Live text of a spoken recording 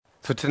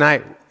So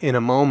tonight, in a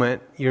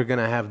moment, you're going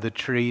to have the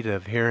treat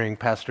of hearing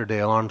Pastor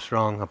Dale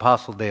Armstrong,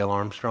 Apostle Dale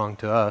Armstrong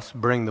to us,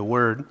 bring the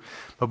word.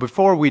 But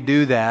before we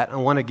do that, I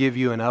want to give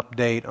you an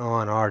update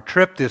on our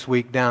trip this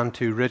week down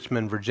to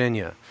Richmond,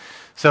 Virginia.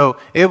 So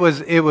it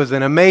was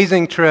an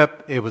amazing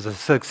trip. It was a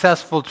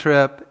successful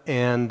trip,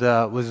 and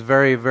was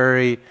very,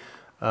 very,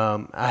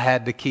 I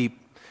had to keep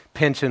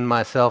pinching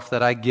myself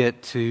that I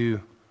get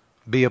to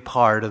be a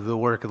part of the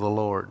work of the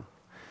Lord,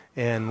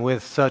 and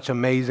with such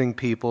amazing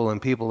people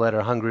and people that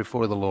are hungry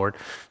for the Lord.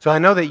 So I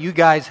know that you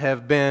guys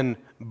have been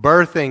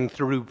birthing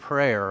through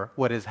prayer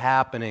what is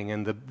happening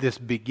in this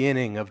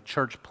beginning of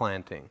church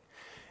planting.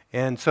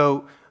 And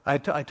so I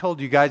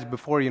told you guys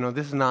before,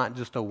 this is not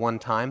just a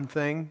one-time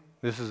thing.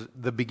 This is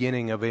the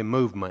beginning of a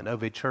movement,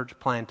 of a church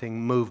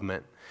planting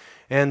movement.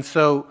 And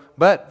so,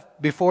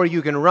 but before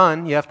you can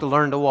run, you have to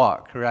learn to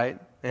walk, right?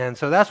 And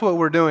so that's what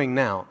we're doing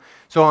now.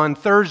 So on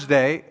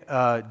Thursday,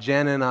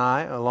 Jen and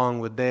I, along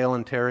with Dale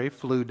and Terry,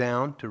 flew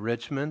down to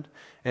Richmond.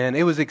 And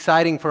it was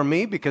exciting for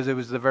me because it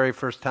was the very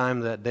first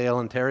time that Dale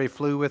and Terry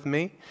flew with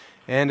me.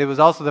 And it was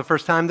also the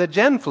first time that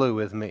Jen flew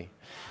with me.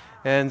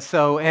 And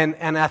so,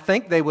 and I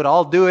think they would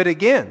all do it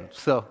again.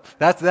 So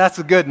that's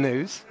the good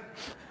news.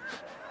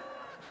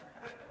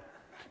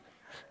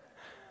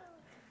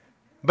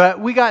 But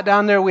we got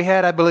down there, we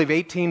had, I believe,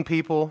 18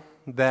 people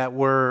that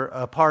were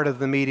a part of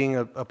the meeting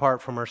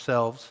apart from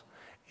ourselves.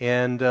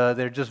 And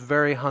they're just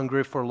very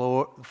hungry for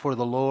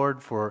the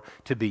Lord,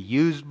 to be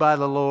used by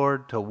the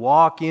Lord, to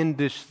walk in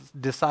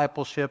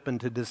discipleship and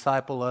to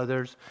disciple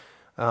others.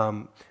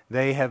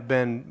 They have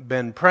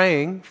been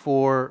praying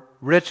for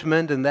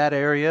Richmond and that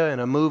area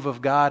and a move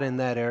of God in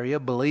that area,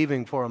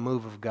 believing for a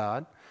move of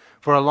God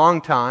for a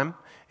long time.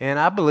 And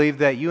I believe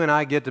that you and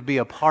I get to be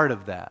a part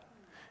of that.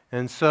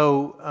 And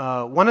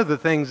so one of the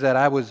things that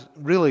I was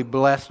really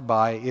blessed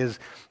by is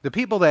the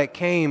people that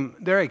came,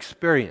 they're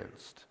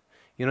experienced.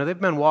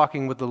 They've been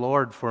walking with the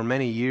Lord for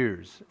many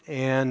years,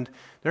 and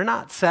they're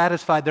not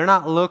satisfied. They're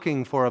not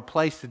looking for a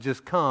place to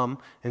just come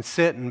and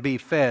sit and be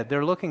fed.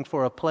 They're looking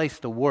for a place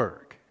to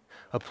work,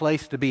 a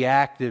place to be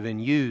active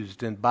and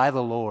used and by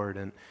the Lord.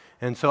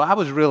 And so I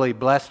was really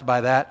blessed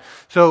by that.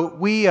 So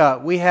we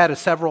had a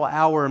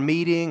several-hour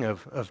meeting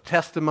of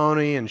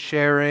testimony and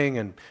sharing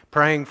and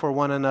praying for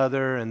one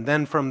another. And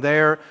then from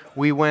there,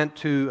 we went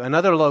to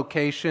another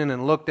location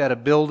and looked at a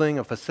building,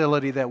 a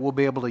facility that we'll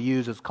be able to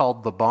use. It's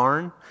called The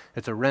Barn.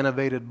 It's a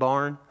renovated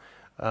barn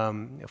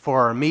for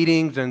our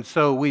meetings. And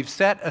so we've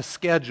set a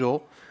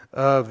schedule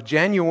of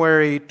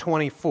January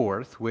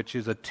 24th, which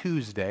is a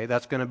Tuesday.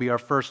 That's going to be our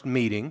first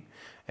meeting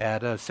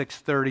at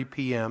 6:30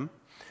 p.m.,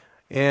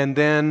 and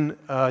then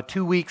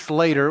 2 weeks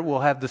later, we'll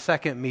have the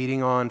second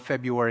meeting on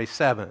February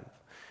 7th.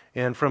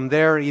 And from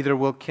there, either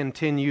we'll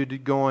continue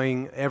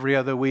going every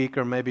other week,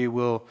 or maybe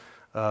we'll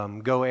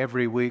go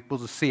every week.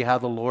 We'll just see how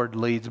the Lord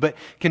leads. But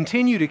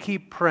continue to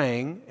keep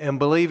praying and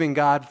believing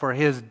God for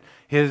His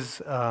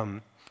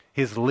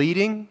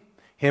leading,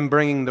 Him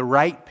bringing the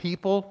right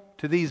people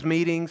to these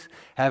meetings,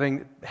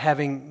 having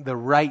the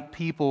right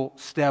people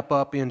step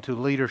up into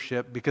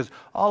leadership, because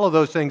all of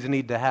those things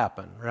need to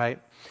happen, right?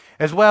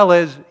 As well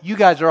as you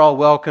guys are all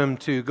welcome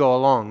to go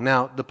along.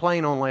 Now, the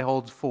plane only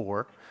holds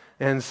 4,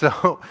 and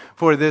so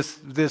for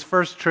this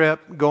first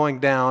trip going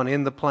down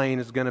in the plane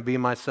is going to be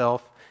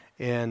myself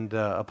and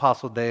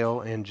Apostle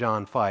Dale and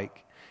John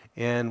Fike.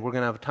 And we're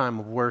going to have a time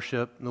of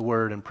worship, the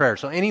Word, and prayer.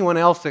 So anyone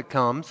else that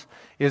comes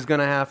is going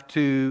to have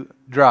to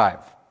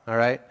drive, all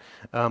right?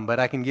 But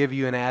I can give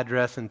you an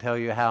address and tell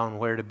you how and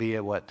where to be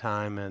at what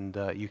time, and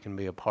you can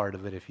be a part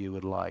of it if you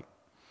would like.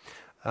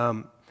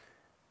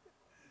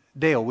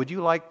 Dale, would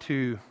you like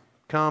to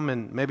come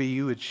and maybe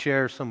you would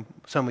share some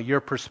of your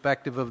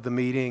perspective of the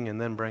meeting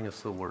and then bring us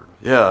the Word?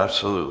 Yeah,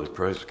 absolutely.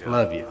 Praise God.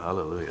 Love you.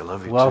 Hallelujah.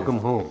 Love you Welcome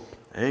too. home.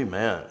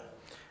 Amen.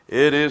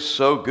 It is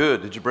so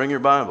good. Did you bring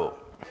your Bible?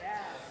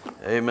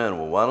 Yeah. Amen.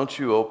 Well, why don't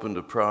you open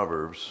to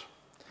Proverbs?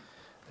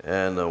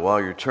 And while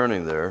you're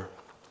turning there,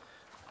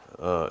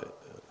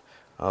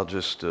 I'll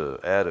just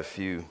add a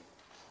few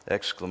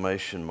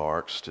exclamation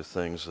marks to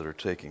things that are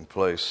taking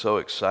place. So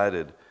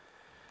excited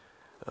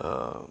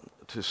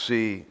to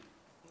see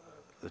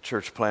the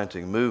church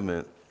planting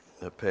movement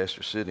that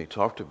Pastor Sidney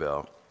talked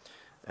about.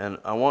 And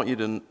I want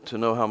you to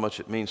know how much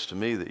it means to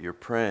me that you're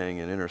praying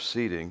and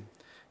interceding.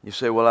 You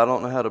say, well, I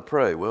don't know how to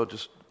pray. Well,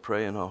 just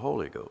pray in the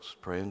Holy Ghost.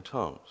 Pray in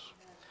tongues.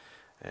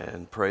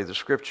 And pray the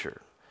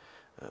Scripture.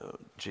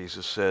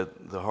 Jesus said,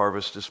 the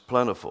harvest is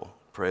plentiful.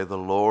 Pray the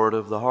Lord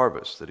of the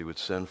harvest that He would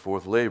send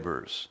forth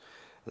laborers.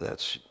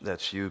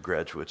 That's you,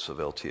 graduates of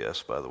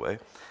LTS, by the way,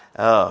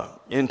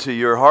 into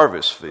your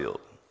harvest field.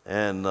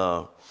 And,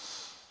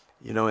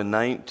 in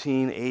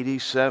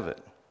 1987,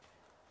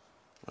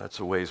 that's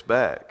a ways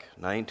back,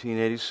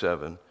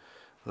 1987,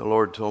 the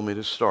Lord told me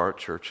to start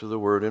Church of the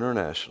Word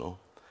International.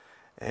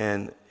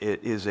 And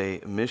it is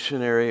a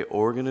missionary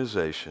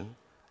organization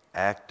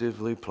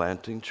actively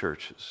planting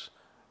churches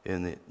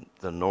in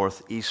the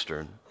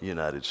northeastern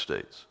United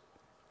States.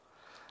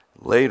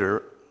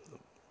 Later,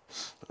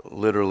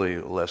 literally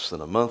less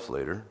than a month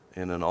later,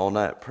 in an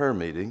all-night prayer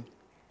meeting,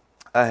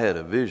 I had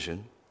a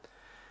vision,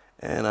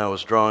 and I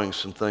was drawing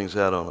some things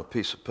out on a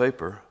piece of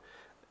paper,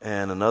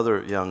 and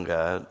another young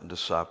guy, a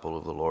disciple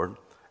of the Lord,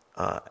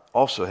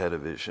 also had a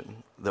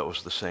vision that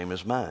was the same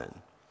as mine.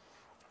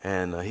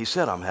 And he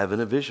said, I'm having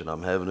a vision.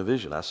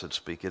 I said,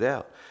 speak it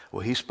out.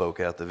 Well, he spoke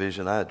out the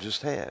vision I had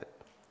just had.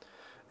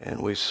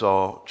 And we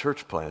saw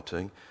church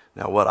planting.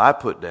 Now, what I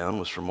put down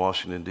was from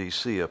Washington,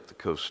 D.C. up the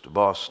coast to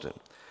Boston.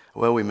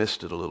 Well, we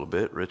missed it a little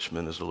bit.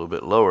 Richmond is a little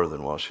bit lower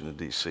than Washington,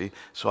 D.C.,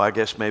 so I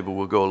guess maybe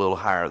we'll go a little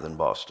higher than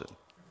Boston.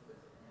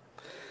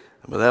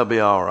 But that'll be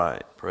all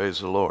right. Praise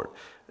the Lord.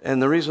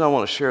 And the reason I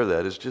want to share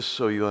that is just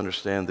so you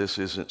understand this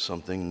isn't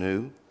something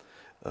new.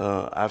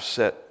 I've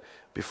sat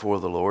before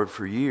the Lord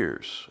for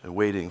years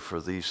waiting for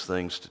these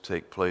things to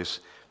take place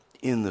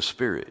in the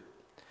Spirit.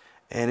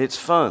 And it's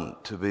fun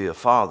to be a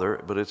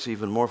father, but it's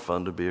even more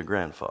fun to be a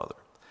grandfather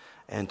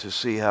and to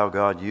see how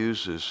God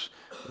uses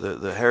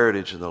the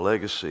heritage and the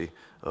legacy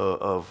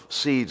of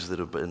seeds that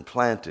have been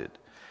planted.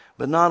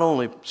 But not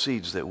only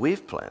seeds that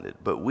we've planted,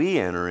 but we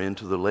enter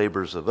into the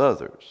labors of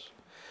others.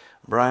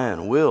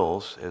 Brian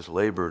Wills has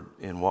labored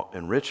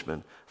in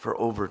Richmond for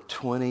over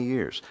 20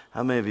 years.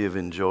 How many of you have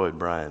enjoyed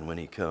Brian when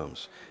he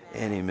comes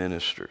and he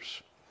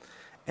ministers?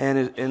 And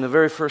in the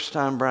very first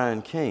time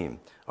Brian came,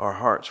 our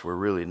hearts were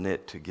really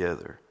knit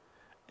together.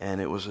 And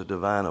it was a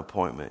divine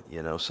appointment.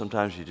 You know,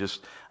 sometimes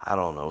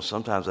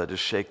sometimes I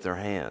just shake their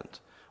hand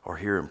or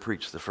hear him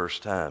preach the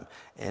first time,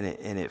 and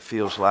it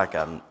feels like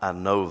I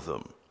know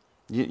them.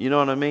 You know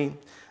what I mean?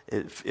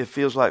 It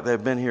feels like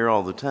they've been here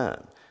all the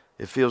time.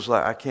 It feels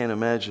like I can't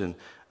imagine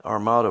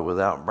Armada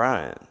without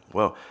Brian.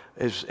 Well,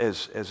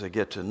 as I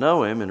get to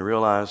know him and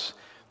realize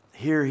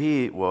here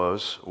he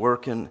was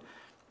working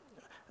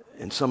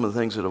in some of the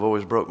things that have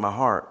always broke my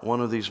heart,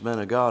 one of these men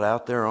of God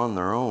out there on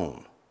their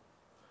own.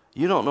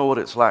 You don't know what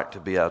it's like to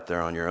be out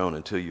there on your own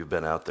until you've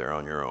been out there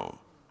on your own.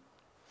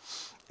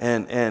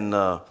 And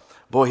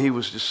boy, he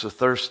was just so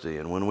thirsty.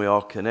 And when we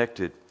all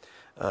connected,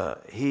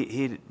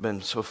 he'd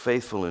been so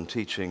faithful in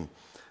teaching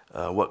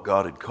what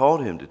God had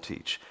called him to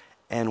teach,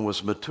 and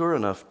was mature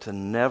enough to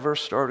never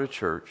start a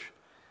church,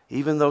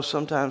 even though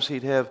sometimes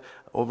he'd have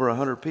over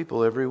 100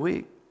 people every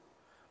week.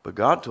 But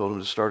God told him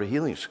to start a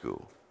healing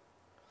school.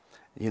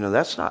 You know,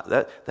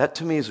 that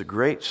to me is a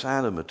great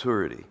sign of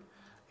maturity,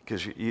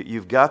 because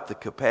you've got the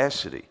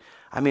capacity.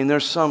 I mean,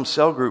 there's some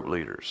cell group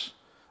leaders,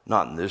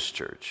 not in this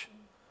church,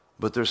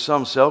 but there's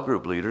some cell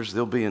group leaders,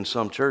 they'll be in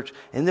some church,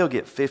 and they'll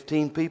get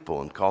 15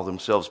 people and call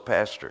themselves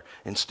pastor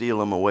and steal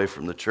them away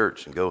from the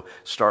church and go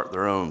start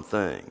their own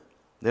thing.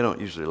 They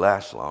don't usually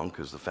last long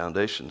because the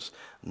foundation's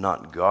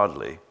not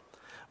godly.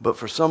 But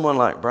for someone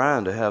like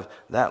Brian to have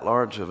that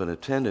large of an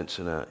attendance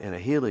in a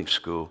healing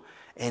school,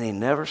 and he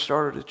never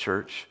started a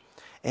church,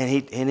 and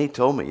he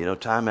told me, you know,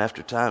 time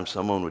after time,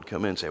 someone would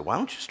come in and say, why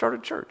don't you start a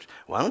church?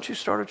 Why don't you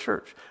start a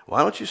church?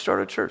 Why don't you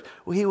start a church?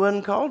 Well, he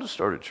wasn't called to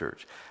start a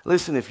church.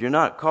 Listen, if you're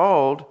not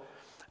called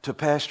to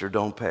pastor,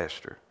 don't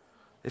pastor.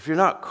 If you're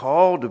not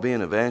called to be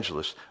an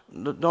evangelist,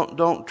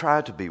 don't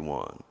try to be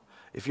one.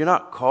 If you're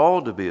not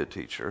called to be a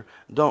teacher,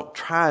 don't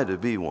try to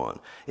be one.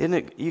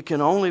 You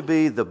can only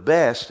be the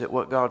best at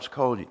what God's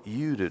called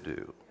you to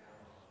do.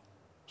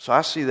 So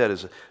I see that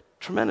as a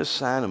tremendous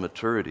sign of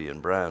maturity in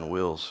Brian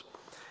Wills.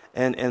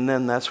 And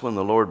then that's when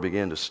the Lord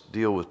began to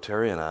deal with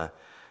Terry and I.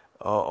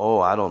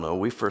 I don't know.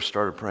 We first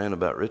started praying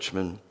about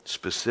Richmond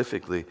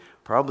specifically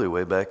probably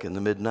way back in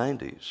the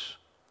mid-90s.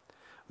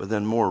 But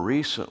then more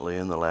recently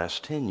in the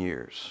last 10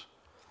 years.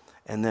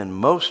 And then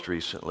most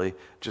recently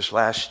just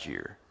last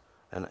year.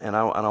 And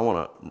I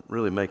want to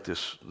really make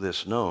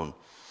this known.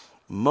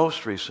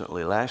 Most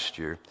recently last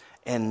year,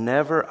 and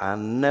I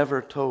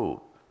never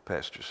told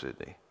Pastor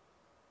Sidney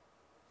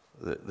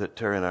that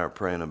Terry and I are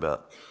praying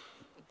about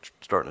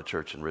starting a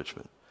church in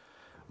Richmond.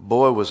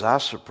 Boy, was I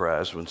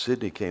surprised when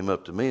Sidney came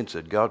up to me and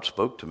said, God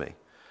spoke to me.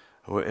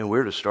 And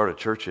we're to start a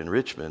church in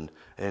Richmond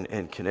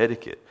and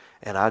Connecticut.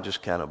 And I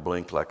just kind of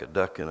blinked like a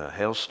duck in a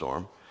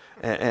hailstorm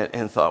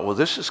and thought, well,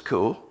 this is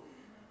cool.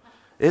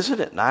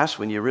 Isn't it nice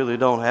when you really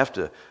don't have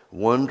to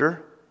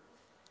wonder?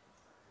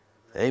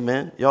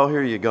 Amen. Y'all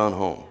hear you gone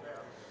home.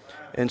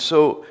 And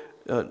so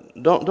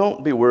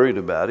don't be worried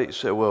about it. You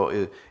say,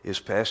 well, is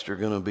Pastor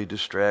going to be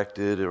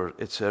distracted or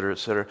et cetera, et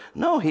cetera?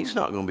 No, he's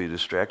not going to be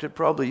distracted.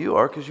 Probably you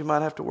are, because you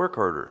might have to work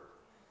harder.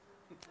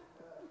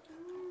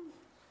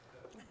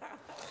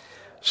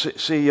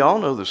 See, y'all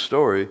know the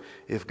story.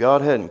 If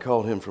God hadn't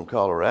called him from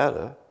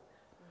Colorado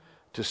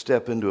to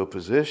step into a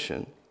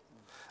position,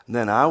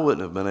 then I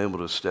wouldn't have been able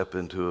to step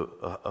into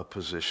a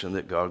position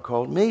that God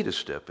called me to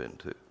step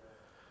into.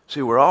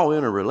 See, we're all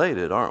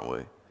interrelated, aren't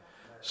we?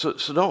 So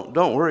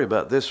don't worry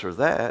about this or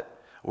that.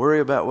 Worry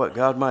about what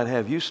God might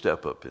have you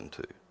step up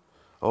into.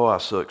 Oh, I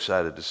was so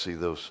excited to see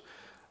those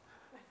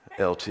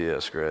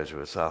LTS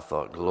graduates. I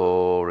thought,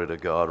 glory to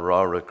God,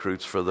 raw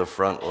recruits for the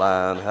front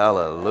line.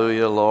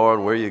 Hallelujah, Lord.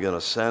 Where are you going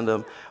to send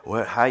them?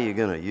 How are you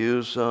going to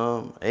use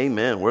them?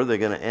 Amen. Where are they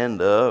going to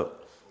end up?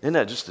 Isn't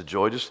that just a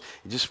joy?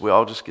 We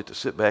all just get to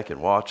sit back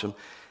and watch them.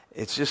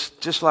 It's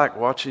just like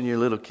watching your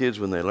little kids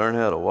when they learn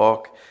how to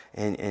walk,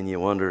 and you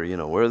wonder,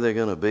 where are they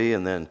going to be?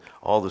 And then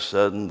all of a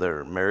sudden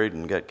they're married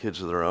and got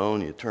kids of their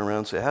own. You turn around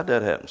and say, how'd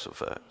that happen so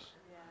fast?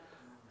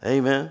 Yeah.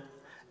 Amen.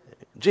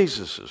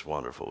 Jesus is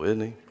wonderful,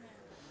 isn't he?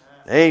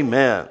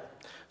 Amen.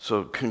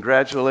 So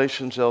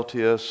congratulations,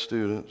 LTS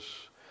students.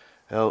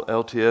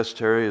 LTS,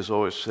 Terry has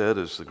always said,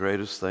 is the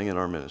greatest thing in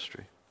our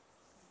ministry.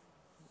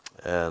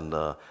 And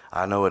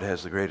I know it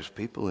has the greatest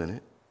people in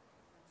it.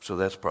 So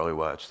that's probably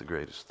why it's the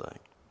greatest thing.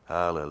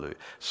 Hallelujah.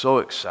 So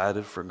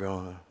excited for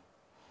Gona.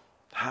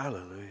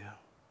 Hallelujah.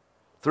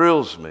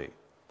 Thrills me.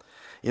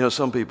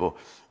 Some people,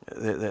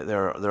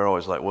 they're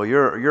always like, well,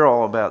 you're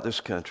all about this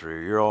country.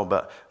 Or you're all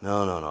about...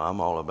 No. I'm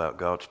all about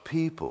God's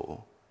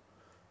people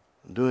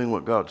doing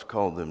what God's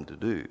called them to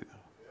do.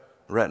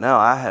 Right now,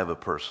 I have a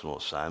personal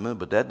assignment,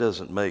 but that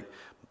doesn't make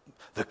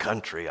the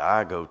country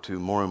I go to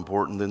more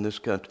important than this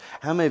country.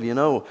 How many of you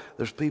know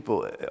there's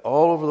people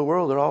all over the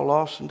world, they're all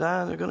lost and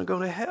dying, they're going to go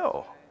to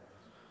hell?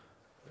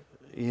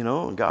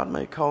 And God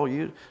may call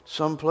you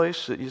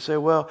someplace that you say,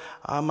 well,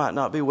 I might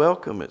not be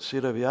welcome at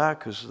CWI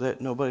because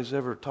nobody's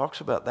ever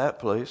talks about that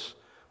place.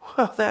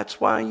 Well, that's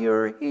why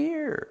you're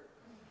here.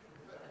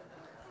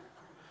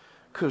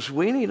 Because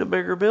we need a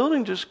bigger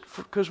building just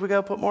because we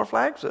got to put more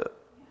flags up.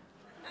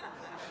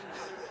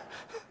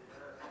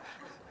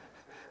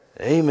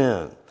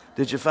 Amen.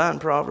 Did you find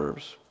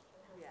Proverbs?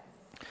 Yes.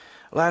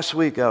 Last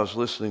week I was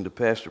listening to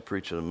Pastor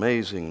preach an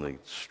amazingly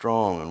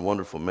strong and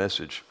wonderful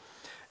message,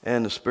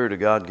 and the Spirit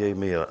of God gave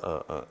me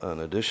an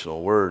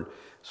additional word.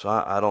 So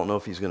I don't know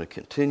if he's going to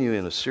continue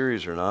in a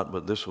series or not,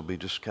 but this will be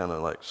just kind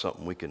of like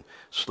something we can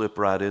slip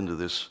right into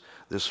this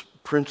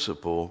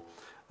principle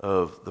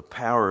of the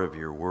power of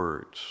your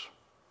words.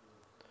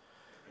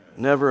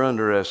 Never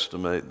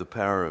underestimate the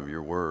power of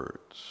your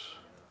words.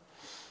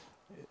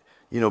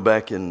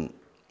 Back in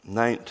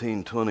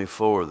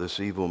 1924, this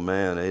evil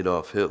man,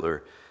 Adolf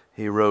Hitler,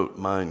 he wrote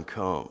Mein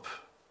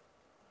Kampf.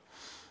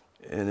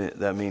 And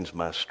that means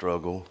my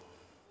struggle.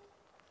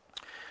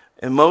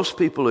 And most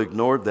people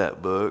ignored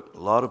that book. A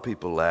lot of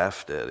people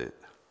laughed at it.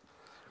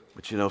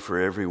 But for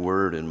every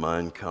word in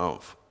Mein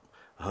Kampf,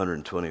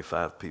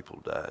 125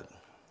 people died.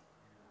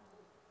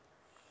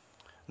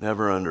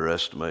 Never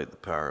underestimate the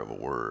power of a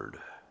word.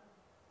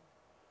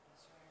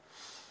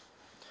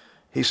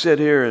 He said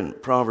here in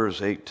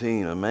Proverbs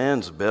 18, a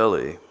man's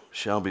belly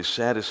shall be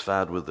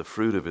satisfied with the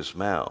fruit of his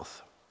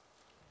mouth.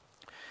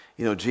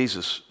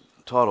 Jesus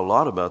taught a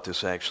lot about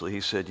this actually.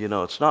 He said,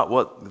 it's not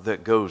what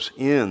that goes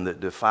in that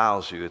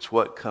defiles you, it's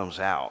what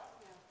comes out.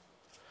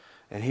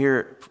 And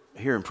here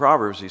in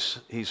Proverbs,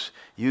 he's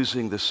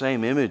using the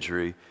same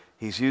imagery.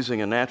 He's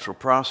using a natural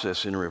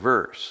process in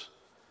reverse.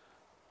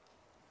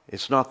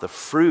 It's not the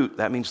fruit,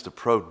 that means the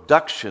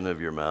production of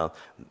your mouth.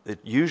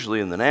 Usually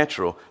in the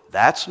natural,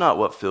 that's not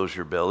what fills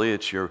your belly.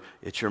 It's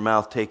your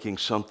mouth taking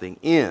something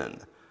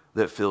in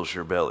that fills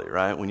your belly,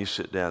 right? When you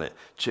sit down at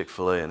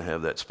Chick-fil-A and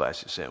have that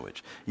spicy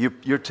sandwich.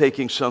 You're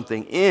taking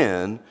something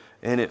in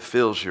and it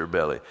fills your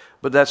belly.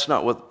 But that's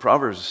not what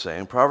Proverbs is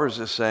saying. Proverbs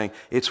is saying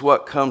it's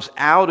what comes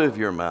out of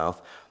your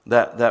mouth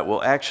that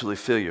will actually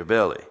fill your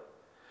belly.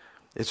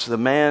 It's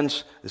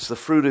the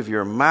fruit of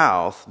your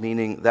mouth,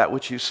 meaning that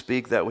which you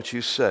speak, that which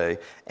you say,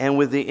 and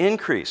with the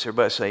increase,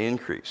 everybody say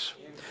increase.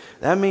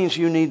 That means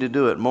you need to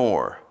do it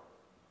more.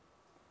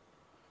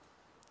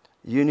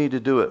 You need to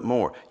do it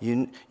more.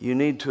 You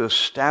need to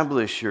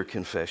establish your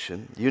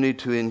confession. You need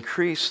to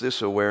increase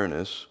this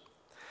awareness.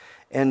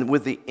 And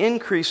with the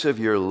increase of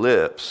your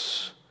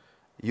lips,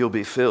 you'll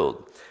be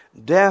filled.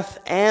 Death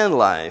and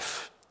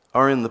life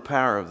are in the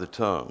power of the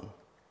tongue.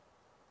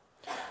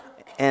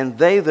 And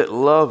they that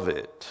love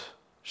it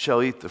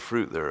shall eat the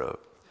fruit thereof.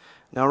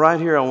 Now,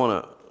 right here, I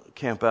want to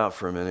camp out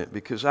for a minute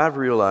because I've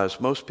realized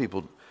most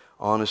people,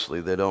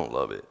 honestly, they don't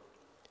love it.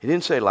 He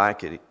didn't say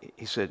like it.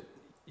 He said,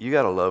 you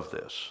got to love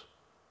this.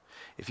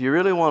 If you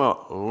really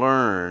want to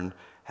learn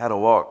how to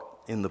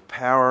walk in the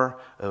power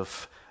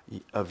of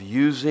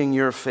using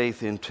your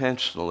faith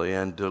intentionally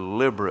and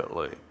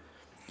deliberately,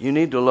 you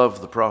need to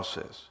love the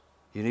process.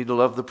 You need to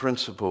love the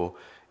principle.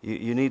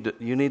 You need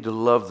to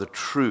love the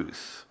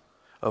truth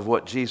of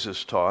what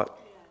Jesus taught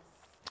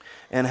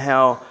and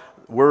how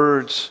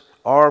words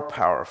are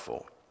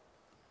powerful.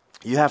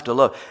 You have to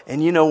love.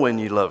 And when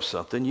you love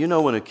something,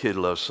 when a kid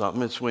loves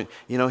something, it's when,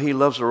 he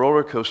loves a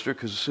roller coaster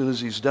because as soon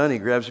as he's done, he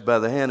grabs you by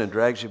the hand and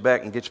drags you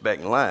back and gets you back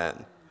in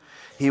line.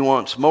 He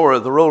wants more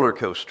of the roller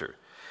coaster.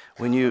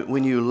 When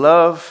you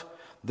love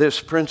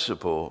this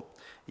principle,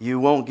 you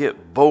won't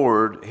get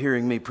bored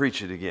hearing me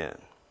preach it again.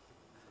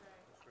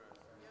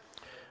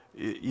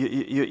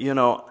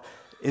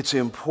 It's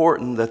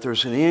important that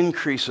there's an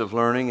increase of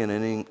learning and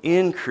an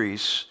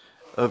increase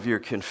of your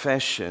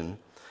confession.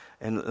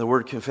 And the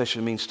word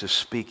confession means to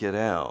speak it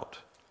out.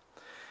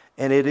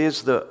 And it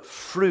is the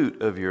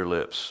fruit of your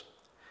lips.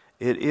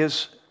 It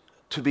is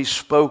to be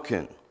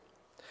spoken.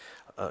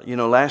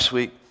 Last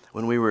week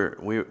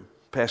when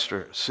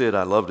Pastor Sid,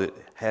 I loved it,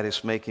 had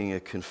us making a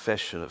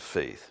confession of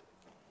faith.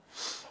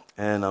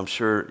 And I'm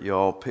sure you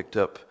all picked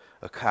up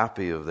a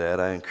copy of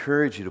that. I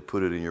encourage you to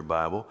put it in your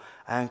Bible.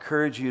 I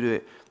encourage you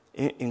to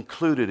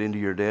included into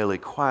your daily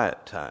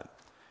quiet time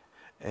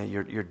and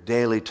your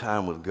daily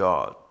time with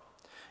God.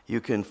 You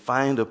can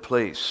find a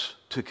place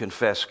to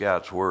confess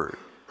God's word.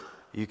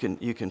 You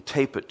can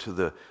tape it to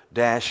the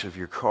dash of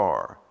your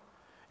car.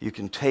 You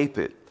can tape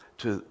it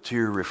to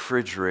your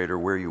refrigerator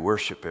where you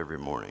worship every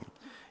morning.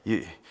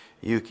 You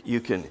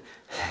can.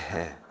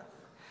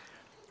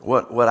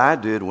 What I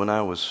did when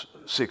I was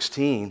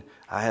 16,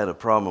 I had a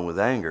problem with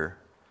anger.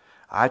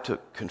 I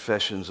took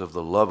confessions of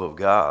the love of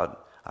God,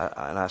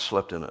 and I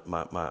slept in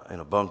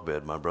a bunk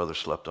bed. My brother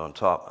slept on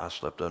top. I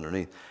slept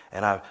underneath,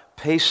 and I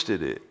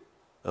pasted it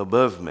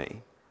above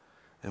me.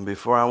 And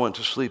before I went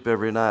to sleep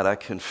every night, I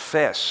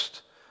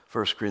confessed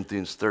 1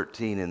 Corinthians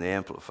 13 in the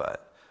Amplified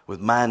with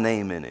my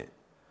name in it.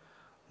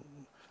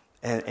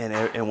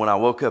 And when I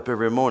woke up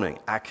every morning,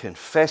 I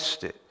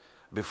confessed it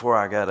before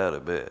I got out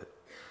of bed.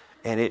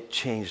 And it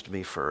changed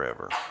me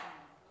forever.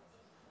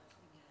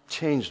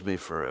 Changed me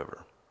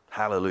forever.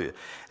 Hallelujah.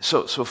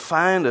 So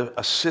find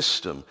a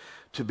system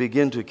to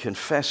begin to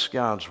confess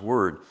God's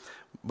word.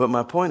 But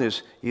my point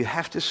is, you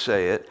have to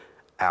say it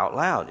out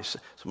loud.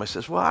 Somebody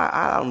says, well,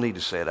 I don't need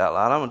to say it out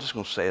loud. I'm just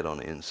going to say it on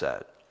the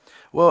inside.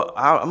 Well,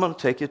 I'm going to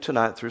take you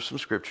tonight through some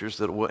scriptures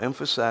that will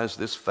emphasize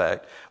this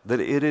fact that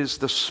it is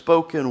the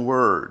spoken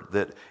word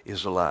that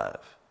is alive.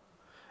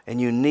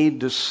 And you need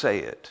to say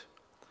it.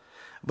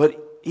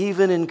 But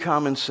even in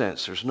common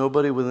sense, there's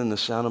nobody within the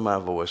sound of my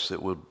voice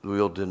that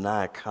will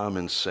deny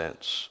common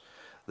sense.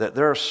 That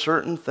there are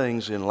certain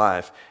things in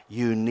life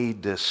you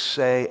need to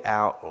say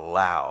out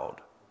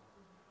loud.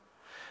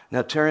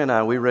 Now, Terry and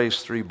I, we raised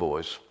 3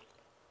 boys.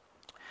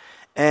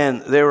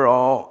 And they are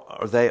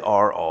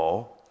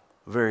all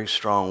very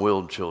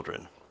strong-willed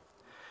children.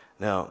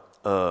 Now,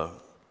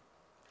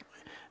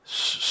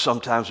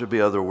 sometimes there'd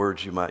be other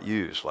words you might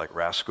use, like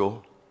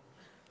rascal.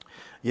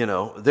 You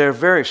know, they're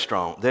very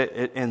strong,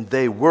 and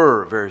they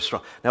were very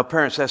strong. Now,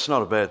 parents, that's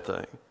not a bad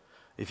thing.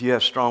 If you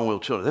have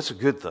strong-willed children, that's a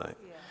good thing.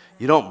 Yeah.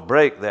 You don't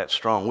break that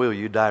strong will,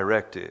 you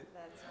direct it.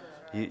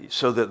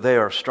 So that they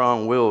are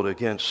strong-willed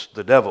against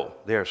the devil.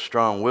 They are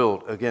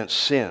strong-willed against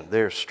sin.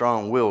 They are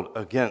strong-willed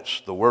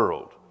against the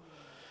world.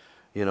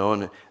 You know,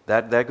 and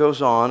that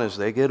goes on as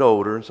they get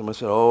older. And somebody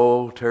said,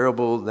 oh,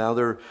 terrible, now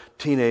they're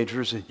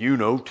teenagers. And you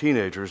know,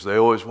 teenagers, they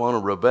always want to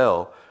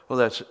rebel. Well,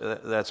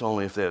 that's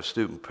only if they have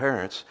student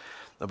parents.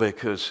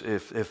 Because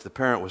if the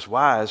parent was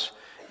wise,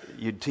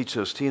 you'd teach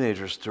those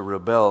teenagers to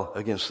rebel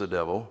against the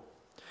devil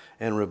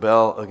and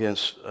rebel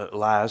against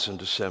lies and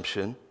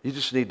deception. You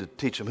just need to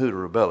teach them who to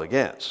rebel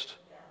against.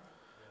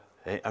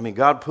 I mean,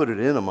 God put it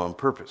in them on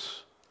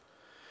purpose.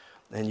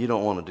 And you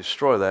don't want to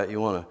destroy that.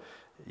 You want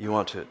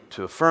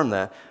to affirm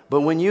that.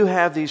 But when you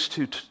have these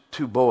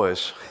two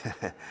boys,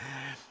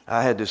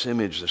 I had this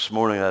image this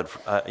morning. I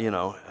don't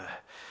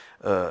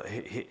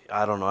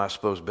know, I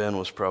suppose Ben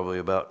was probably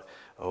about,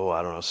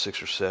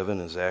 6 or 7,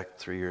 and Zach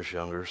 3 years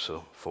younger,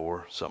 so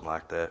 4, something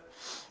like that.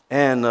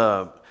 And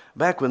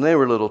back when they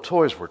were little,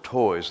 toys were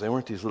toys. They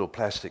weren't these little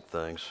plastic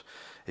things.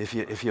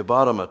 If you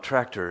bought them a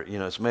tractor,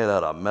 it's made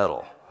out of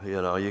metal.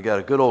 You got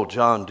a good old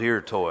John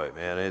Deere toy,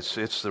 man.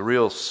 It's the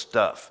real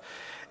stuff.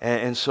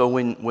 And so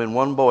when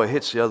one boy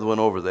hits the other one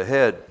over the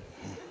head,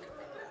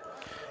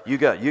 you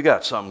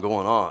got something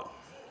going on.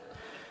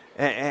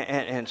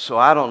 And so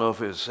I don't know if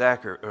it was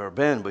Zach or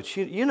Ben, but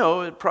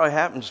it probably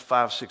happens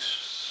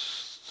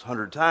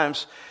 500-600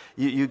 times.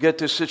 You get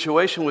this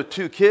situation with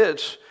 2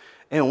 kids,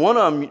 and one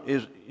of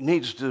them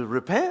needs to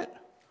repent.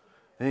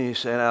 And you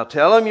say, now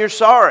tell him you're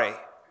sorry.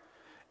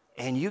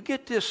 And you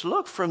get this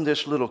look from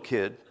this little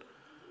kid.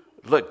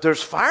 Look,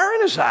 there's fire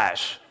in his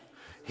eyes.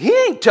 He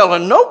ain't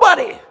telling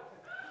nobody.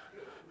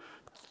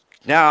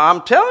 Now,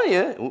 I'm telling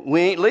you,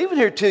 we ain't leaving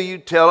here till you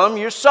tell him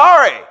you're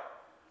sorry.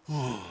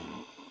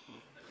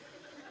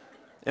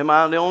 Am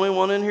I the only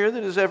one in here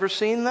that has ever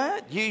seen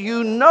that?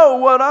 You know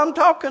what I'm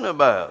talking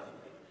about.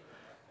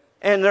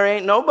 And there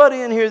ain't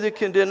nobody in here that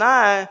can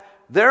deny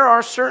there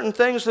are certain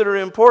things that are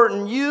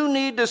important you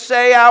need to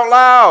say out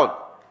loud.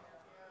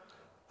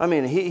 I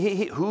mean,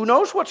 he who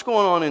knows what's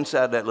going on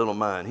inside that little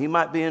mind? He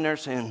might be in there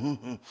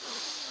saying,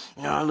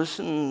 I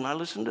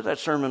listened to that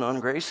sermon on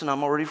grace and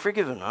I'm already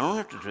forgiven. I don't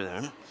have to do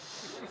that.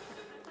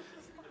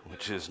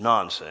 Which is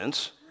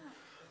nonsense.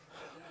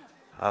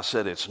 I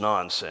said it's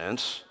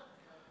nonsense.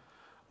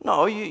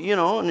 No,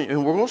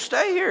 and we're going to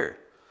stay here.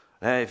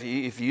 Now, if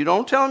you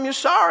don't tell them you're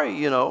sorry,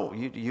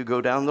 you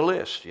go down the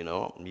list.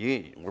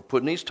 We're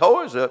putting these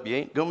toys up. You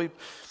ain't going to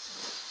be.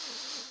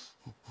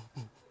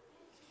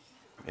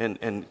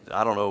 And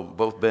I don't know,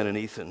 both Ben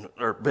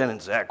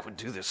and Zach would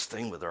do this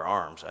thing with their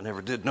arms. I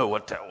never did know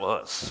what that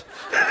was.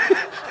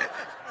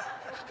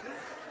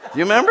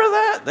 You remember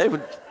that? They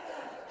would.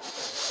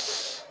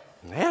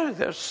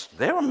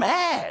 They were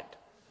mad.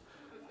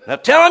 Now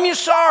tell them you're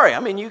sorry. I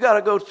mean, you got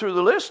to go through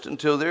the list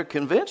until they're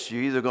convinced.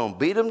 You're either going to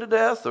beat them to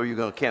death or you're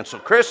going to cancel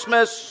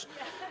Christmas.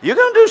 You're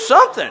going to do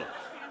something.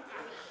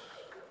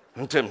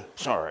 And tell them,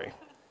 sorry.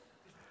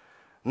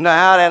 No,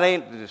 that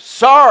ain't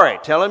sorry.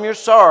 Tell them you're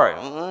sorry.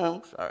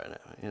 I'm sorry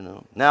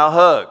now, Now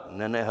hug.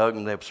 And then they hug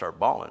and they start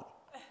bawling.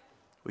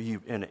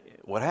 And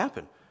what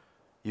happened?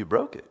 you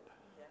broke it.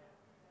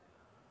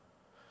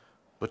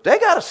 But they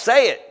got to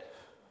say it.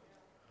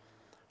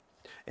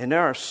 And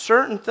there are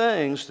certain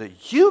things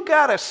that you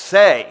got to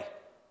say.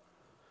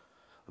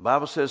 The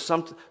Bible says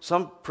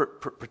some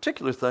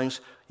particular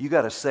things you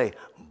got to say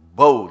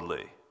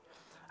boldly.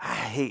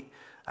 I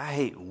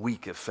hate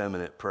weak,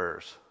 effeminate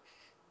prayers.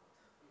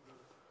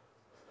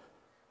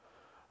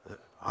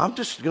 I'm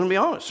just going to be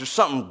honest. There's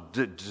something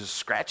that just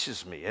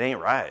scratches me. It ain't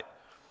right.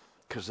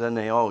 Because then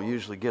they all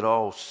usually get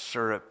all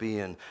syrupy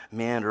and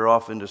meander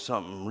off into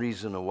something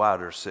reason why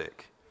they're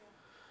sick.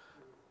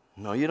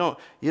 No, you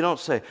don't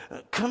say,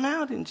 come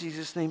out in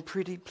Jesus' name,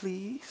 pretty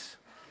please.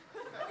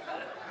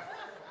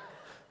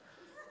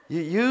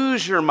 You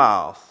use your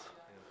mouth.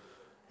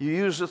 You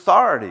use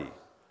authority.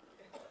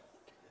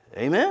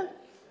 Amen?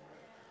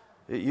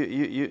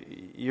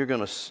 You're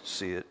going to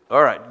see it.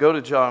 All right, go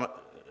to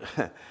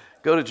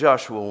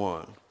Joshua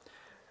 1.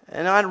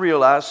 And I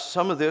realize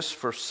some of this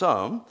for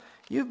some,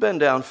 you've been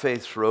down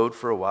faith's road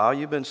for a while.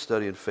 You've been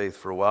studying faith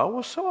for a while.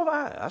 Well, so have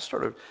I. I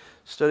started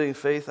studying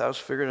faith. I was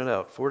figuring it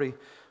out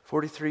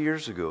 43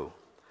 years ago.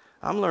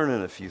 I'm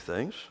learning a few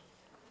things.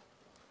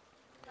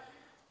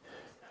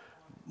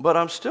 But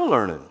I'm still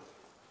learning.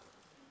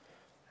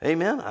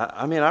 Amen?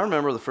 I mean, I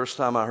remember the first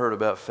time I heard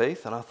about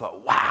faith, and I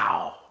thought,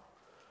 wow,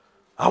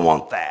 I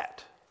want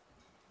that.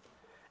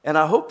 And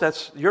I hope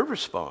that's your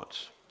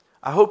response.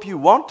 I hope you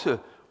want to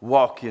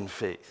walk in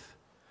faith.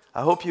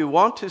 I hope you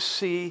want to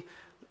see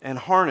and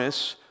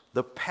harness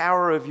the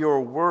power of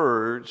your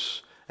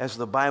words as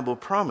the Bible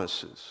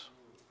promises.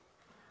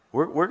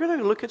 We're going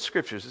to look at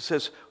scriptures. It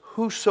says,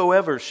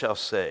 whosoever shall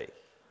say.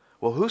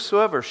 Well,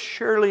 whosoever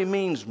surely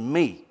means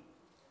me.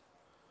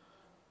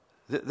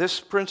 This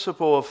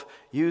principle of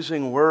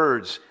using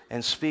words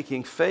and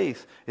speaking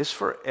faith is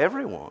for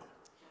everyone.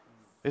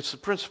 It's the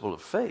principle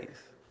of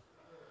faith.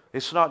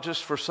 It's not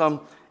just for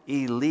some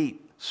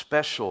elite,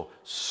 special,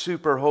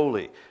 super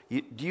holy.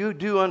 You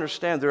do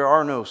understand there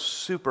are no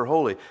super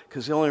holy,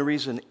 because the only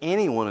reason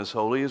anyone is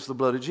holy is the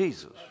blood of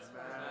Jesus.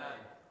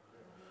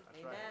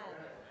 Amen.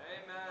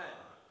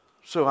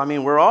 So, I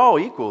mean, we're all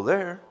equal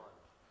there.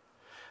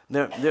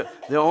 The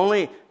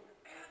only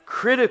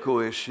critical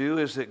issue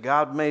is that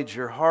God made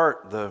your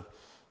heart the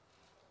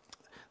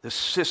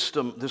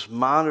system, this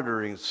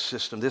monitoring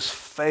system, this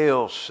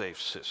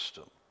fail-safe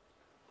system.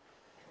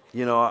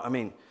 You know, I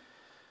mean,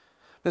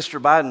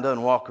 Mr. Biden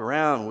doesn't walk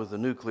around with a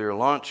nuclear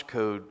launch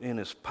code in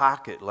his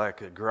pocket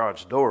like a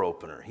garage door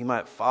opener. He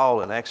might fall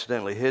and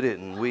accidentally hit it,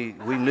 and we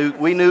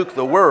nuke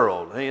the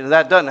world. I mean,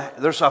 that doesn't.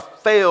 There's a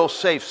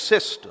fail-safe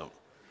system,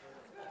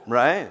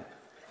 right?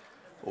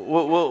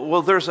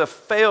 Well, there's a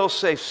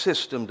fail-safe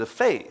system to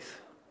faith.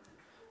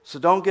 So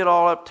don't get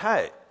all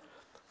uptight.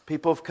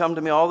 People have come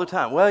to me all the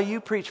time. Well, you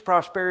preach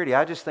prosperity.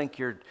 I just think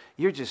you're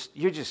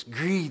just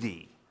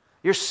greedy.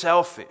 You're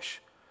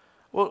selfish.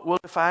 Well,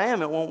 if I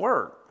am, it won't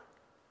work.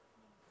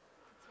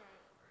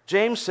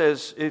 James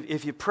says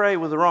if you pray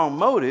with the wrong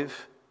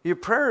motive, your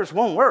prayers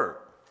won't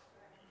work.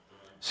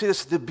 See,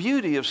 that's the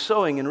beauty of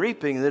sowing and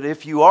reaping, that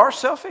if you are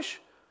selfish,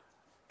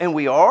 and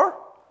we are,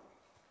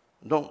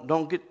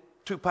 don't get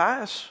too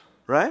pious,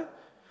 right?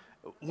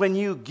 When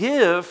you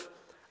give,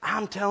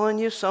 I'm telling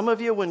you, some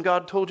of you, when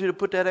God told you to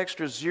put that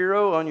extra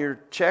zero on your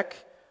check,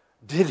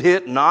 did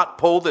it not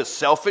pull the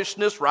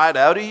selfishness right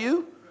out of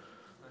you?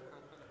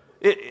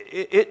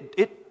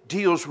 It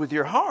deals with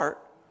your heart.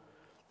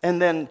 And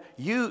then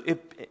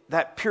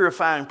that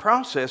purifying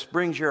process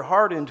brings your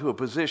heart into a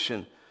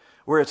position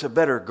where it's a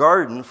better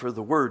garden for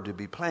the word to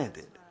be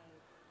planted.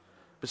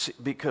 But see,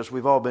 because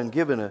we've all been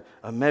given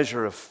a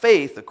measure of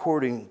faith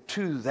according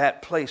to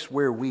that place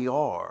where we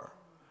are.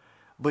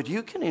 But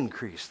you can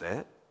increase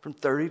that from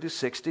 30 to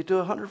 60 to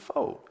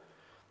 100-fold.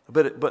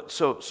 But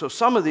so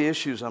some of the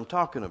issues I'm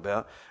talking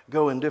about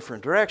go in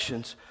different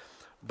directions.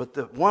 But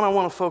the one I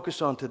want to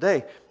focus on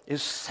today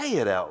is say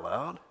it out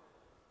loud.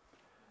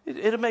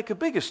 It'll make the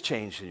biggest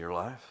change in your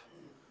life.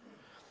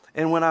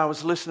 And when I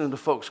was listening to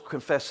folks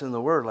confessing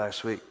the word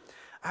last week,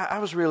 I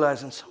was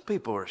realizing some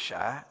people are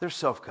shy. They're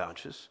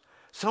self-conscious.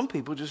 Some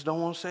people just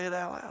don't want to say it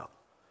out loud.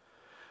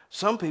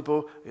 Some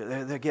people,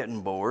 they're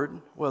getting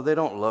bored. Well, they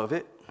don't love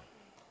it.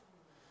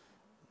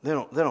 They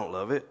don't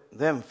love it.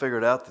 They haven't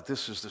figured out that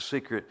this is the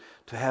secret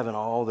to having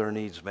all their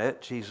needs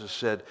met.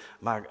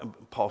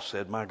 Paul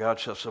said, my God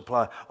shall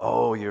supply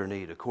all your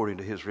need according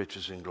to his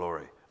riches in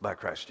glory by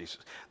Christ Jesus.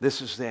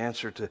 This is the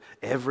answer to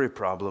every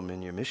problem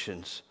in your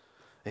missions,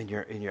 in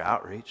your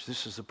outreach.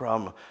 This is the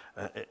problem.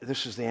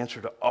 This is the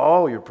answer to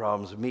all your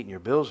problems of meeting your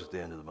bills at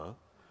the end of the month.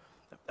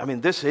 I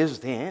mean, this is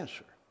the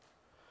answer.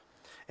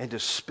 And to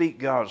speak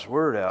God's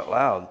word out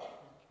loud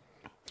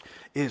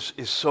is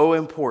so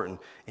important.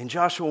 In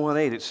Joshua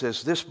 1:8 it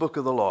says, this book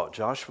of the law,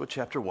 Joshua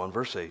chapter 1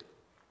 verse 8,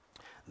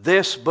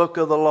 this book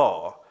of the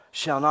law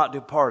shall not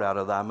depart out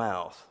of thy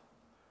mouth.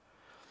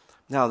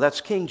 Now that's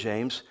King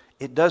James.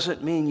 It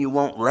doesn't mean you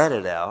won't let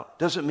it out.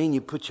 Doesn't mean you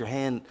put your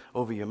hand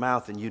over your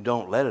mouth and you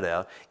don't let it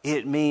out.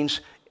 It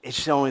means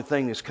it's the only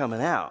thing that's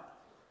coming out.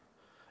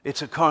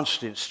 It's a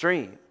constant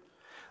stream.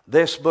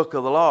 This book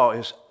of the law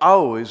is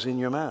always in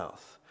your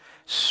mouth.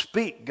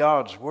 Speak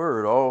God's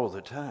word all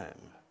the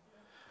time.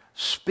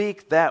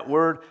 Speak that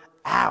word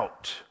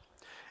out.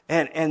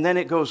 And then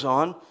it goes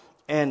on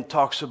and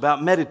talks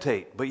about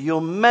meditate. But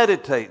you'll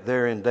meditate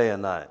therein day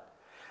and night.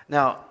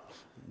 Now,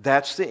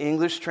 that's the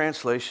English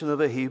translation of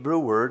a Hebrew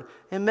word.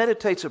 And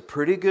meditate's a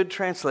pretty good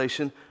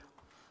translation.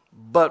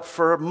 But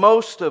for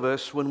most of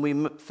us, when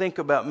we think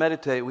about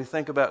meditate, we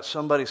think about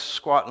somebody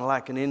squatting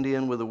like an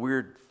Indian with a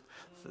weird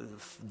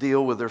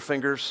deal with their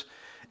fingers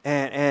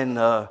and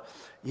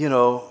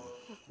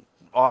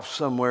off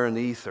somewhere in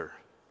the ether.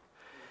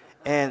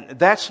 And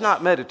that's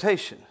not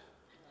meditation.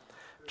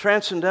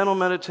 Transcendental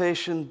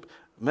meditation,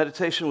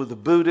 meditation with the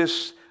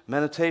Buddhists,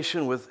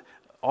 meditation with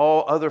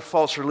all other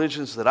false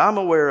religions that I'm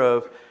aware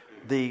of,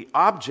 the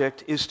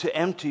object is to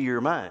empty your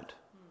mind.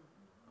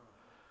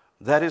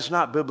 That is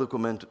not biblical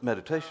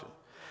meditation.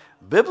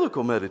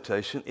 Biblical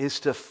meditation is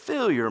to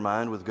fill your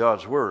mind with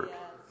God's word.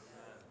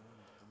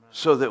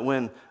 So that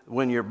when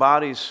your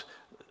body's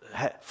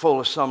full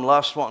of some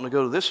lust wanting to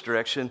go to this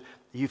direction,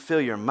 you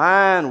fill your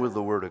mind with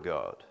the word of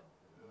God.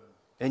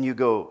 And you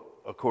go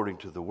according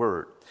to the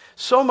word.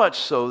 So much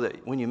so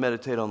that when you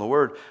meditate on the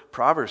word,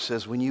 Proverbs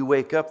says when you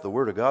wake up, the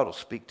word of God will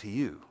speak to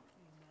you.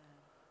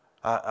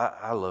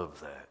 I love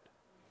that.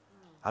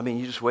 I mean,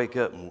 you just wake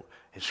up and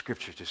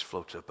Scripture just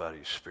floats up out of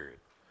your spirit.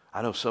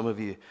 I know some of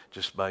you,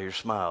 just by your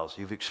smiles,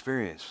 you've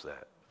experienced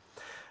that.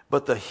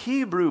 But the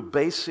Hebrew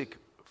basic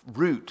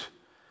root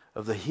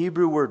of the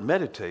Hebrew word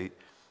meditate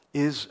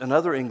is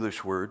another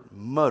English word,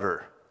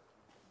 mutter.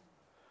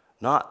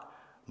 Not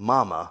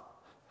mama.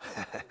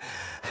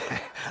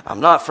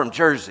 I'm not from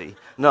Jersey.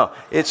 No,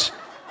 it's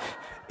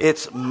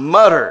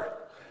mutter.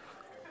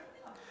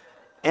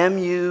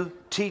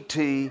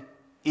 M-U-T-T-E-R.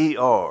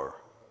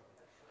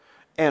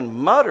 And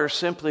mutter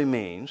simply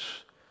means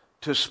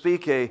to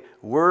speak a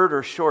word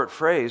or short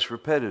phrase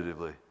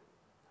repetitively,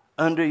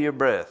 under your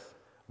breath,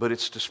 but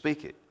it's to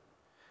speak it.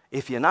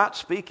 If you're not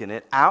speaking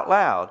it out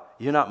loud,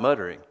 you're not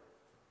muttering.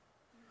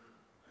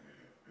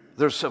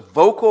 There's a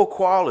vocal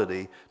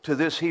quality to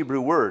this Hebrew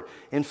word.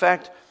 In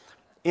fact,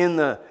 in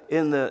the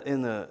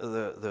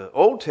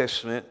Old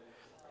Testament,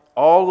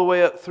 all the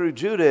way up through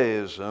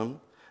Judaism,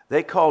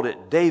 they called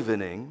it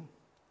davening.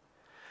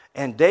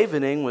 And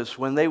davening was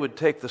when they would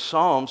take the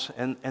Psalms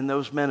and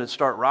those men would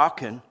start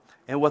rocking,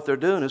 and what they're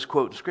doing is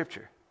quoting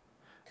Scripture.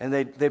 And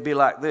they'd be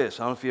like this.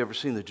 I don't know if you've ever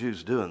seen the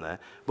Jews doing that.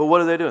 But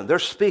what are they doing? They're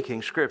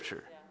speaking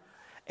Scripture.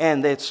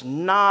 And it's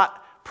not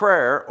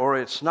prayer or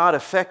it's not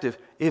effective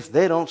if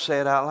they don't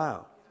say it out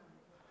loud.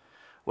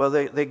 Well,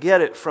 they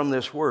get it from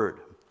this word.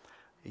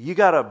 You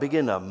got to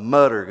begin to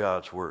mutter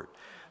God's word.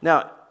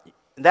 Now,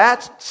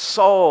 that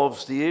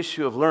solves the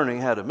issue of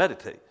learning how to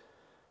meditate.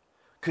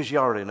 Because you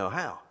already know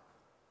how.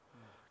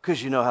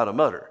 Because you know how to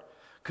mutter.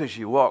 Because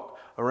you walk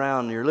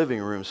around your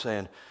living room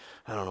saying,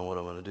 I don't know what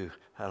I'm going to do.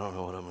 I don't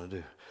know what I'm going to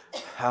do.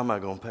 How am I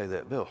going to pay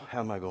that bill? How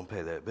am I going to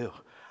pay that bill?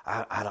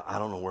 I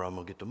don't know where I'm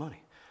going to get the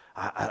money.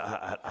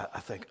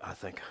 I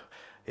think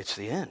it's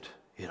the end.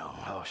 You know,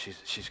 oh,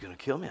 she's going to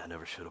kill me. I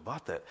never should have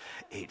bought that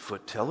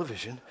 8-foot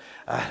television.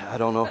 I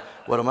don't know.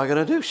 What am I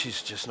going to do?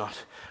 She's just not.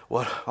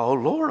 What? Oh,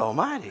 Lord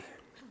Almighty.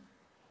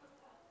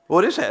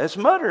 What is that? It's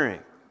muttering.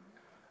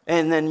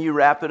 And then you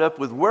wrap it up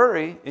with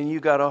worry, and you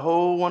got a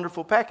whole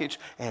wonderful package,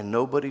 and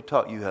nobody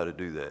taught you how to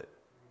do that.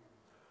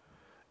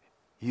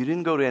 You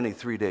didn't go to any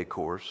 3-day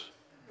course.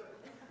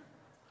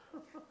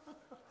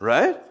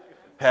 Right?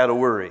 How to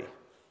worry.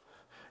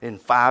 In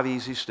 5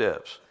 easy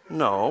steps.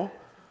 No.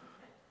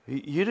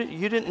 You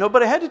didn't.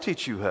 Nobody had to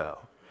teach you how.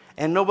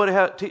 And nobody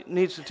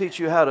needs to teach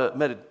you how to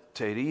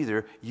meditate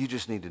either. You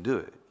just need to do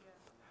it.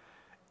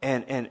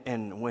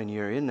 And when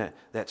you're in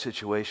that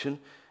situation,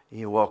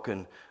 you walk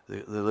in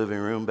the living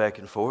room back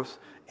and forth,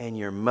 and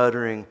you're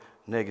muttering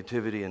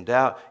negativity and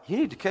doubt, you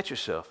need to catch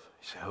yourself.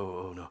 You say,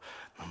 oh no.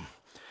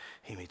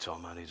 He meets all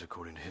my needs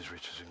according to his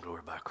riches and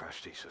glory by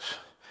Christ Jesus.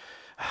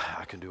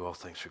 I can do all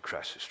things through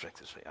Christ who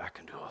strengthens me. I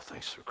can do all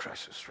things through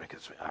Christ who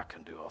strengthens me. I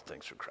can do all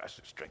things through Christ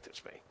who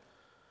strengthens me.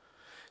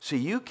 See,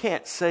 you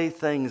can't say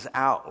things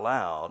out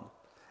loud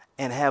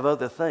and have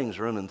other things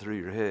running through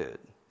your head.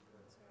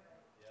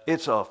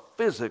 It's a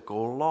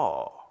physical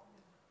law.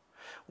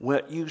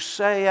 What you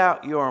say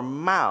out your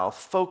mouth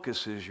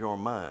focuses your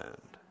mind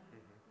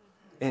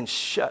and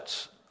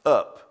shuts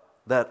up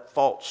that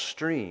false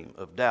stream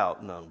of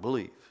doubt and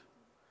unbelief.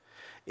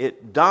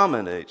 It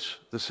dominates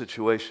the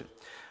situation.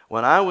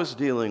 When I was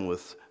dealing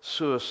with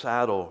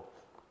suicidal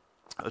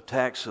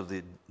attacks of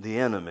the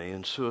enemy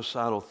and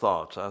suicidal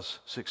thoughts, I was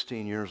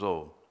 16 years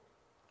old.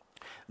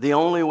 The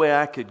only way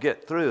I could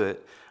get through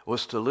it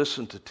was to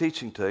listen to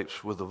teaching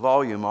tapes with the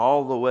volume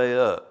all the way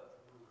up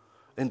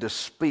and to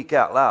speak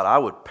out loud. I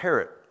would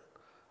parrot.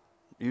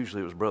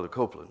 Usually it was Brother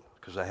Copeland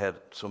because I had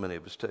so many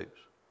of his tapes.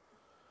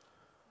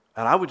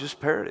 And I would just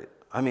parrot it.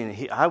 I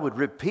mean, I would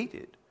repeat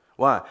it.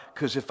 Why?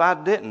 Because if I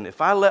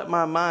let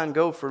my mind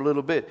go for a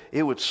little bit,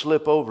 it would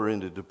slip over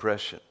into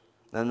depression.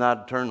 Then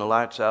I'd turn the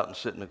lights out and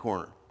sit in the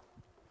corner.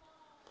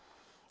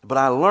 But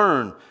I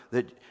learned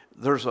that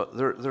there's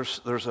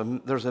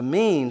a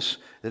means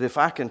that if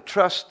I can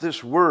trust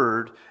this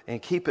word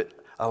and keep it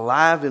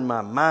alive in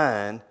my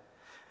mind,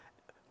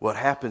 what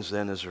happens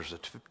then is there's a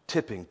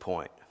tipping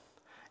point.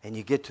 And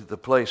you get to the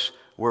place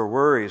where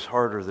worry is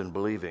harder than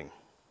believing.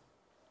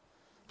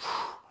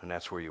 And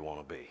that's where you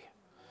want to be.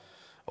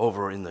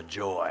 Over in the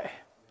joy.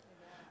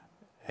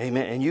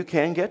 Amen. And you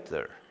can get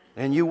there.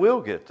 And you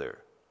will get there.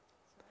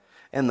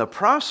 And the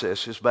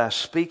process is by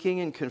speaking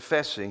and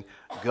confessing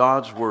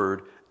God's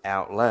word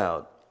out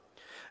loud.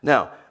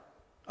 Now,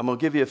 I'm going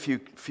to give you a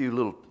few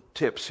little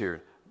tips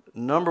here.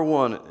 Number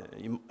one,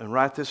 and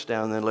write this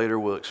down, then later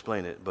we'll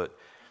explain it. But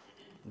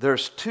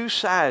there's two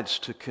sides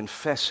to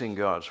confessing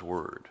God's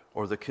word,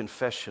 or the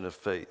confession of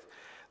faith.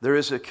 There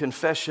is a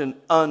confession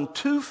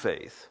unto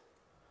faith.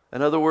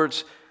 In other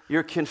words,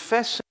 you're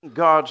confessing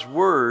God's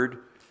word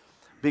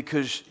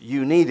because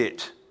you need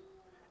it.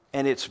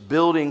 And it's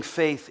building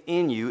faith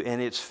in you,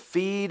 and it's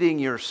feeding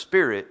your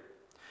spirit.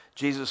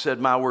 Jesus said,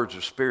 my words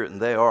are spirit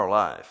and they are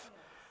life.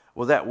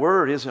 Well, that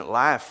word isn't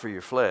life for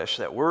your flesh.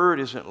 That word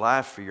isn't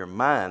life for your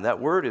mind. That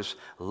word is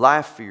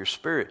life for your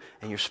spirit,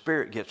 and your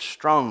spirit gets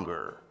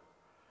stronger.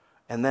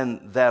 And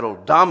then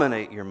that'll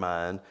dominate your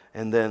mind,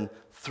 and then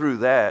through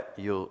that,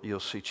 you'll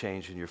see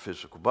change in your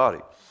physical body.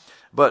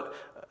 But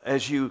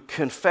as you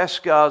confess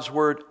God's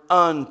word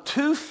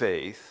unto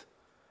faith,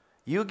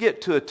 you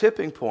get to a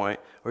tipping point,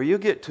 or you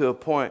get to a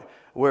point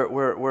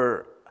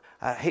where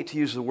I hate to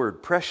use the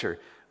word pressure,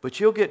 but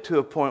you'll get to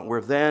a point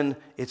where then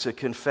it's a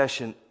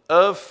confession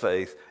of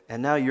faith,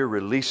 and now you're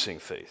releasing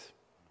faith.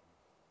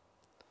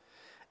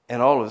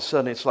 And all of a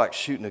sudden, it's like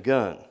shooting a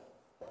gun,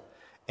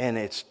 and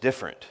it's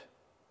different.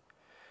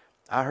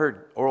 I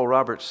heard Oral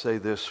Roberts say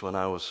this when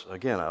I was,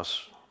 at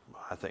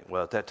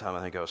that time,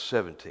 I think I was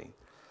 17.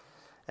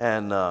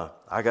 And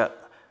I got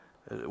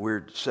a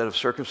weird set of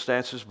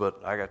circumstances,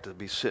 but I got to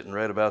be sitting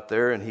right about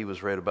there, and he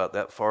was right about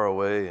that far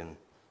away in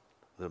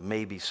the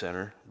Maybe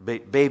Center,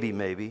 Baby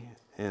Maybe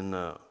in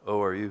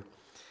ORU.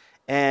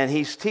 And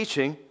he's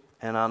teaching,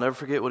 and I'll never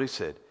forget what he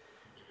said.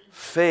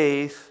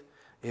 Faith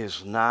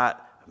is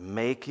not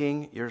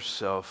making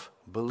yourself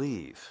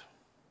believe.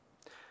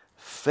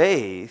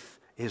 Faith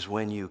is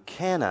when you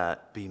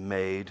cannot be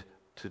made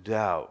to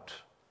doubt.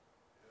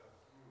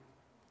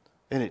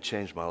 And it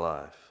changed my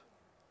life.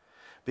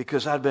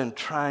 Because I'd been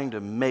trying to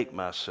make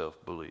myself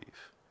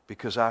believe.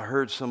 Because I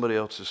heard somebody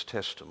else's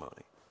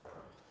testimony.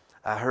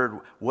 I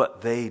heard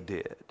what they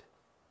did.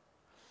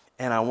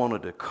 And I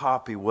wanted to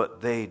copy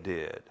what they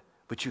did.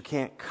 But you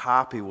can't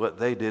copy what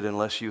they did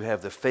unless you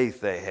have the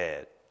faith they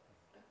had.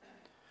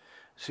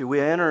 See,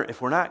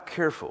 if we're not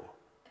careful,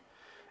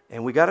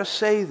 and we got to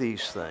say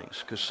these things,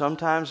 because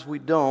sometimes we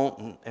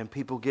don't, and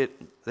people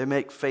they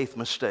make faith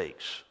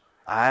mistakes.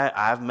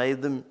 I've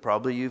made them,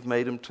 probably you've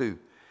made them too.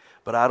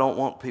 But I don't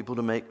want people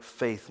to make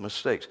faith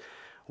mistakes.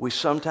 We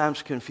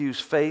sometimes confuse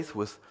faith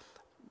with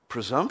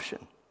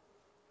presumption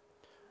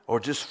or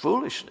just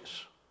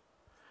foolishness.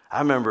 I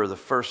remember the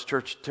first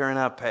church Terry and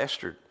I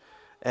pastored,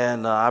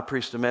 and I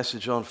preached a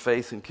message on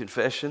faith and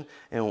confession,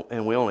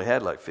 and we only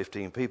had like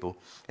 15 people.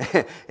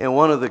 And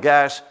one of the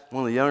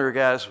younger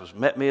guys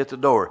met me at the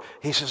door.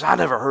 He says, I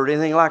never heard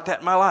anything like that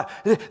in my life.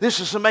 This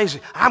is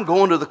amazing. I'm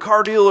going to the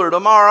car dealer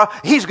tomorrow.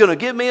 He's going to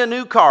give me a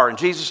new car in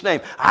Jesus'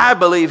 name. I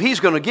believe he's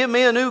going to give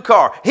me a new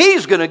car.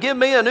 He's going to give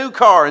me a new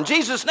car. In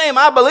Jesus' name,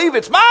 I believe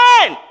it's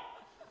mine.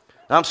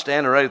 I'm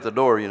standing right at the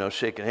door,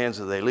 shaking hands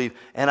as they leave.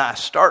 And I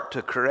start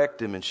to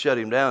correct him and shut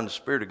him down. The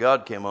Spirit of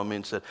God came on me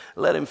and said,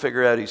 let him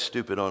figure out he's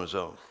stupid on his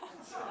own.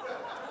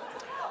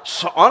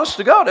 So, honest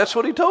to God, that's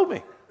what he told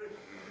me.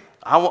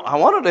 I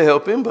wanted to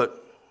help him,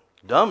 but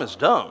dumb is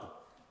dumb.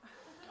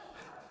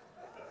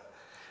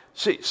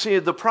 See,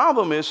 the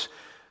problem is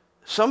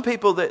some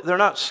people, they're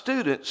not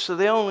students, so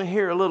they only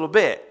hear a little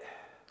bit.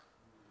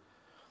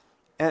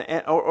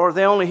 Or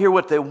they only hear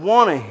what they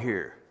want to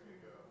hear.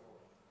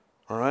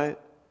 All right?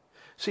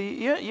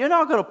 See, you're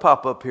not going to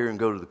pop up here and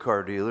go to the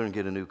car dealer and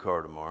get a new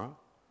car tomorrow.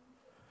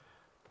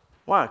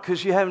 Why?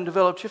 Because you haven't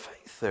developed your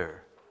faith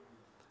there.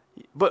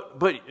 But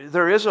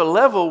there is a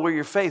level where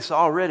your faith's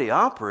already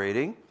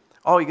operating.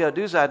 All you got to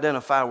do is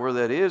identify where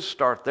that is,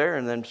 start there,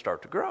 and then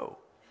start to grow.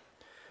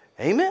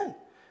 Amen.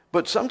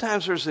 But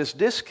sometimes there's this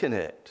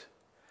disconnect.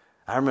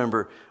 I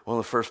remember one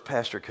of the first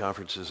pastor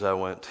conferences I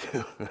went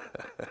to.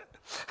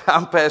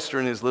 I'm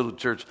pastoring this little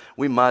church.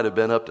 We might have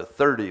been up to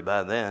 30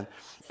 by then.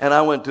 And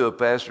I went to a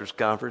pastor's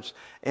conference,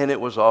 and it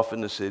was off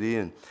in the city,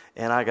 and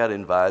I got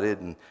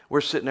invited, and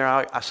we're sitting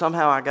there.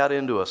 Somehow I got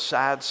into a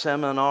side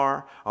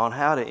seminar on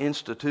how to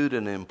institute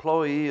an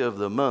Employee of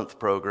the Month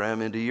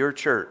program into your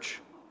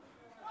church.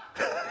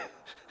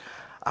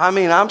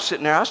 I'm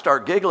sitting there, I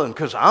start giggling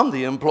because I'm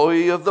the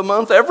Employee of the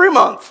Month every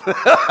month.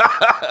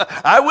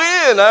 I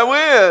win.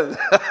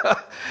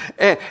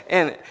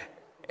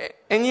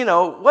 And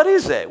what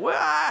is that?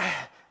 Well,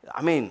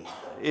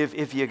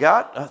 if you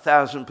got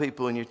 1,000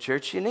 people in your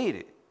church, you need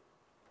it.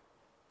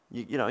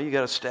 You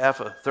got a staff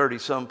of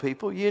 30-some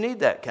people, you need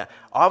that kind.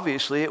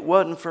 Obviously, it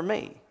wasn't for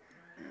me.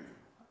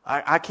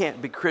 I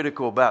can't be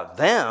critical about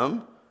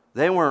them.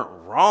 They weren't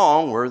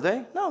wrong, were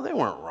they? No. No, they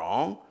weren't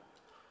wrong.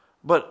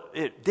 But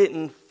it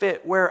didn't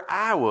fit where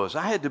I was.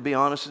 I had to be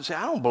honest and say,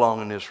 I don't belong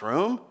in this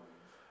room.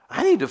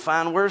 I need to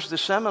find where's the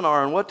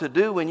seminar and what to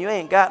do when you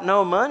ain't got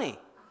no money.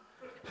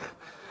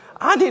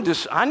 I need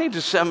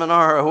to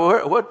seminar,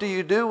 what do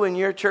you do when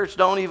your church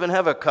don't even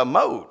have a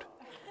commode?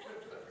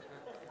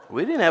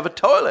 We didn't have a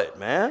toilet,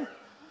 man.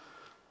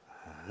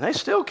 And they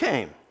still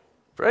came.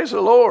 Praise the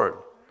Lord.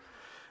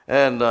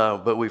 And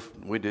but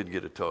we did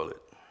get a toilet.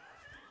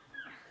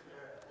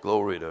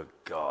 Glory to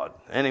God.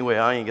 Anyway,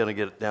 I ain't going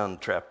to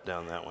get trapped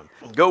down that one.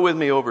 Go with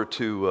me over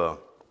to,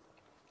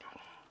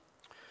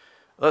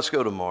 let's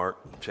go to Mark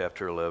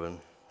chapter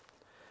 11.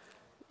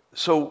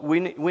 So we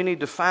need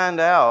to find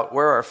out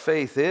where our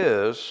faith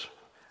is,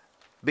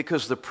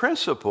 because the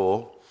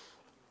principle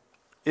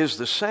is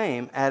the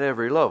same at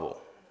every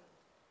level.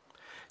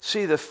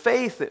 See, the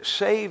faith that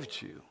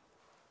saved you,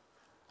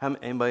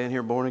 anybody in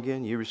here born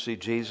again? You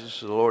received Jesus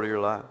as the Lord of your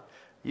life?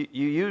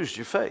 You used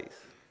your faith.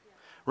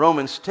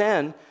 Romans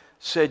 10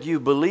 said you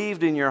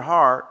believed in your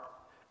heart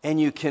and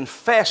you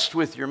confessed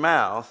with your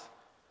mouth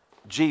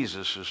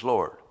Jesus is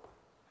Lord.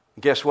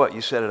 And guess what?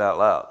 You said it out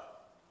loud.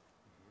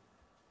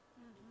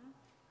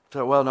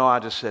 So, well, no, I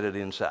just said it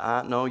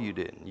inside. No, you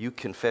didn't. You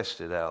confessed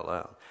it out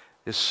loud.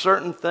 There's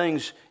certain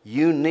things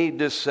you need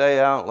to say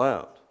out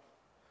loud.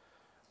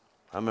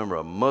 I remember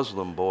a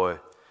Muslim boy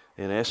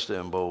in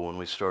Istanbul when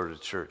we started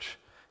a church.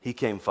 He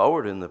came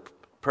forward in the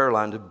prayer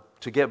line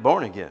to get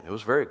born again. It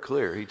was very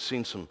clear. He'd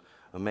seen some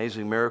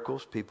amazing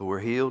miracles. People were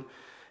healed.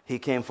 He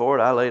came forward.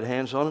 I laid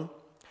hands on him.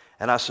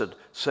 And I said,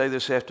 say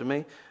this after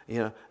me.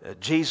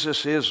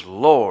 Jesus is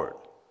Lord.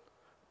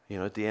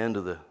 At the end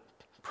of the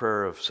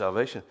prayer of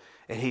salvation.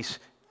 And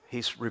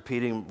he's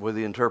repeating with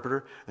the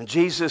interpreter. And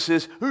Jesus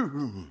is...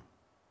 And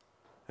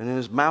then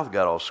his mouth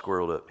got all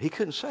squirreled up. He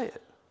couldn't say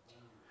it.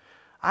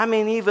 I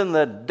mean, even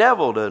the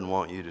devil doesn't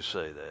want you to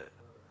say that.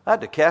 I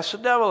had to cast the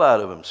devil out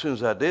of him. As soon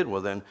as I did,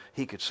 well, then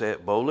he could say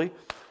it boldly.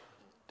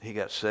 He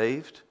got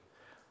saved.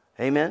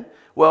 Amen?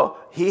 Well,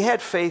 he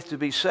had faith to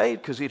be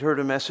saved because he'd heard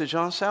a message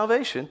on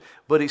salvation,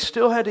 but he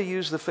still had to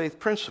use the faith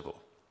principle.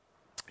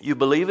 You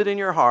believe it in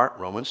your heart,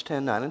 Romans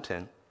 10, 9 and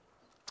 10.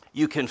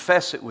 You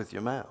confess it with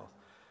your mouth.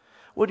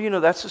 Well, do you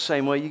know that's the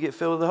same way you get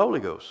filled with the Holy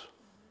Ghost?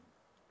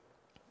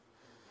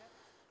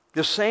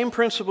 The same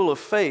principle of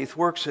faith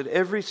works at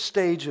every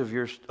stage of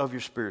your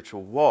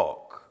spiritual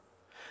walk.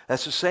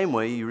 That's the same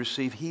way you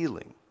receive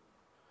healing.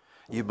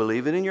 You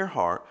believe it in your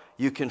heart,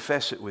 you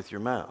confess it with your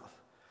mouth.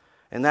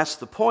 And that's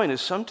the point,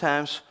 is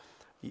sometimes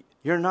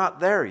you're not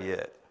there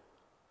yet.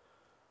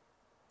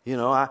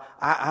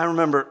 I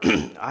remember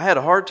I had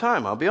a hard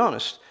time, I'll be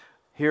honest.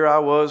 Here I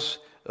was,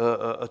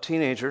 a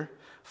teenager,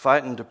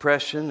 fighting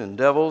depression and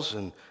devils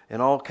and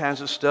all kinds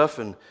of stuff,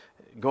 and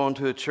going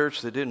to a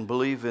church that didn't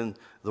believe in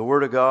the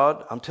Word of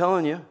God. I'm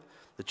telling you,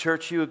 the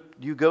church you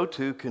go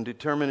to can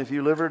determine if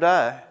you live or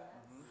die.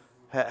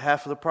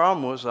 Half of the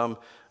problem was I'm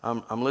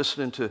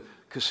listening to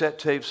cassette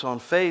tapes on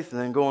faith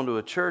and then going to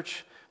a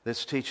church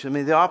that's teaching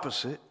me the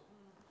opposite.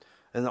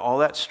 And all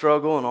that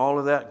struggle and all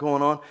of that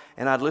going on.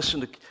 And I'd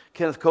listen to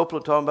Kenneth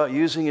Copeland talking about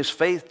using his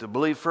faith to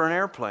believe for an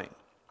airplane.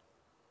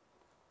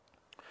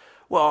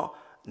 Well,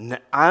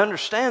 I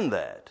understand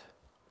that.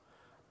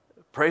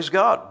 Praise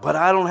God. But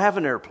I don't have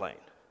an airplane.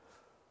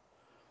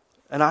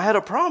 And I had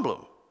a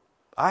problem.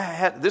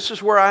 This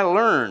is where I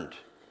learned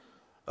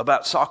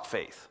about sock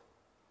faith.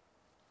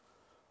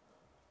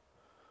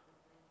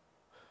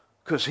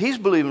 Because he's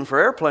believing for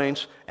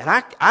airplanes, and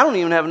I don't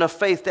even have enough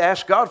faith to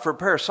ask God for a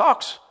pair of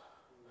socks.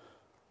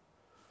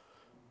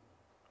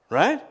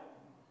 Right?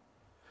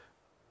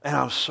 And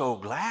I'm so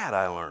glad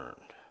I learned.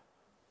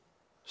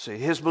 See,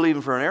 his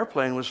believing for an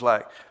airplane was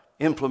like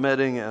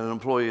implementing an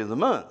employee of the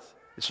month.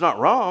 It's not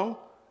wrong.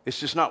 It's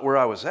just not where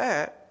I was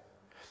at.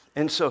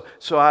 And so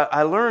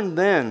I learned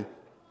then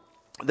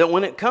that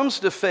when it comes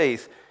to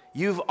faith,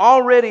 you've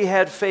already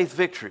had faith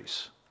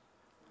victories.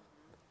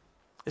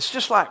 It's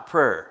just like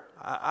prayer.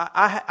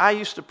 I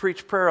used to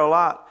preach prayer a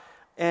lot,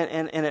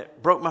 and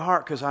it broke my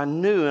heart because I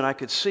knew and I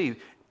could see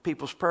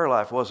people's prayer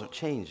life wasn't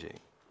changing.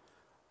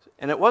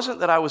 And it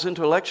wasn't that I was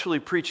intellectually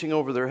preaching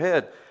over their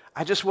head.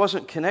 I just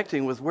wasn't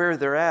connecting with where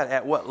they're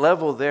at what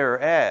level they're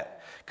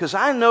at. Because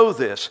I know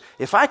this.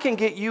 If I can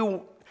get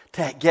you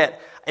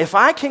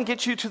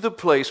to the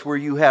place where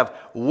you have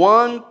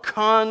one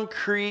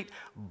concrete,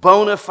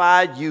 bona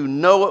fide,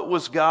 it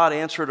was God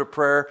answered a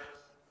prayer,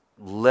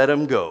 let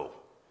him go.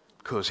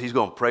 Because he's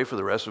going to pray for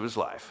the rest of his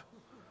life.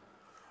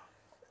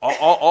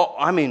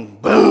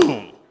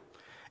 Boom.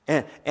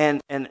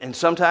 And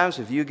sometimes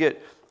if you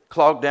get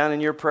clogged down in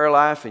your prayer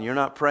life and you're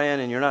not praying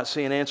and you're not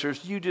seeing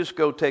answers, you just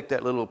go take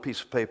that little piece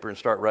of paper and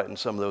start writing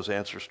some of those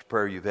answers to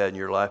prayer you've had in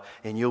your life,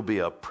 and you'll be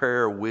a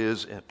prayer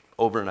whiz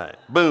overnight.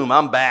 Boom,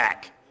 I'm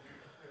back.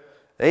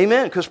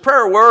 Amen. Because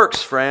prayer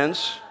works,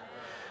 friends.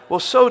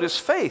 Well, so does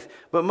faith.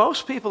 But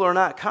most people are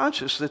not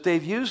conscious that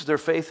they've used their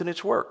faith and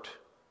it's worked.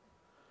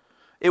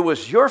 It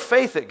was your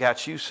faith that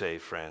got you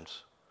saved,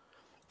 friends.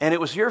 And it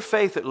was your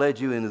faith that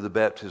led you into the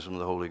baptism of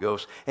the Holy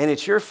Ghost. And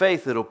it's your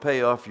faith that will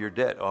pay off your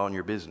debt on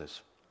your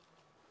business.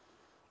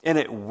 And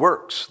it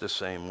works the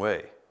same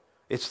way.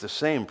 It's the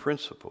same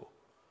principle.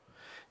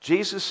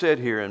 Jesus said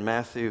here in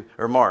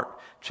Mark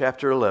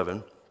chapter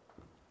 11,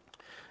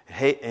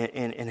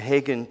 in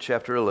Hagin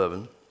chapter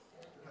 11,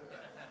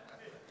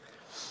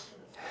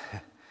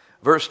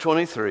 verse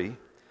 23.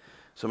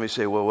 Somebody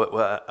say, well,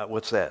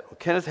 what's that? Well,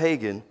 Kenneth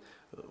Hagin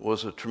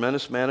was a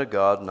tremendous man of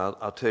God, and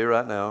I'll tell you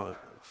right now,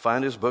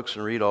 find his books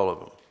and read all of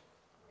them.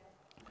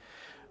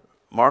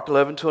 Mark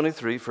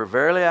 11:23, for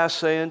verily I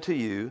say unto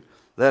you,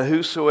 that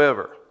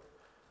whosoever,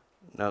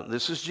 now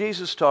this is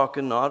Jesus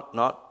talking,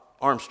 not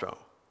Armstrong.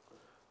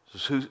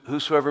 This is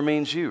whosoever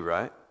means you,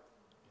 right?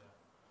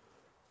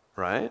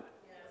 Right?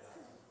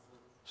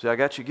 See, I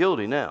got you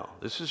guilty now.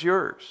 This is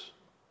yours.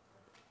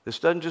 This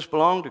doesn't just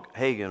belong to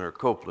Hagin or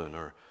Copeland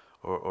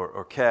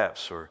or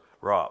Capps or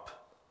Ropp.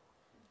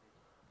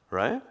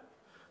 Right?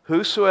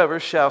 Whosoever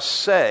shall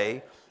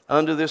say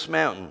unto this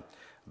mountain,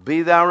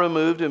 be thou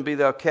removed and be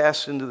thou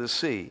cast into the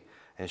sea,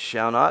 and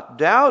shall not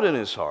doubt in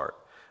his heart,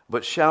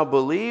 but shall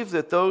believe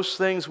that those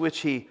things which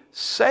he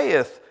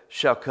saith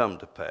shall come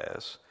to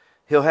pass,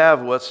 he'll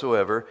have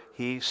whatsoever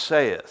he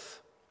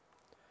saith.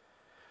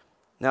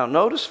 Now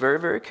notice very,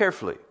 very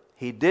carefully.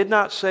 He did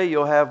not say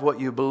you'll have what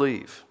you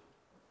believe.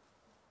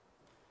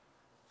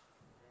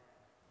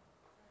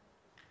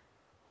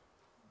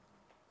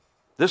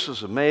 This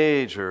was a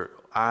major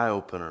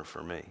eye-opener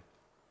for me.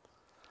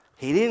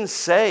 He didn't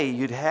say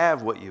you'd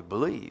have what you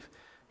believe.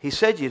 He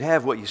said you'd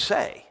have what you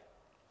say.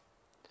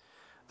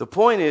 The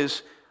point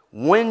is,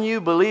 when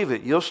you believe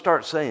it, you'll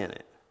start saying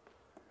it.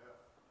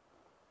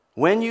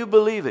 When you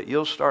believe it,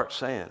 you'll start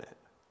saying it.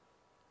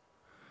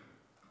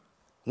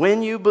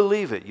 When you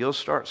believe it, you'll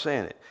start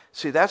saying it.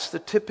 See, that's the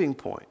tipping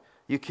point.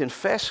 You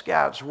confess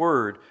God's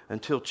word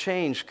until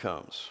change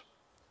comes.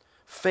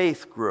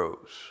 Faith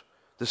grows.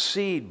 The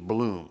seed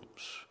blooms.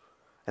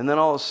 And then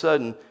all of a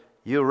sudden,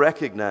 you'll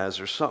recognize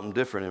there's something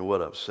different in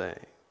what I'm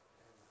saying.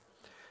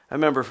 I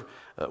remember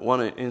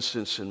one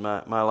instance in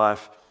my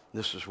life,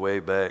 this was way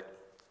back,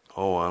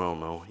 I don't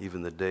know,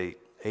 even the date,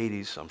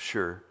 80s, I'm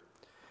sure.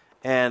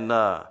 And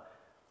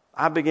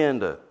I began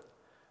to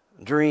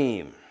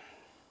dream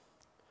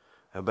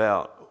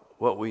about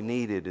what we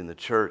needed in the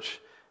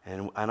church.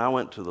 And I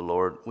went to the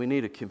Lord, we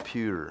need a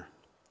computer.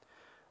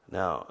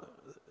 Now,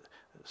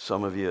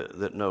 some of you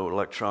that know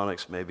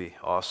electronics, maybe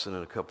Austin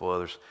and a couple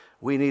others,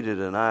 we needed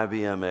an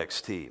IBM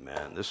XT,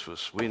 man.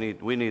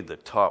 We need the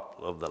top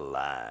of the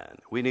line.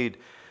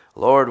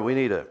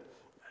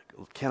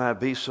 Can I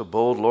be so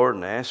bold, Lord,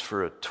 and ask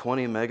for a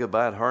 20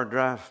 megabyte hard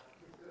drive?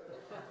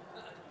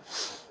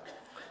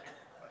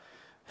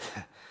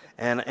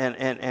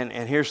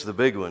 and here's the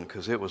big one,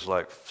 because it was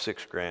like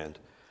 $6,000.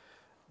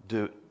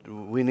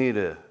 We need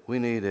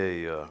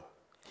a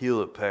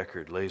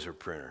Hewlett-Packard laser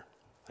printer.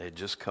 They had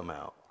just come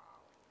out.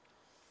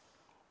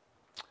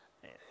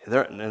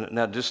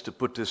 Now, just to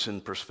put this in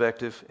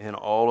perspective, in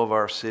all of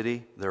our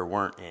city, there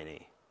weren't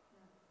any.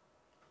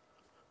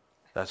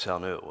 That's how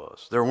new it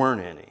was. There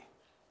weren't any.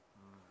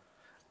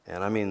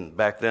 And I mean,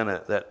 back then,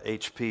 that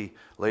HP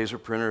laser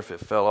printer, if it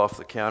fell off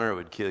the counter, it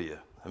would kill you.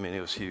 I mean,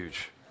 it was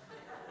huge.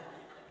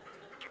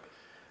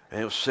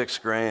 And it was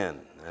 $6,000.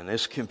 And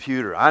this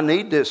computer, I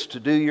need this to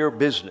do your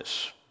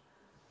business.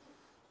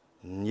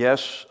 And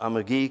yes, I'm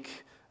a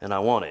geek, and I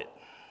want it.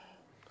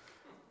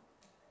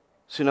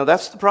 See, now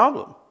that's the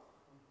problem.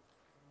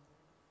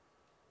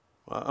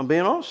 I'm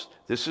being honest.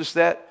 This is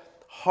that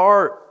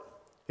heart.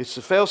 It's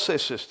the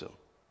fail-safe system.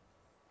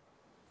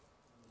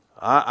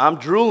 I'm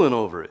drooling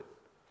over it.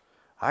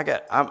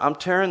 I'm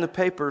tearing the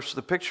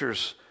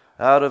pictures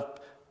out of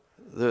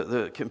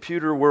the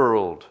computer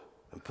world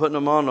and putting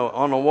them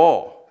on the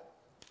wall.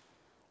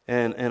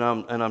 And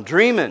I'm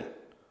dreaming,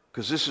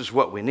 because this is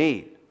what we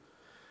need.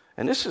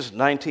 And this is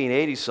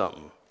 1980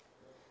 something.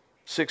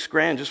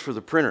 $6,000 just for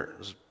the printer. It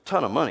was a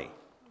ton of money.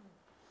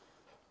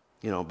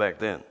 Back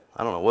then.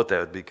 I don't know what that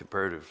would be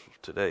comparative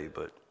today,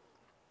 but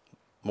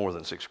more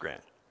than $6,000.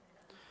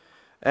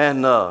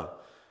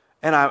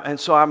 And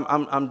so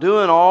I'm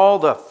doing all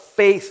the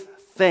faith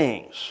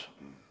things,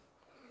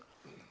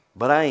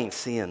 but I ain't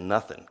seeing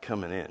nothing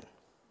coming in.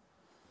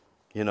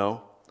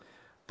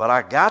 But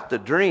I got the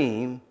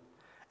dream,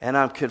 and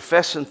I'm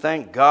confessing,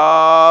 thank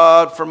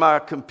God for my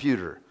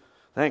computer.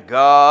 Thank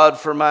God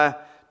for my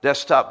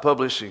desktop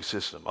publishing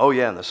system. Oh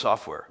yeah, and the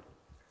software.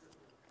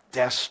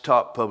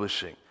 Desktop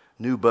publishing.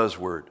 New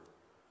buzzword.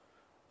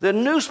 The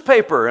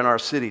newspaper in our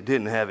city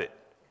didn't have it.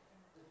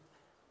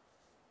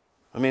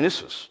 I mean,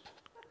 this was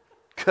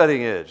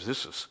cutting edge.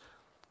 This is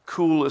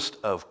coolest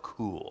of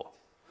cool.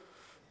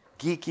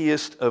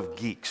 Geekiest of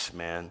geeks,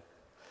 man.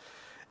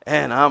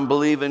 And I'm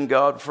believing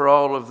God for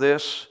all of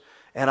this.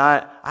 And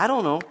I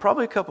don't know,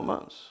 probably a couple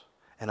months.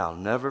 And I'll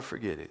never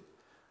forget it.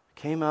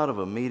 Came out of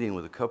a meeting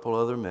with a couple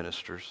other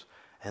ministers.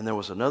 And there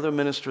was another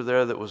minister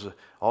there that was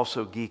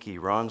also geeky,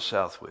 Ron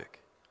Southwick.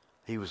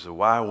 He was the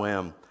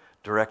YWAM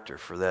director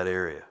for that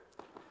area.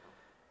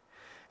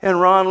 And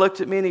Ron looked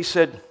at me and he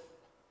said,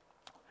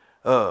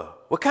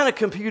 what kind of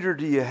computer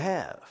do you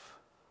have?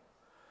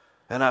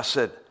 And I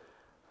said,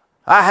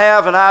 I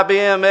have an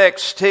IBM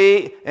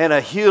XT and a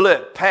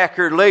Hewlett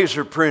Packard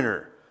laser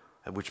printer,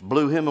 which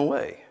blew him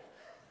away.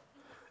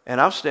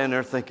 And I'm standing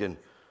there thinking,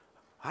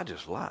 I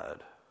just lied.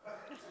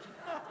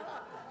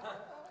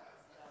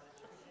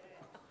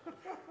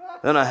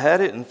 And I had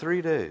it in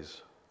 3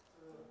 days.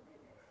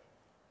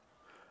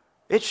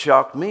 It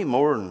shocked me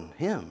more than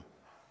him.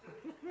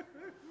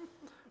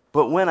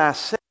 But when I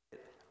said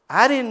it,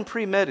 I didn't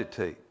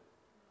premeditate.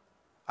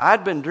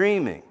 I'd been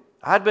dreaming.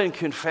 I'd been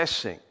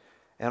confessing.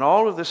 And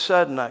all of a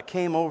sudden, I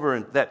came over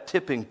at that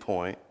tipping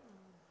point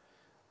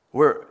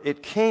where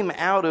it came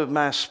out of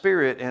my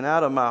spirit and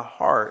out of my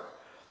heart.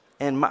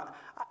 And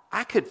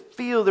I could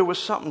feel there was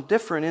something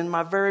different in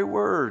my very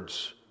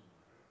words.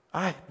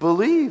 I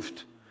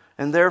believed.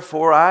 And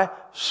therefore, I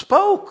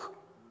spoke.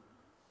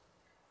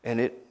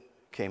 And it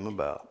came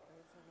about.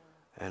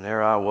 And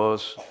there I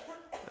was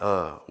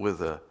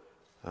with an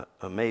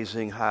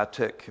amazing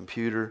high-tech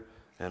computer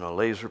and a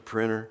laser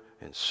printer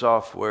and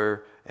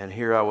software. And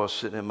here I was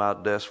sitting at my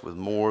desk with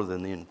more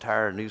than the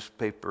entire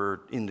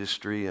newspaper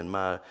industry in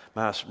my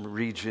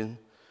region.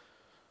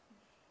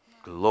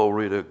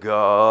 Glory to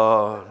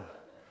God.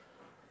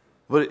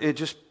 But it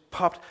just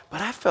popped.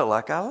 But I felt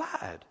like I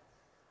lied.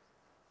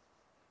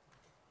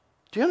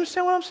 Do you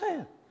understand what I'm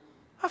saying?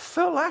 I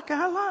felt like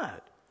I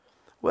lied.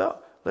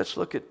 Well, let's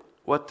look at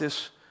what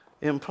this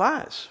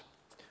implies.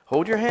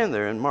 Hold your hand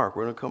there in Mark.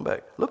 We're going to come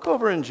back. Look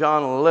over in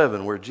John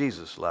 11 where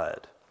Jesus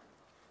lied.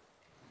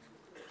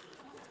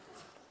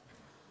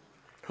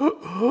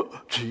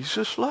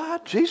 Jesus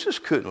lied? Jesus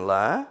couldn't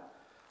lie.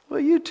 Well,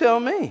 you tell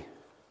me.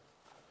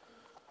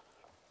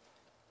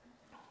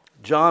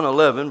 John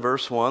 11,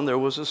 verse 1, there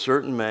was a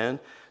certain man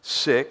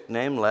sick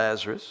named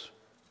Lazarus.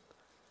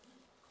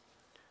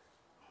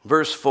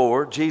 Verse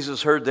 4,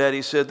 Jesus heard that.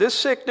 He said, this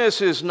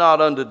sickness is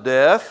not unto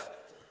death.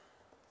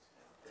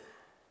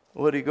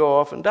 What did he go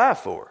off and die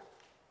for?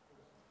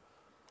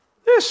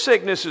 This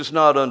sickness is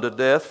not unto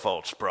death,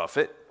 false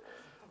prophet.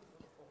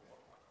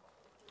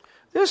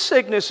 This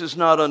sickness is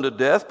not unto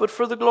death, but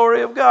for the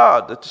glory of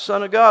God, that the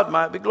Son of God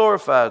might be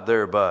glorified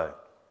thereby.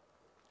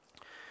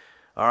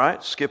 All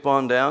right, skip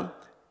on down.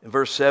 In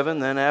verse 7,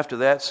 then after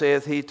that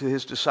saith he to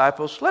his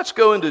disciples, let's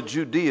go into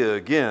Judea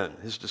again.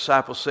 His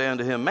disciples say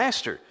unto him,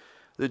 Master,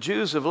 the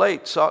Jews of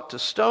late sought to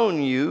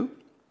stone you,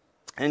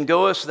 and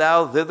goest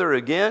thou thither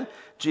again?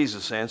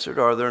 Jesus answered,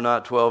 are there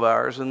not 12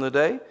 hours in the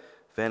day?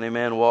 If any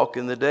man walk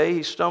in the day,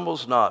 he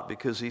stumbles not,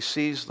 because he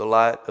sees the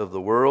light of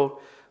the world.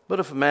 But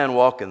if a man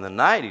walk in the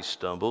night, he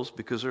stumbles,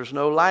 because there's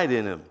no light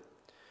in him.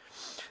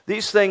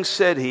 These things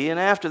said he, and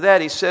after that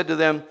he said to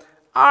them,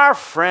 our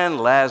friend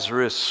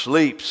Lazarus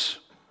sleeps.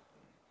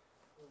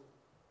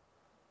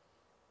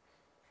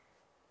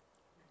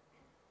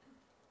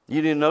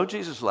 You didn't know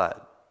Jesus lied.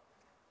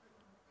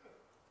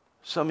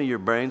 Some of your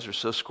brains are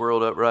so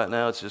squirreled up right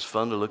now, it's just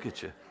fun to look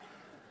at you.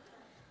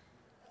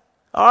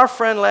 Our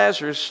friend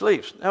Lazarus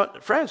sleeps. Now,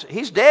 friends,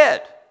 he's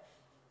dead.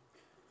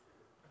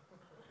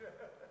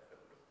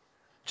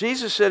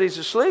 Jesus said he's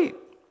asleep.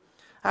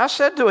 I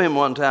said to him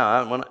one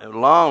time, a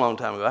long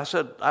time ago,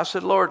 I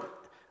said, Lord,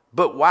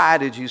 but why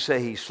did you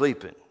say he's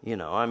sleeping? You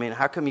know, I mean,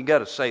 how come you got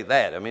to say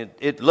that? I mean,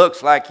 it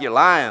looks like you're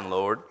lying,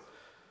 Lord.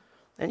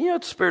 And you know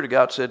what the Spirit of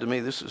God said to me?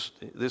 This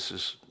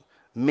is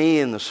me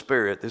in the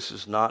Spirit. This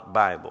is not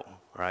Bible.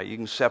 Right? You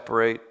can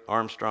separate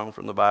Armstrong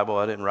from the Bible.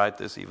 I didn't write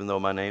this, even though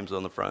my name's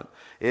on the front.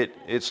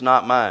 It's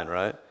not mine,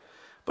 right?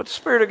 But the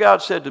Spirit of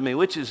God said to me,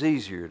 which is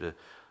easier,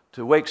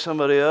 to wake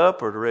somebody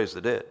up or to raise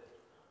the dead?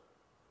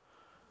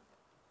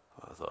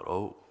 I thought,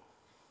 oh,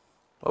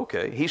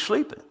 okay, he's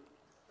sleeping.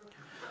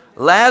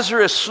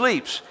 Lazarus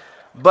sleeps,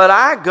 but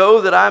I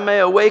go that I may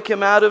awake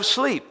him out of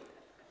sleep.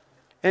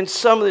 And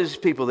some of these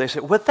people, they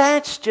say, well,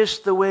 that's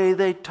just the way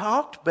they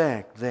talked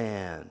back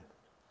then.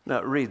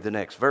 Now, read the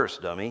next verse,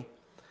 dummy.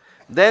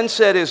 Then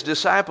said his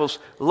disciples,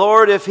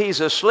 Lord, if he's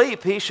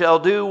asleep, he shall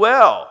do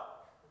well.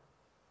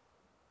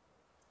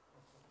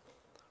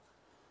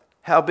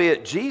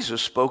 Howbeit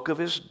Jesus spoke of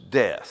his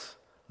death.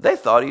 They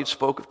thought he'd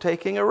spoke of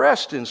taking a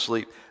rest in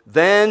sleep.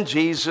 Then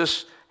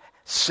Jesus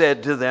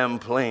said to them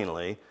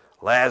plainly,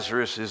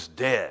 Lazarus is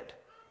dead.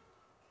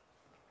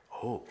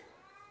 Oh.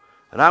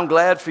 And I'm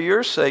glad for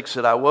your sakes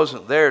that I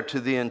wasn't there, to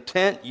the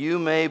intent you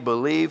may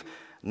believe.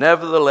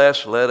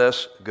 Nevertheless, let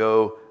us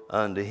go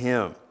unto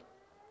him.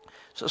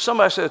 So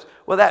somebody says,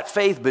 well, that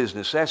faith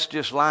business, that's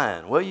just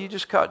lying. Well, you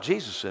just caught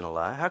Jesus in a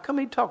lie. How come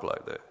he'd talk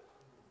like that?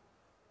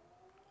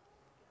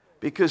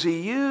 Because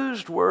he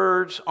used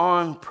words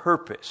on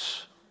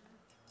purpose.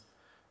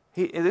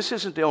 This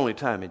isn't the only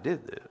time he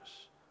did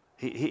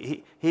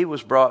this. He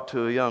was brought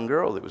to a young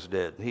girl that was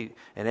dead,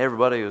 and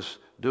everybody was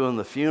doing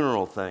the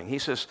funeral thing. He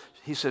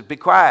said, be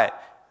quiet.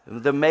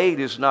 The maid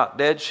is not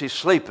dead, she's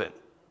sleeping.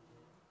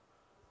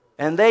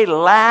 And they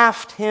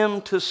laughed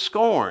him to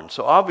scorn.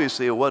 So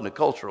obviously it wasn't a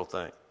cultural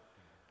thing.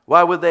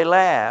 Why would they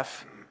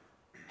laugh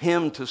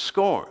him to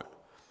scorn?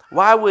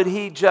 Why would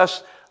he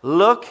just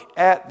look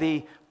at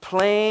the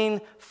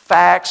plain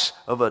facts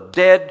of a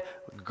dead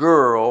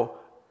girl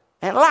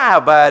and lie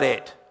about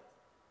it?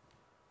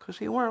 Because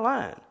he weren't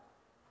lying.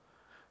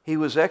 He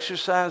was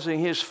exercising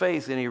his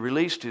faith, and he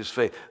released his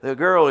faith. The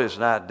girl is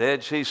not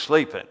dead, she's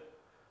sleeping.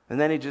 And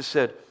then he just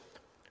said,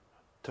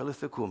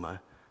 Talitha Kumai,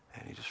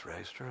 and he just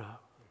raised her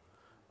up.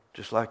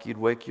 Just like you'd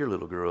wake your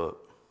little girl up.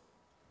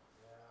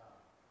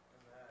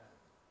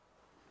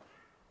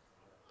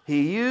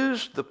 He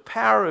used the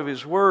power of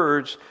his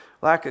words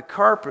like a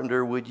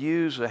carpenter would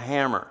use a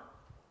hammer.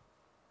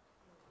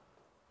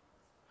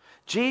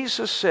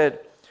 Jesus said,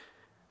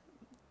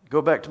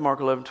 go back to Mark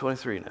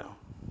 11:23 now.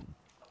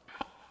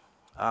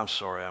 I'm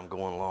sorry I'm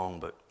going long,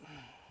 but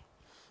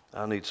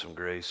I need some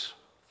grace.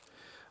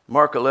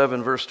 Mark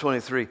 11, verse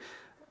 23.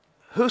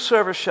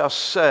 Whosoever shall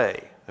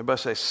say,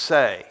 everybody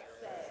say.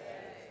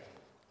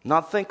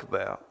 Not think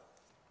about.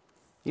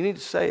 You need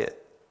to say it.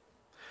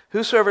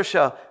 Whosoever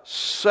shall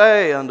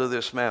say unto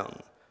this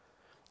mountain,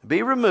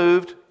 be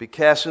removed, be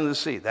cast into the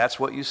sea. That's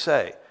what you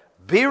say.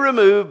 Be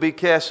removed, be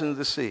cast into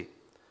the sea.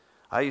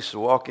 I used to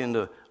walk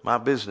into my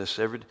business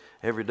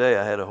every day.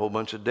 I had a whole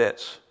bunch of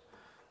debts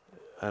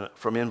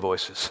from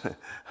invoices.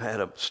 I had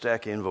a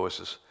stack of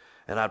invoices.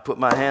 And I'd put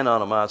my hand on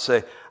them. I'd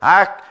say,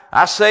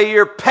 I say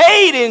you're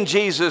paid in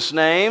Jesus'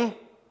 name.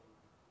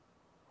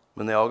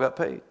 And they all got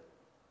paid.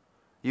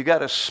 You got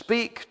to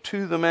speak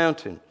to the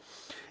mountain.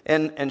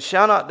 And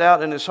shall not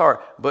doubt in his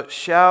heart, but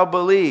shall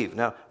believe.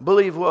 Now,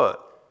 believe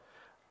what?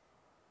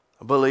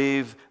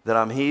 Believe that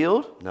I'm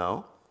healed?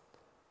 No.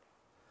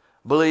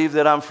 Believe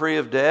that I'm free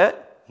of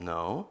debt?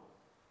 No.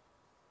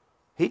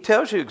 He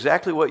tells you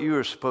exactly what you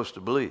are supposed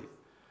to believe.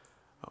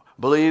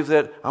 Believe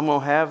that I'm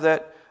going to have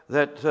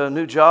that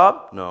new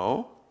job?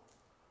 No.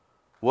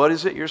 What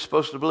is it you're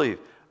supposed to believe?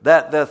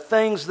 That the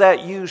things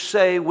that you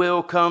say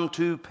will come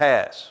to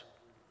pass.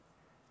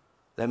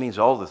 That means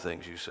all the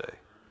things you say.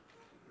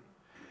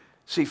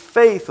 See,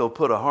 faith will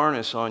put a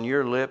harness on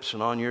your lips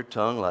and on your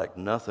tongue like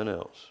nothing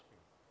else.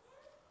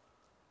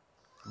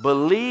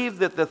 Believe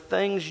that the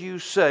things you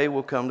say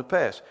will come to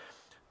pass.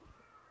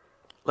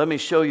 Let me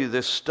show you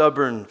this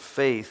stubborn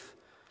faith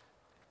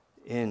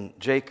in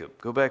Jacob.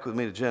 Go back with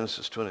me to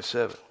Genesis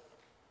 27.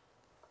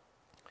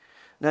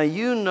 Now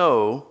you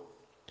know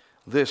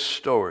this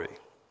story.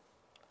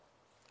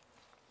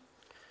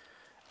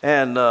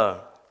 And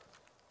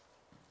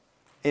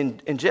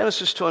in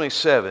Genesis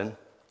 27,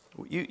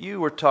 you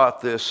were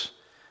taught this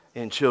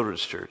in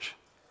children's church.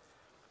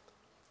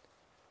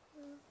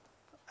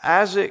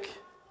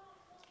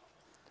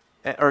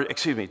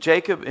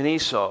 Jacob and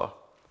Esau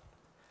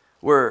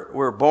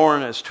were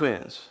born as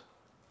twins.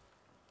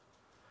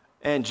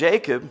 And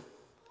Jacob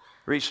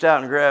reached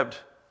out and grabbed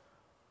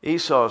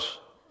Esau's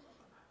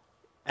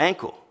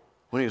ankle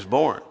when he was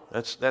born.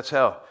 That's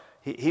how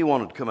he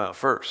wanted to come out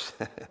first.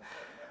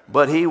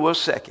 But he was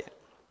second.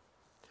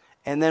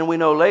 And then we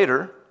know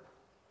later,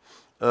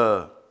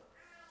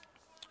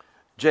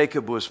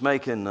 Jacob was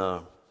making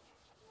a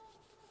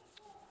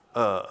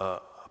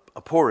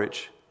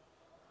porridge.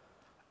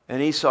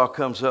 And Esau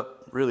comes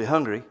up really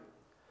hungry.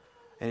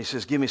 And he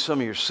says, give me some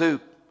of your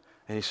soup.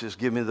 And he says,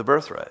 give me the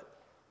birthright.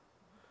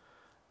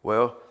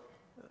 Well,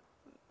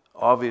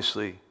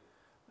 obviously,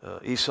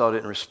 Esau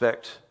didn't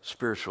respect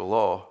spiritual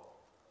law.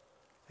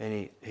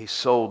 And he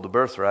sold the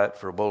birthright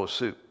for a bowl of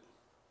soup.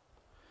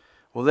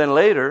 Well, then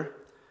later,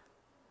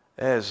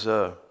 as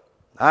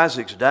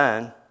Isaac's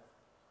dying,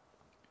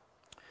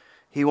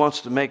 he wants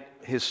to make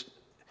his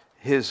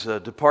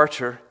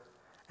departure,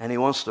 and he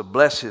wants to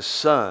bless his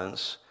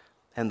sons.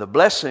 And the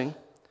blessing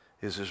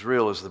is as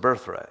real as the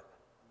birthright.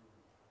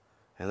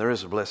 And there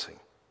is a blessing.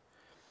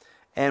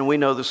 And we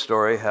know the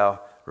story how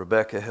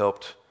Rebekah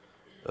helped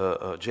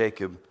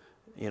Jacob,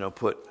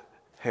 put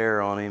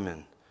hair on him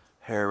and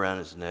hair around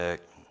his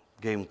neck,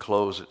 gave him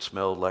clothes that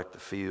smelled like the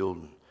field,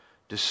 and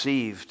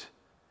deceived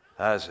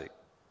Isaac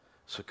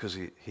because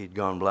he'd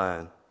gone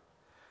blind.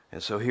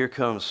 And so here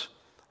comes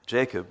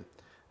Jacob,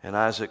 and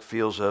Isaac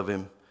feels of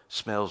him,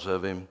 smells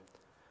of him.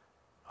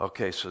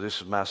 Okay, so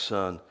this is my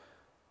son.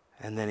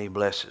 And then he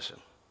blesses him.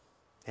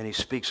 And he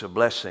speaks a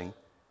blessing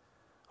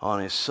on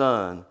his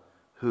son,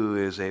 who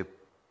is a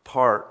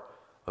part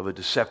of a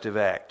deceptive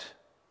act.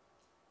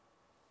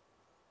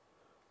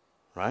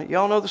 Right?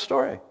 Y'all know the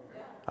story.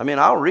 I mean,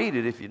 I'll read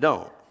it if you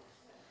don't.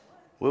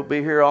 We'll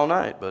be here all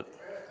night, but...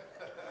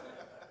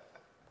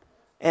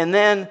 And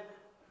then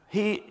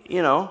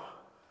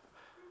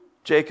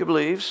Jacob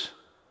leaves.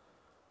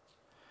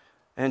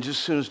 And just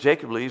as soon as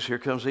Jacob leaves, here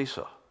comes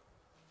Esau.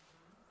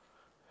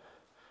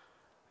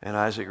 And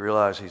Isaac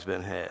realized he's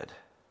been had.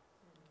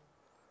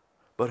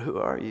 But who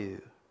are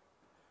you?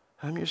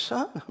 I'm your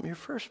son. I'm your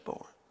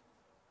firstborn.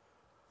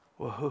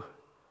 Well,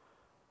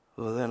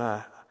 then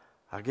I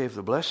gave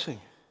the blessing.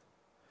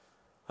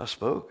 I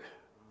spoke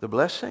the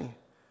blessing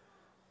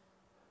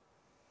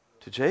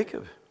to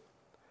Jacob.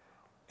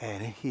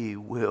 And he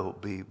will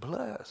be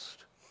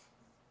blessed.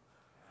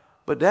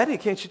 But Daddy,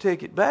 can't you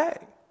take it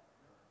back?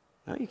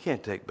 No, you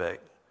can't take back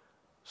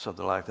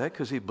something like that,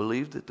 because he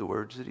believed that the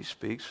words that he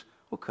speaks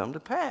will come to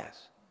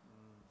pass.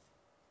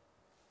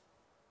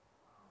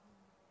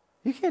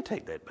 You can't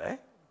take that back.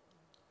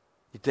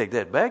 You take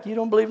that back, you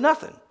don't believe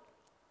nothing.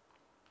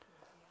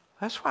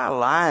 That's why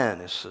lying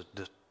is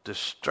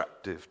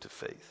destructive to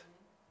faith.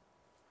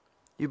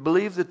 You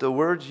believe that the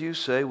words you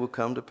say will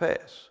come to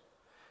pass.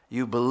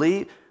 You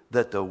believe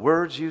that the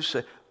words you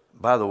say,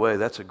 by the way,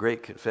 that's a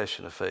great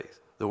confession of faith.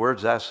 The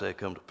words I say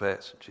come to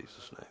pass in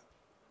Jesus' name.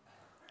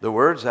 The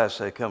words I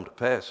say come to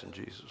pass in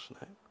Jesus'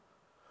 name.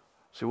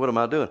 See, what am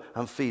I doing?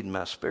 I'm feeding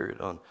my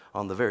spirit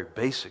on the very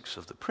basics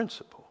of the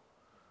principle.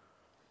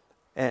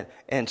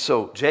 And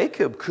so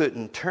Jacob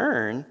couldn't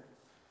turn,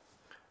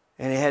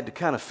 and he had to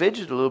kind of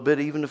fidget a little bit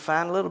even to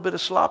find a little bit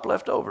of slop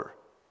left over.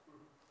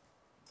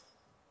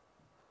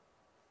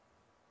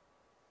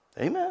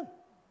 Amen.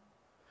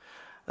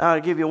 Now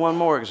I'll give you one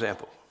more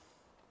example.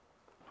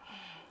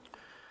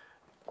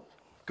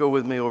 Go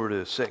with me over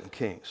to 2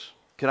 Kings.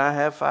 Can I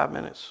have 5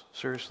 minutes?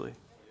 Seriously?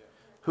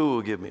 Who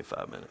will give me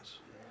 5 minutes?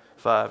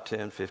 5,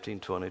 10, 15,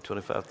 20,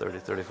 25, 30,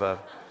 35.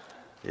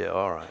 Yeah,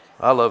 all right.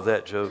 I love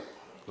that joke.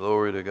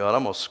 Glory to God.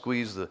 I'm going to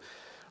squeeze the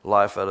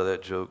life out of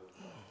that joke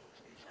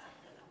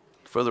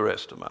for the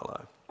rest of my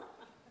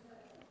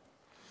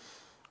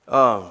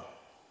life.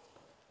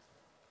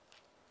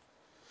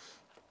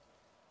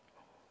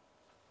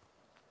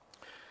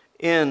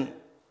 In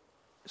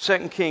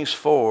 2 Kings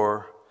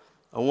 4,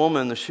 a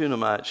woman, the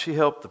Shunammite, she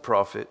helped the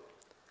prophet.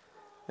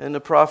 And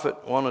the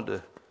prophet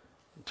wanted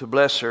to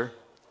bless her.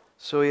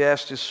 So he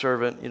asked his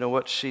servant,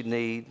 what she'd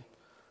need.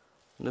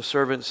 And the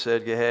servant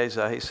said,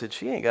 Gehazi, he said,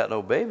 she ain't got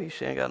no baby.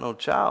 She ain't got no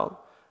child.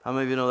 How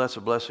many of you know that's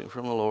a blessing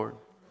from the Lord?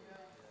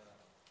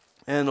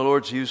 And the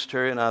Lord's used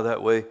Terry and I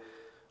that way,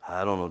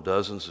 I don't know,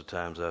 dozens of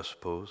times, I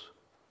suppose.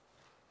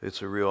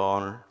 It's a real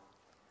honor.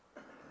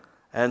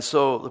 And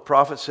so the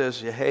prophet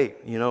says, hey,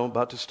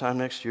 about this time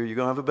next year, you're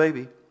going to have a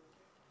baby.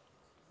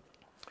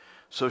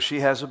 So she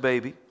has a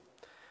baby.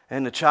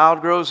 And the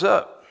child grows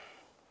up.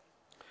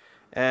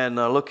 And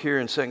look here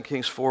in 2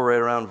 Kings 4, right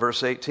around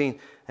verse 18.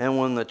 And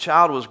when the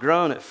child was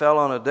grown, it fell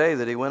on a day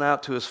that he went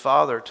out to his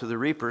father, to the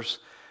reapers.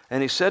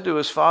 And he said to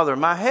his father,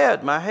 my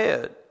head, my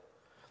head.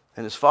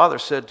 And his father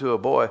said to a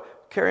boy,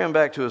 carry him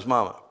back to his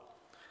mama.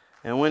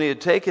 And when he had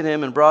taken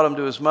him and brought him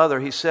to his mother,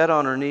 he sat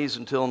on her knees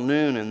until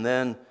noon, and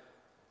then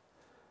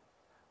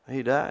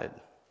he died.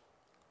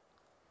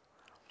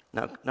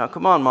 Now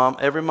come on, Mom.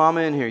 Every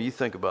mama in here, you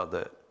think about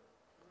that.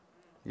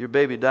 Your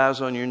baby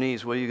dies on your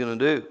knees. What are you going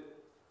to do?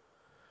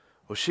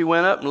 Well, she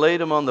went up and laid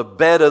him on the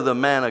bed of the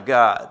man of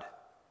God.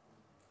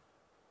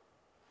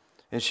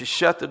 And she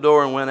shut the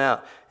door and went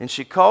out. And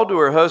she called to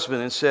her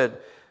husband and said,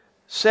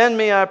 send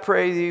me, I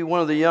pray thee,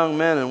 one of the young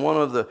men and one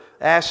of the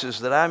asses,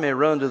 that I may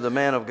run to the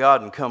man of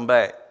God and come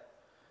back.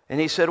 And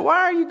he said, why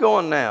are you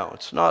going now?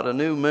 It's not a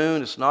new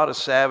moon. It's not a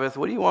Sabbath.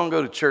 What do you want to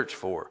go to church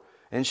for?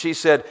 And she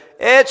said,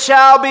 it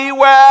shall be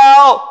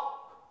well.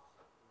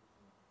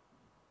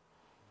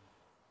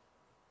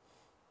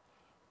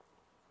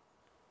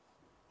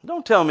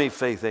 Don't tell me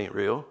faith ain't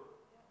real.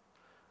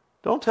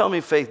 Don't tell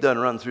me faith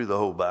doesn't run through the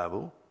whole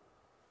Bible.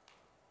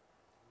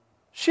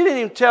 She didn't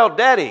even tell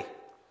Daddy.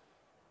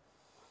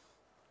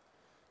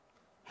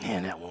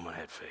 Man, that woman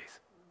had faith.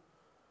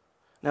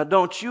 Now,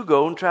 don't you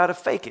go and try to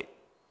fake it.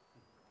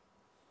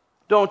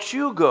 Don't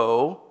you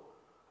go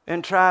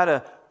and try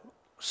to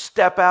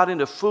step out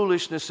into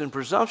foolishness and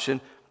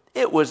presumption.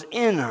 It was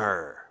in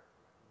her.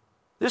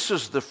 This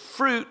was the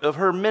fruit of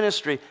her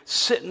ministry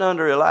sitting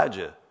under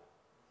Elijah.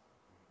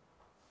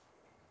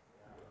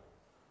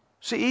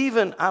 See,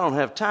 I don't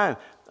have time,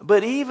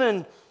 but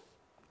even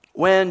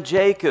when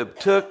Jacob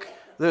took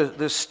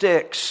the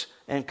sticks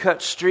and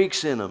cut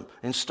streaks in them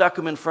and stuck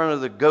them in front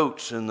of the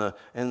goats and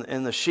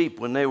the sheep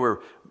when they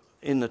were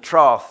in the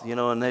trough,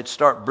 and they'd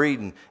start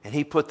breeding, and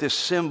he put this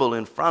symbol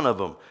in front of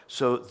them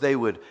so they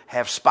would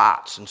have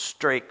spots and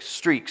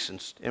streaks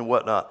and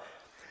whatnot.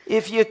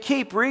 If you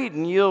keep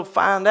reading, you'll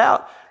find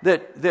out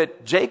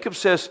that Jacob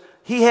says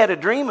he had a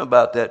dream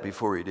about that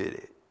before he did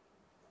it.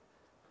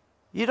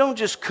 You don't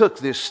just cook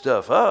this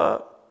stuff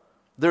up.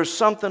 There's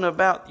something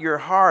about your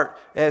heart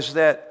as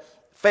that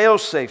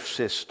fail-safe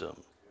system.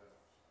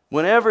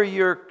 Whenever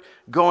you're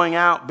going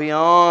out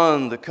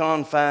beyond the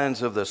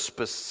confines of the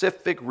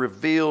specific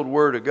revealed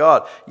Word of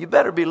God, you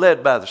better be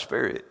led by the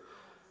Spirit.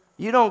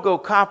 You don't go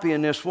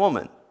copying this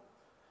woman.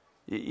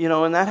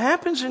 And that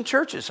happens in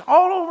churches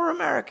all over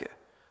America.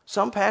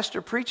 Some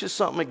pastor preaches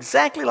something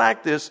exactly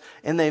like this,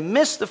 and they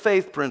miss the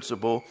faith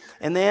principle,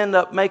 and they end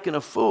up making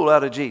a fool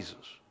out of Jesus.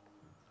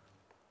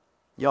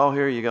 Y'all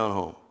here, you're going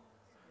home.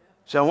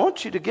 So I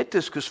want you to get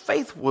this, because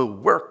faith will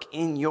work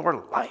in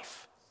your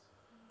life.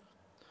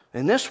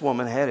 And this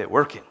woman had it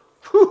working.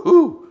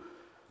 Woo-hoo.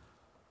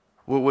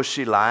 Well, was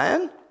she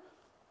lying?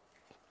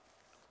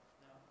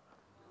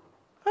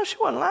 No, she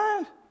wasn't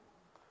lying.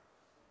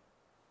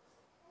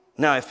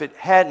 Now, if it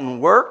hadn't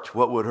worked,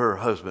 what would her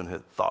husband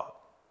have thought?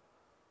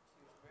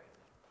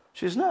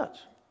 She's nuts.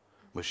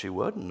 But she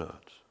wasn't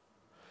nuts.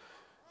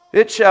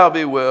 It shall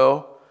be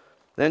well.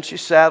 Then she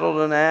saddled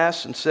an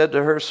ass and said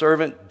to her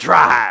servant,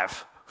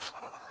 drive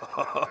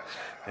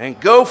and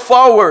go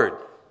forward.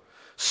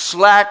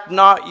 Slack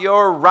not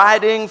your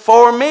riding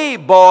for me,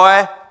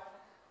 boy,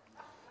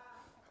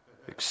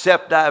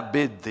 except I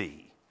bid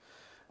thee.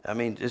 I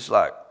mean, it's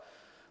like,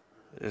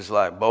 It's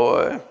like,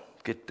 boy,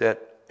 get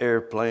that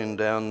airplane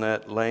down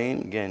that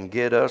lane and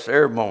get us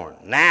airborne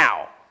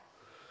now.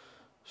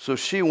 So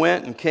she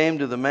went and came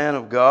to the man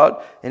of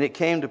God, and it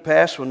came to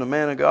pass when the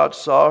man of God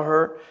saw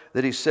her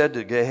that he said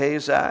to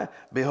Gehazi,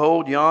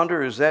 behold,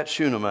 yonder is that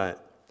Shunammite.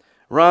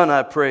 Run,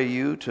 I pray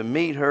you, to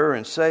meet her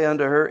and say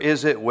unto her,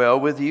 is it well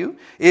with you?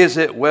 Is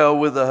it well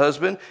with the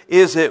husband?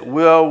 Is it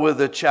well with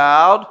the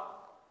child?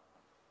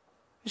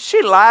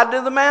 She lied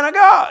to the man of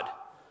God.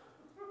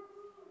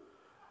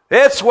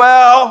 It's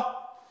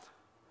well.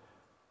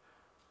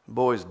 The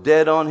boy's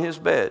dead on his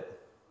bed.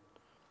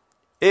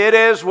 It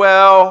is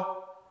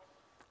well.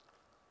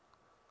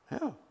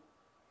 Yeah.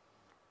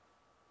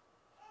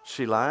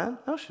 She lying?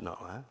 No, she's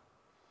not lying.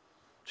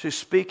 She's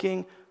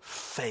speaking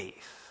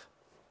faith.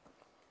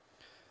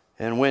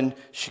 And when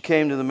she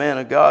came to the man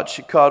of God,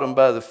 she caught him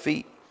by the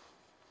feet.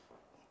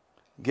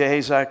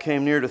 Gehazi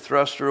came near to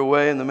thrust her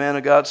away, and the man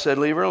of God said,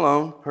 leave her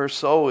alone. Her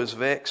soul is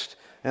vexed,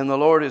 and the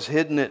Lord has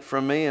hidden it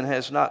from me and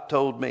has not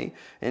told me.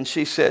 And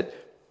she said,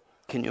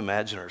 can you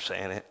imagine her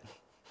saying it?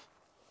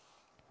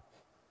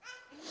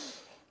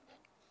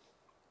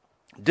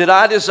 Did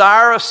I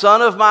desire a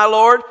son of my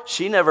Lord?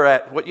 She never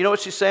asked. You know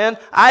what she's saying?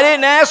 I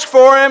didn't ask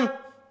for him.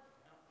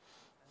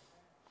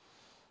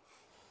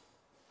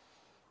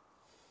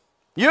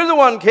 You're the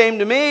one who came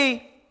to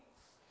me.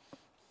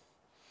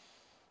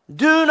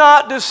 Do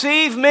not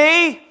deceive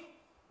me.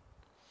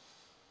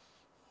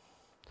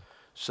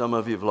 Some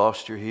of you have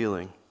lost your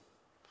healing.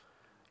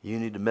 You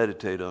need to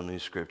meditate on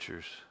these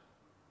scriptures.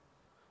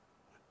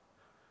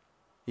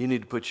 You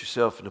need to put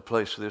yourself in the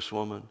place of this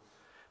woman.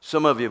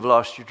 Some of you have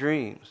lost your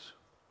dreams.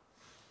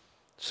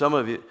 Some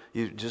of you,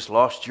 you've just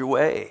lost your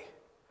way.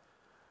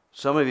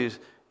 Some of you,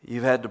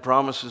 you've had the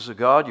promises of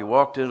God. You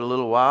walked in a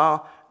little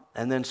while,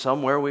 and then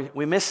somewhere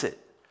we miss it.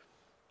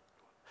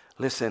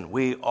 Listen,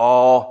 we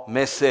all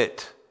miss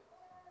it.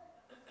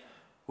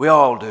 We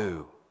all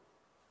do.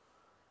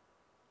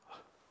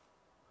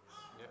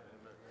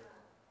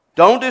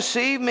 Don't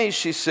deceive me,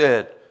 she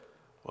said.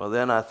 Well,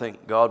 then I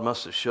think God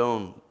must have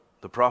shown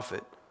the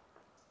prophet,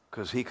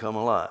 because he come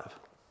alive.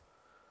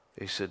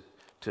 He said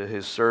to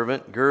his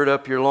servant, gird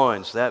up your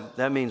loins.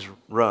 That means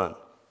run.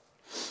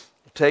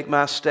 Take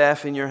my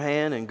staff in your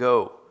hand and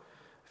go.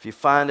 If you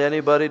find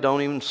anybody,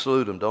 don't even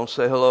salute them. Don't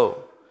say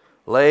hello.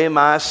 Lay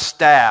my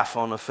staff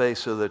on the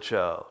face of the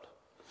child.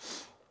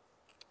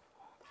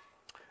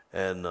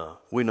 And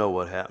we know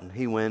what happened.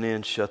 He went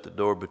in, shut the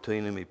door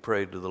between them. He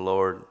prayed to the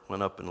Lord,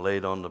 went up and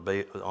laid on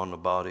the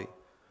body,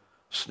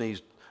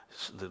 sneezed.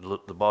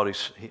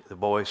 The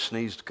boy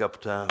sneezed a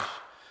couple times.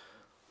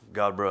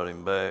 God brought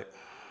him back,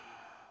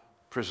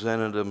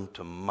 presented him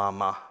to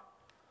Mama.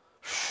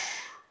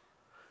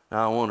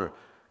 Now I wonder,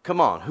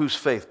 come on, whose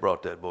faith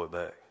brought that boy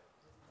back?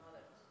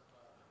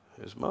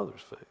 His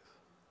mother's faith,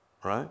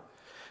 right?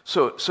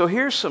 So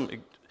here's some,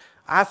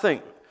 I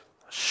think,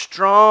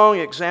 strong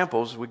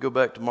examples. We go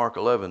back to Mark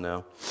 11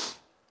 now,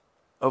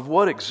 of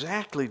what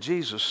exactly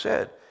Jesus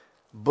said.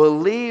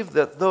 Believe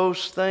that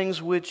those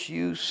things which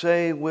you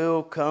say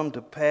will come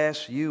to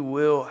pass. You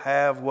will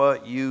have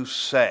what you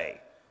say.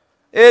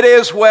 It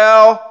is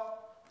well.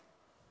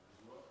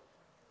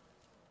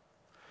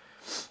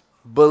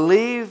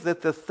 Believe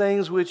that the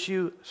things which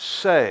you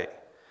say.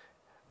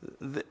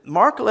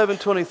 Mark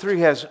 11:23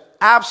 has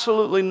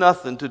absolutely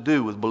nothing to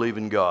do with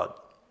believing God.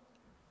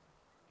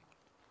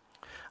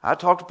 I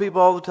talk to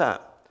people all the time.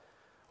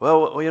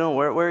 Well, you know,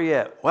 where are you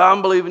at? Well,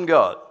 I'm believing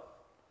God.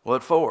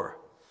 What for?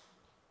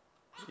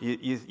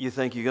 You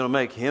think you're going to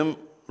make him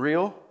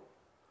real?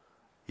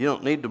 You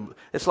don't need to.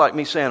 It's like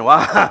me saying,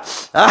 well,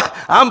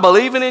 I'm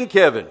believing in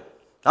Kevin.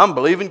 I'm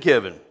believing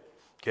Kevin.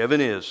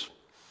 Kevin is.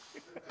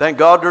 Thank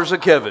God there's a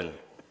Kevin.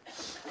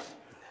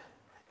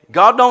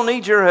 God don't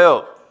need your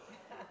help.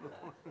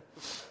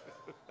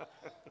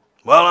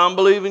 Well, I'm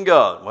believing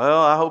God.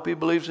 Well, I hope he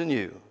believes in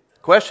you.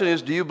 The question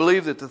is, do you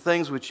believe that the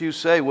things which you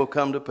say will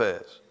come to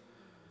pass?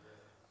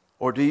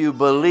 Or do you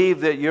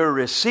believe that you're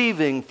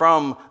receiving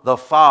from the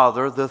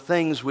Father the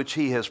things which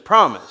he has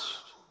promised?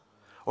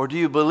 Or do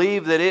you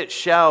believe that it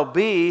shall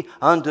be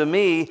unto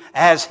me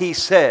as he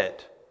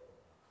said?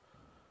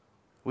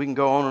 We can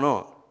go on and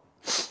on.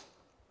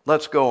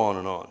 Let's go on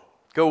and on.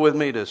 Go with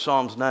me to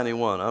Psalms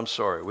 91. I'm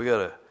sorry.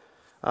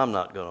 I'm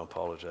not going to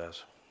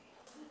apologize.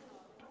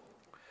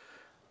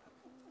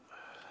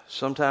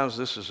 Sometimes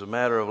this is a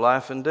matter of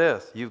life and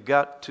death. You've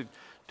got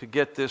to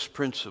get this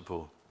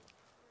principle.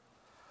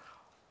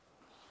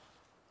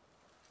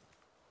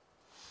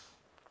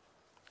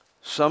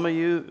 Some of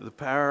you, the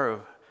power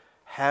of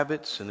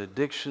habits and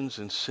addictions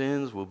and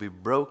sins will be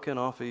broken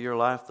off of your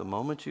life the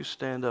moment you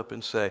stand up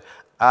and say,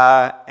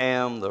 I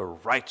am the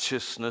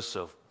righteousness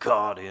of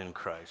God in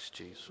Christ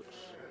Jesus.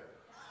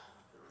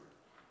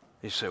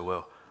 You say,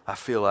 well, I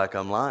feel like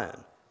I'm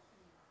lying.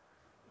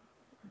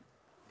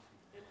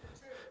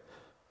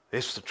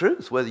 It's the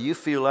truth, whether you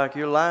feel like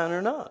you're lying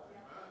or not.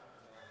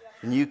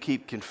 And you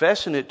keep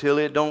confessing it till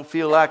it don't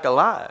feel like a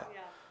lie.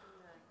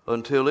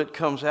 Until it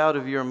comes out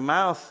of your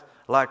mouth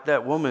like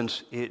that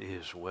woman's, it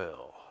is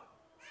well.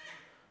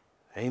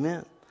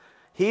 Amen.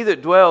 He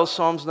that dwells,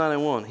 Psalms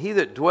 91, he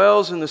that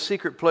dwells in the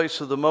secret place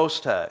of the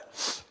Most High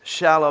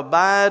shall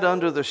abide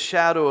under the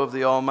shadow of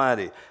the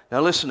Almighty.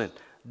 Now listen,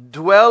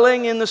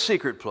 dwelling in the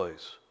secret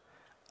place,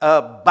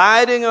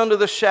 abiding under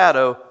the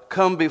shadow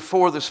come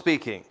before the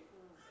speaking.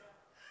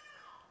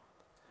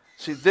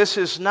 See, this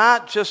is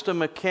not just a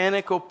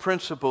mechanical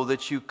principle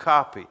that you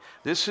copy.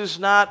 This is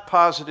not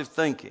positive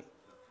thinking.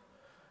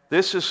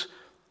 This is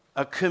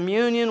a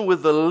communion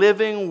with the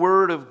living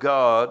Word of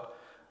God.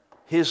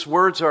 His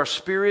words are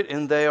spirit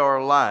and they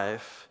are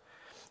life.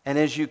 And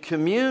as you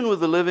commune with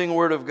the living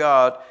Word of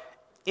God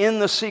in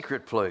the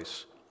secret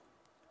place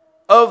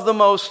of the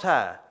Most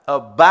High,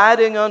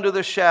 abiding under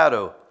the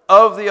shadow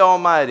of the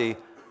Almighty,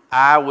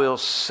 I will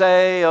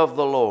say of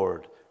the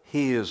Lord,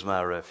 He is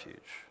my refuge.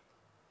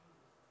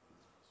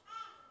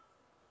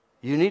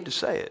 You need to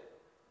say it.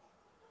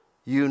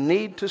 You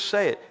need to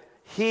say it.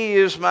 He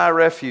is my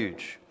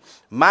refuge,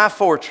 my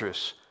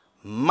fortress,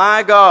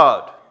 my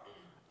God.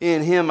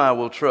 In Him I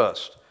will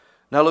trust.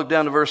 Now look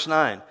down to verse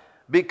 9.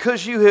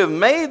 Because you have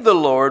made the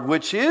Lord,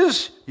 which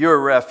is your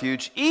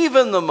refuge,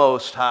 even the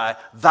Most High,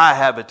 thy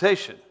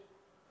habitation.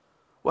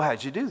 Well,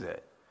 how'd you do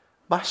that?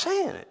 By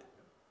saying it.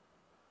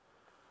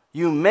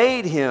 You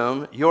made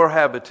Him your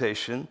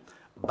habitation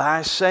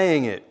by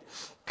saying it.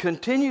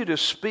 Continue to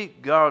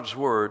speak God's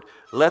word.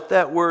 Let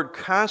that word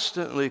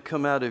constantly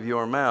come out of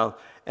your mouth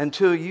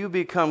until you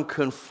become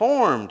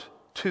conformed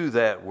to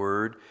that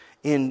word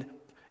in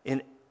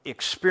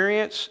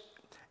experience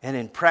and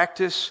in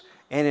practice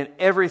and in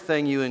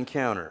everything you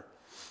encounter.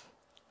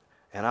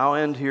 And I'll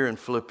end here in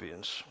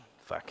Philippians,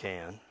 if I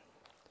can.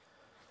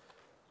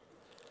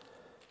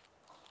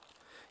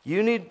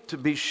 You need to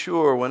be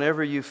sure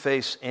whenever you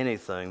face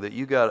anything that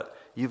you've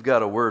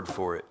got a word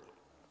for it.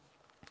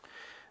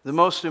 The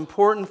most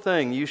important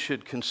thing you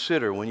should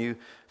consider when you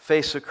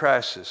face a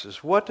crisis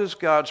is, what does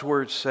God's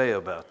word say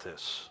about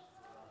this?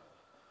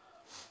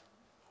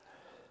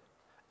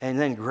 And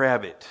then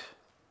grab it.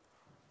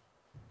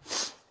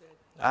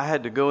 I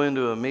had to go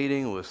into a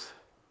meeting with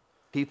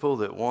people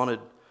that wanted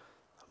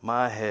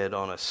my head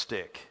on a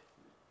stick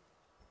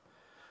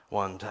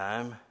one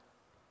time.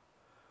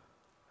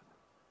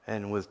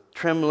 And with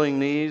trembling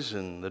knees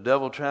and the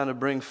devil trying to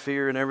bring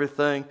fear and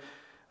everything,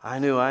 I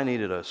knew I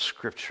needed a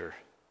scripture.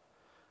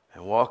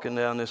 And walking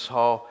down this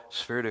hall,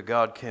 Spirit of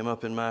God came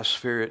up in my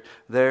spirit.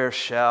 There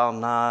shall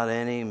not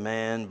any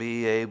man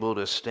be able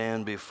to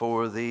stand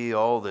before thee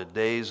all the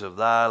days of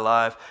thy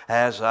life.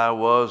 As I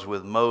was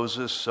with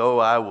Moses, so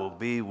I will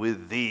be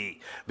with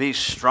thee. Be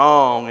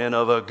strong and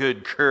of a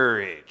good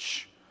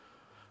courage.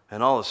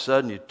 And all of a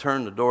sudden you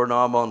turn the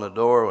doorknob on the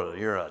door, well,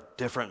 you're a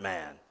different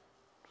man.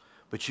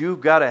 But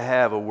you've got to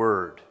have a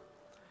word.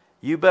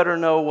 You better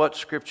know what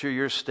scripture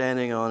you're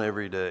standing on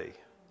every day.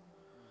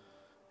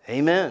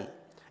 Amen.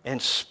 And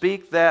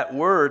speak that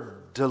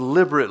word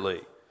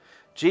deliberately.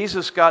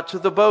 Jesus got to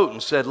the boat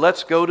and said,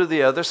 let's go to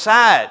the other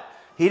side.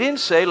 He didn't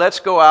say, let's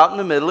go out in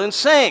the middle and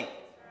sing.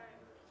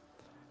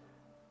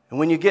 And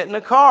when you get in the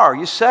car,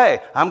 you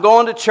say, I'm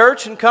going to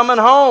church and coming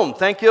home.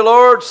 Thank you,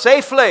 Lord,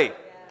 safely.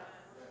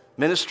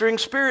 Ministering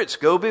spirits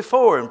go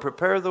before and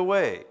prepare the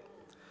way.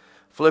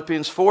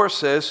 Philippians 4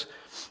 says,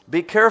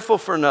 be careful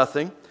for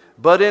nothing,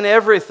 but in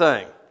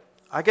everything.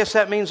 I guess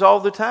that means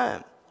all the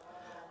time.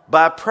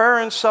 By prayer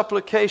and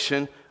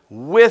supplication,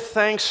 with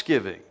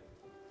thanksgiving.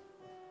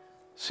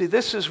 See,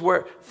 this is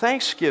where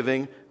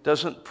thanksgiving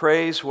doesn't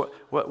praise.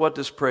 What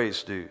does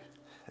praise do?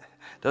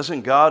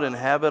 Doesn't God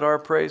inhabit our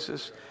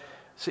praises?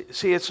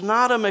 See, it's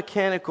not a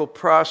mechanical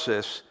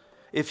process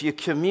if you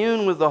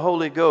commune with the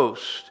Holy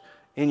Ghost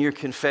in your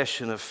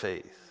confession of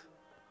faith.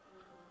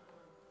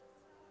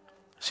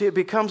 See, it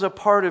becomes a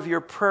part of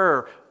your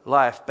prayer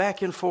life,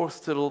 back and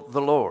forth to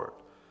the Lord.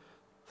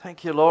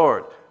 Thank you,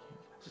 Lord.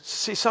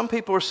 See, some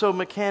people are so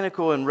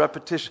mechanical and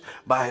repetition.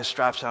 By His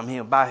stripes I'm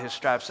healed. By His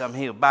stripes I'm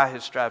healed. By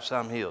His stripes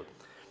I'm healed.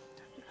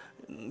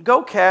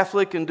 Go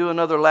Catholic and do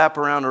another lap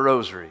around the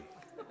rosary.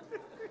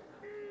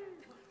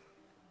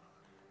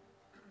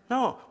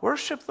 No,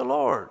 worship the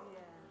Lord.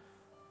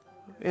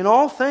 In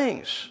all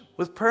things,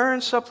 with prayer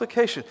and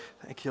supplication.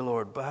 Thank you,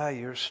 Lord. By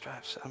your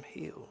stripes I'm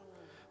healed.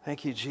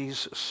 Thank you,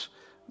 Jesus.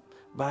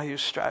 By your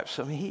stripes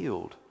I'm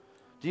healed.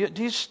 Do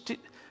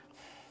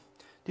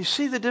you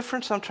see the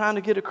difference I'm trying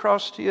to get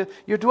across to you?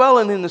 You're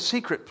dwelling in the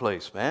secret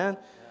place, man.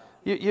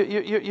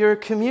 You're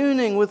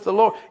communing with the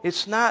Lord.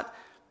 It's not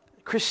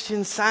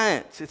Christian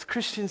science. It's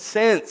Christian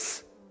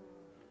sense.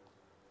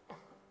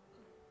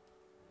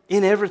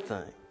 In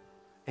everything.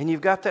 And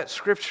you've got that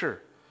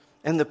scripture.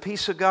 And the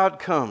peace of God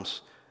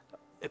comes.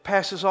 It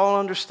passes all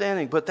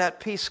understanding. But that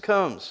peace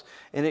comes.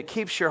 And it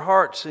keeps your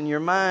hearts and your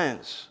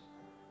minds.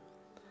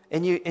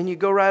 And you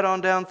go right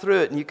on down through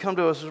it. And you come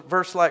to a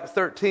verse like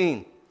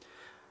 13.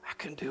 I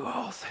can do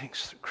all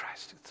things through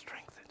Christ who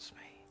strengthens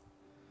me.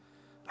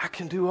 I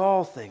can do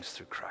all things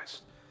through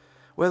Christ.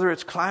 Whether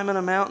it's climbing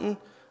a mountain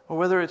or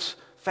whether it's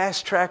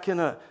fast-tracking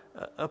a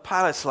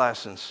pilot's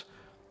license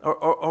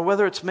or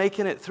whether it's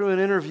making it through an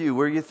interview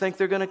where you think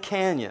they're going to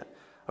can you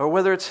or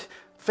whether it's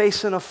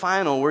facing a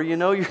final where you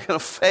know you're going to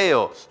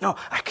fail. No,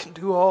 I can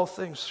do all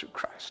things through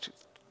Christ who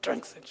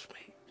strengthens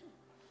me.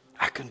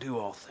 I can do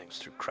all things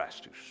through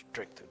Christ who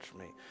strengthens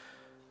me.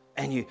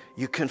 And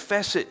you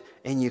confess it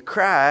and you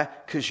cry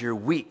because you're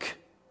weak.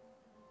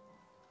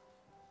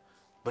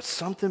 But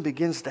something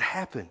begins to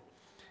happen.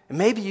 And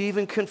maybe you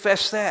even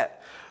confess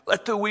that.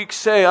 Let the weak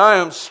say, I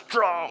am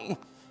strong.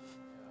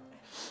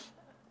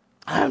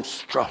 I am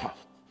strong.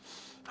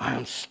 I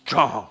am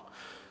strong.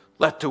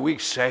 Let the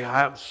weak say,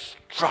 I am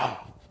strong.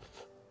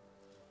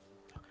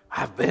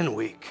 I've been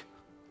weak.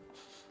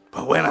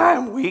 But when I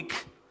am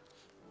weak,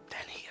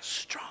 then he is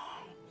strong.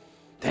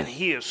 Then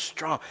he is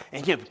strong.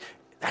 And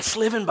that's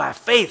living by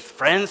faith,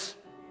 friends.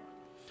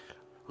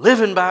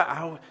 Living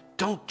by,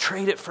 don't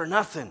trade it for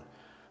nothing.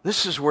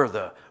 This is where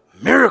the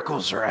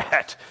miracles are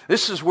at.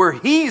 This is where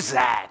he's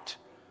at.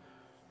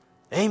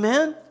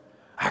 Amen?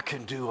 I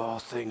can do all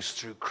things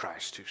through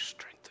Christ who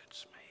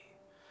strengthens me.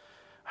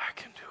 I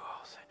can do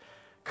all things.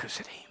 Because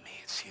it ain't me,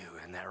 it's you.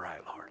 Isn't that right,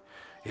 Lord?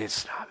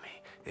 It's not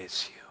me,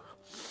 it's you.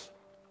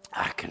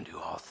 I can do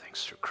all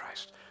things through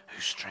Christ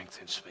who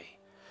strengthens me.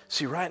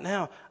 See, right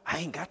now, I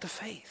ain't got the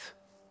faith.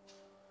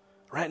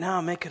 Right now,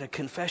 I'm making a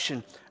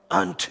confession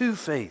unto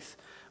faith.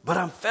 But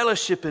I'm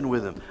fellowshipping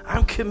with him.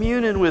 I'm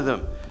communing with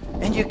him.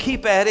 And you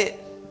keep at it.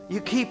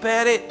 You keep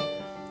at it.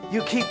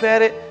 You keep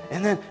at it.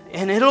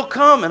 And it'll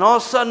come. And all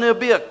of a sudden there'll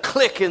be a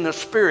click in the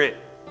spirit.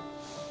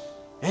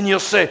 And you'll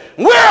say,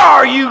 where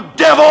are you,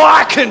 devil?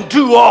 I can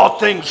do all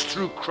things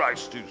through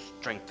Christ who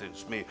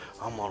strengthens me.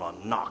 I'm going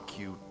to knock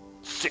you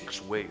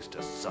 6 ways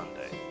to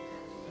Sunday.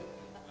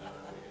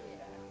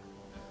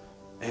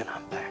 And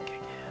I'm back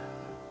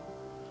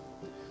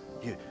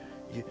again.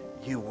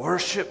 You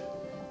worship.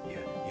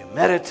 You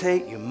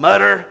meditate, you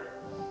mutter.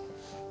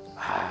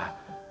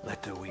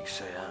 Let the weak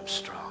say, I'm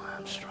strong,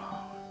 I'm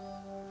strong.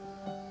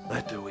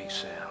 Let the weak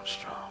say, I'm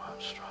strong, I'm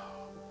strong.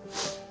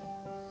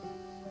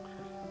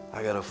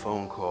 I got a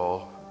phone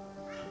call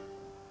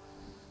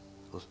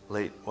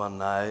late one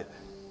night.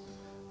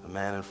 A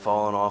man had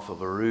fallen off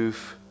of a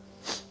roof,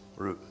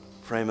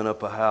 framing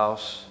up a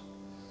house.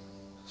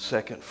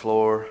 2nd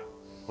floor,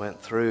 went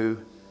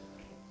through.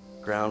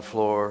 Ground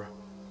floor,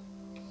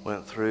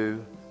 went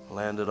through.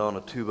 Landed on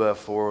a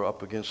 2x4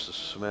 up against the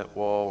cement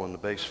wall in the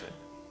basement.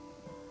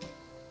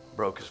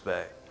 Broke his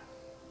back.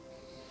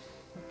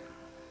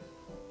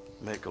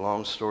 Make a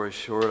long story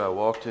short, I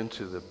walked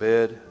into the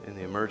bed in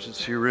the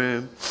emergency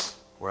room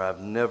where I've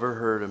never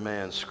heard a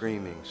man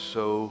screaming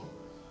so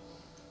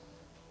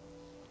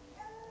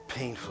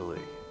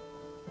painfully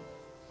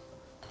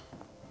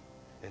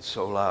and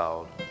so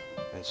loud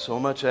and so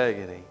much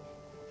agony.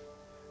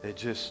 It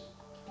just...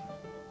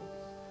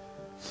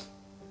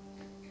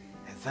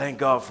 Thank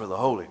God for the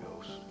Holy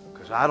Ghost,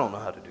 because I don't know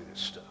how to do this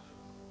stuff.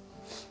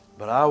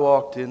 But I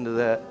walked into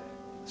that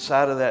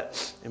side of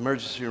that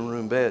emergency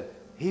room bed.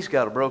 He's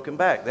got a broken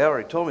back. They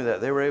already told me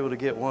that. They were able to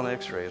get 1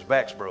 x-ray. His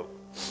back's broke.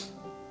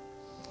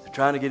 They're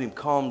trying to get him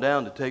calmed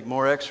down to take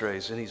more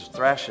x-rays, and he's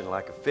thrashing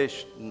like a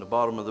fish in the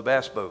bottom of the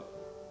bass boat.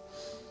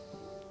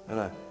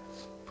 And I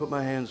put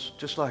my hands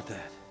just like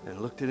that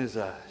and looked in his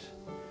eyes.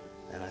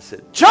 And I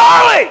said,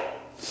 Charlie,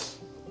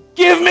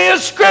 give me a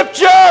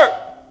scripture.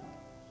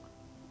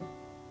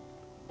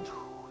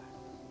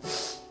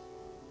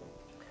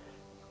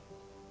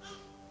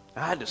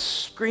 I had to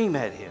scream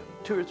at him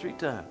 2 or 3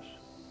 times.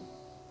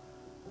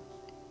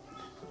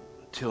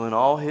 Until in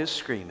all his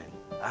screaming,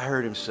 I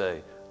heard him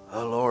say,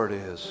 the Lord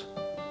is.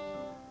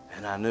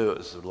 And I knew it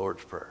was the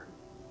Lord's Prayer.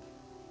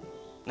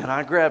 And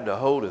I grabbed a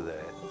hold of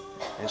that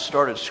and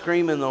started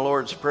screaming the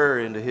Lord's Prayer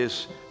into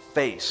his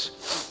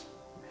face.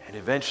 And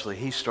eventually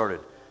he started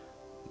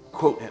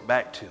quoting it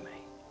back to me.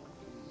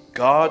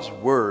 God's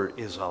Word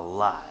is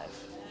alive.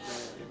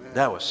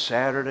 That was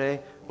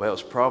Saturday. Well, it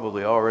was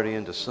probably already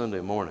into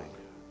Sunday morning.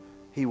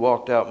 He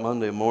walked out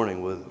Monday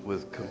morning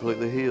with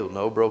completely healed,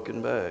 no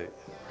broken back.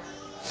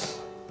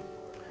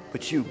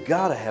 But you've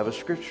got to have a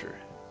scripture.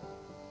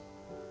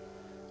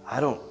 I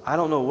don't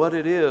know what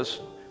it is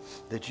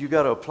that you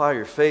got to apply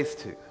your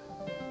faith to,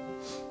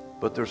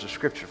 but there's a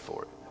scripture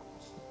for it.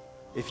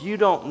 If you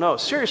don't know,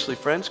 seriously,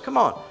 friends, come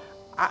on.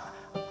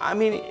 I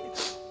mean,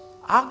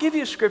 I'll give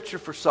you a scripture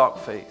for sock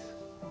faith.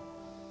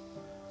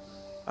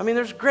 I mean,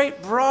 there's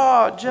great,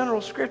 broad,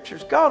 general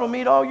scriptures. God will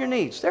meet all your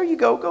needs. There you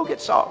go. Go get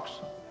socks.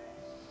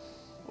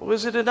 Well,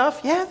 is it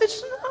enough? Yeah,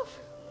 that's enough.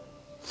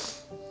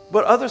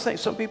 But other things,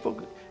 some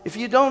people, if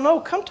you don't know,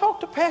 come talk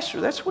to Pastor.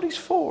 That's what he's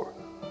for.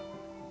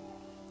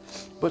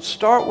 But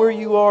start where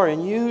you are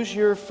and use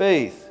your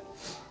faith.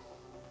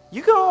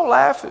 You can all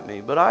laugh at me,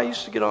 but I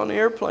used to get on the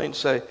airplane and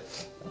say,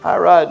 I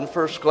ride in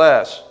first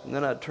class. And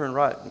then I'd turn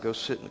right and go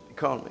sit in the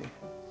economy.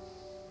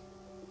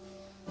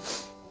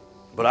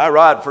 But I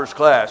ride first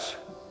class.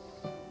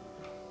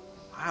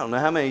 I don't know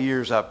how many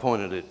years I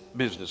pointed at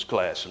business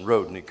class and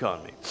rode in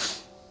economy.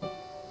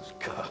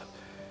 God.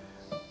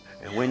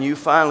 And when you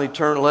finally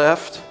turn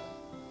left,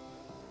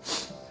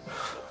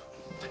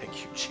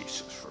 thank you,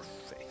 Jesus, for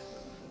faith.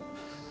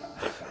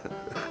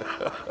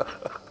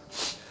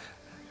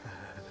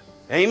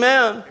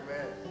 Amen.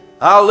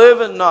 I'll live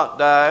and not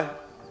die.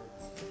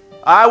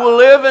 I will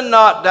live and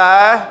not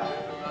die.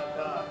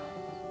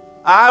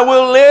 I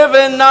will live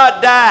and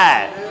not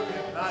die.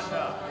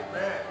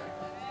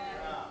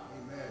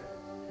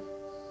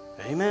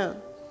 Amen.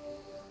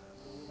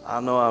 I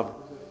know I've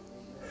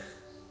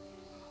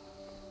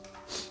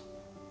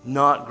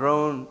not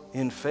grown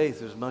in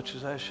faith as much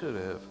as I should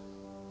have.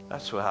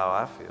 That's how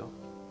I feel.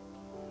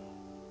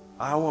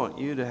 I want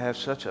you to have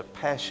such a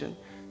passion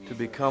to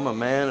become a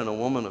man and a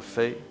woman of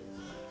faith.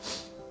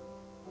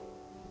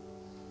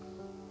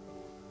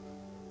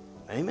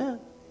 Amen.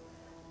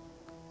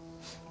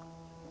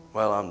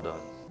 Well, I'm done.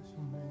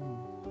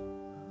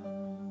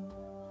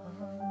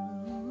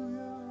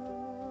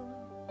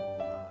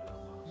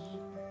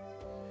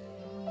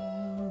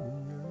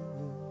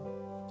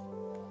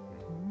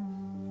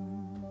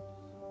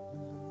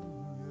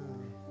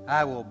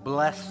 I will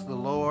bless the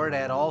Lord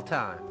at all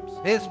times.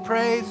 His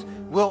praise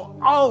will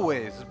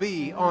always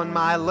be on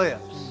my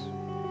lips.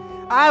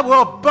 I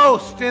will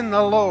boast in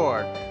the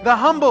Lord. The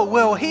humble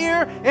will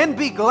hear and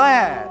be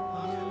glad.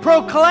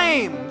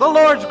 Proclaim the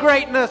Lord's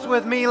greatness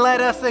with me.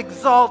 Let us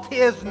exalt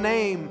His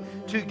name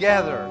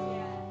together.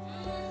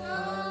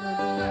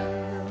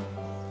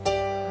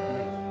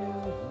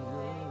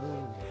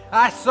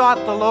 I sought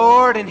the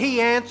Lord, and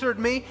He answered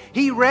me.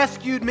 He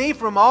rescued me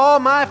from all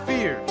my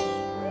fears.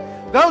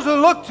 Those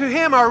who look to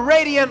Him are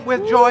radiant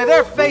with joy.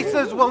 Their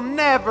faces will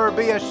never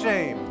be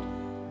ashamed.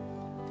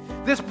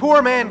 This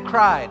poor man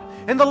cried,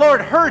 and the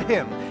Lord heard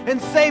him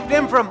and saved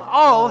him from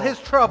all his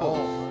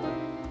troubles.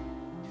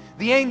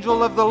 The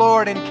angel of the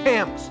Lord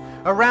encamps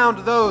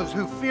around those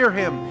who fear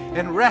Him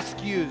and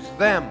rescues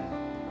them.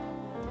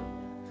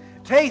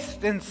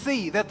 Taste and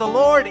see that the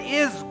Lord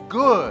is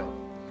good.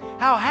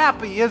 How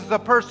happy is the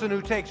person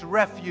who takes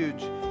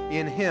refuge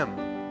in Him.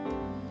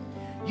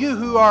 You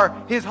who are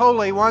His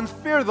holy ones,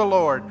 fear the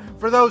Lord,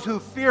 for those who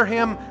fear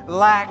Him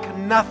lack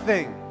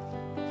nothing.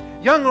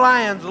 Young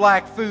lions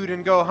lack food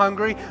and go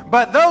hungry,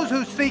 but those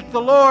who seek the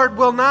Lord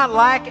will not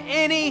lack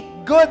any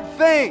good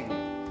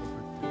thing.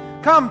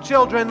 Come,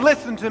 children,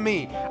 listen to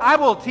me. I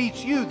will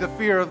teach you the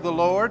fear of the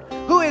Lord.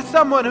 Who is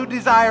someone who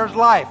desires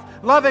life,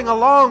 loving a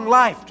long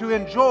life to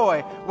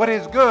enjoy what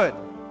is good?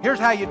 Here's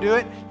how you do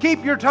it.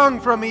 Keep your tongue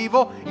from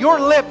evil, your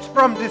lips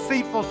from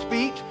deceitful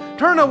speech.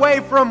 Turn away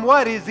from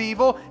what is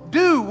evil.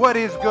 Do what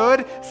is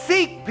good.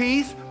 Seek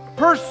peace.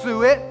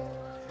 Pursue it.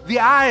 The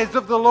eyes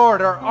of the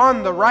Lord are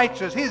on the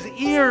righteous. His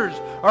ears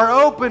are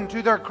open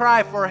to their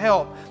cry for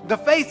help. The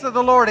face of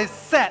the Lord is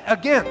set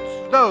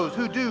against those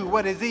who do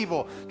what is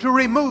evil, to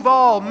remove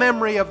all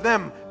memory of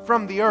them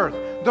from the earth.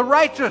 The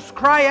righteous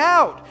cry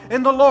out,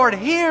 and the Lord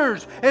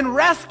hears and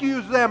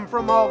rescues them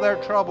from all their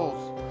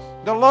troubles.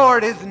 The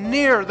Lord is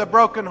near the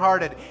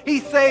brokenhearted. He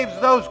saves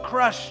those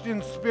crushed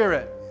in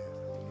spirit.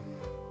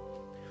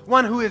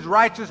 One who is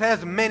righteous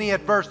has many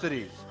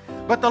adversities,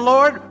 but the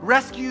Lord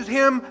rescues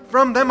him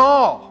from them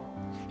all.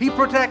 He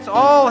protects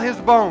all his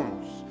bones.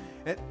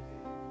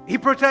 He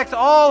protects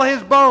all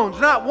his bones.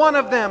 Not one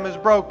of them is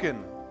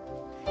broken.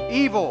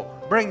 Evil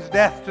brings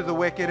death to the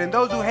wicked, and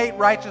those who hate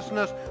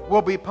righteousness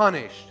will be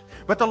punished.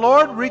 But the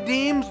Lord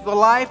redeems the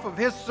life of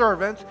His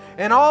servants,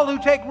 and all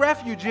who take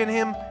refuge in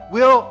Him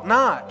will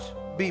not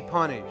be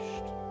punished.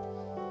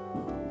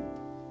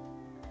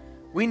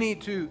 We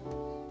need to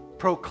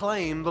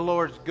proclaim the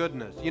Lord's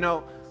goodness. You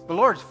know, the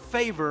Lord's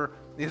favor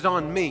is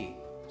on me.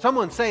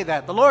 Someone say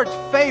that. The Lord's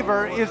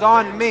favor is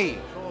on me.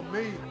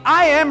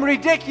 I am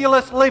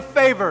ridiculously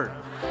favored.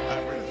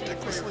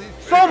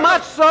 So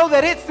much so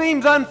that it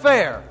seems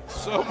unfair.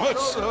 So much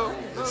so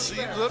it seems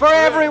unfair. For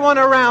everyone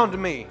around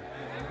me.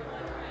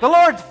 The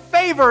Lord's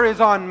favor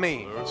is on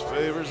me. The Lord's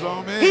favor's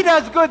on me. He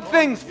does good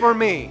things for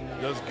me.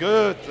 He does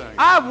good things.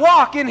 I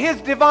walk in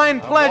His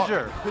divine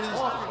pleasure.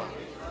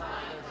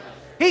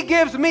 He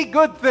gives me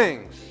good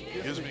things.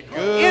 Gives me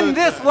good in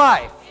this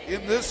life.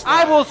 In this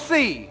I life. will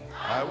see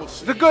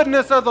the the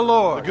goodness of the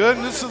Lord.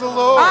 goodness of the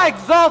Lord. I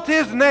exalt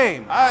His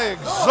name. I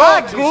exalt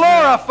I His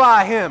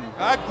glorify Him name.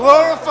 I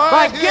glorify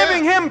by Him.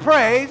 giving Him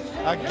praise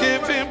I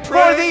give Him praise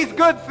for these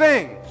good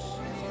things.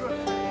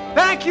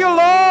 Thank you,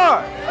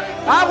 Lord.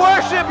 I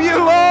worship you,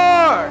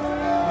 Lord.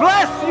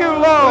 Bless you,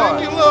 Lord.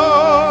 Thank you,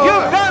 Lord.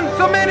 You've done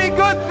so many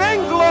good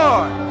things,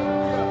 Lord.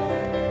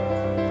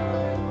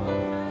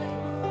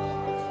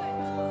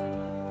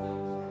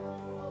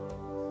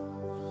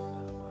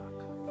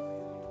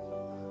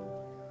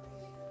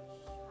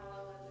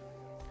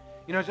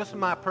 You know, just in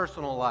my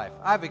personal life,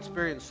 I've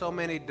experienced so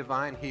many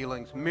divine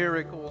healings,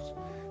 miracles,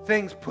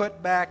 things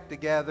put back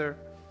together,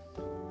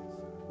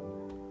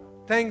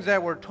 things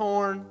that were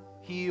torn,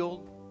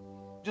 healed,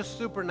 just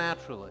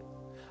supernaturally.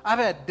 I've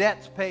had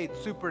debts paid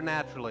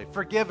supernaturally,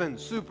 forgiven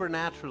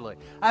supernaturally.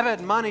 I've had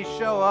money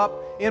show up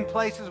in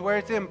places where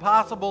it's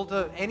impossible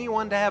to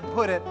anyone to have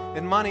put it,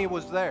 and money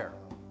was there.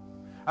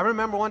 I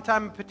remember one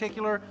time in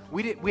particular,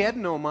 we had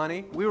no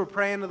money. We were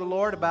praying to the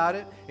Lord about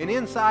it, and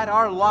inside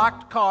our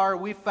locked car,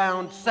 we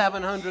found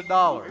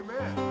 $700.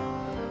 Amen.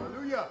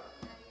 Hallelujah.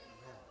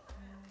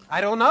 I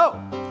don't know.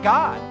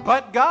 God,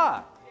 but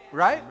God,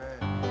 right?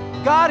 Amen.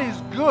 God is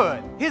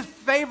good. His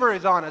favor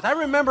is on us. I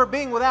remember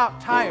being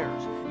without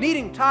tires,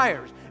 needing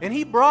tires, and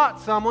He brought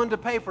someone to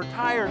pay for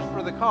tires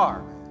for the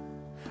car.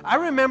 I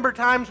remember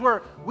times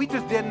where we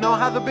just didn't know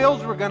how the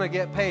bills were going to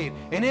get paid.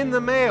 And in the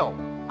mail,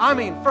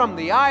 from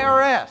the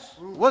IRS,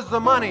 was the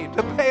money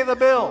to pay the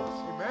bills.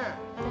 Amen.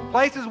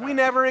 Places we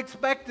never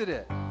expected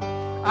it.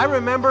 I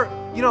remember,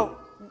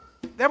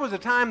 there was a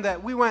time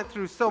that we went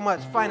through so much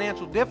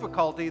financial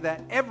difficulty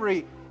that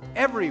every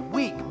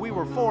week we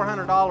were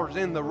 $400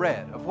 in the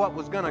red of what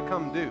was going to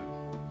come due.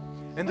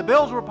 And the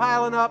bills were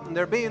piling up and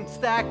they're being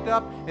stacked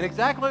up. And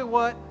exactly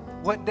what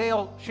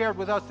Dale shared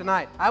with us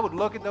tonight, I would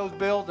look at those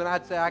bills and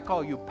I'd say, I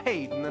call you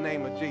paid in the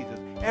name of Jesus.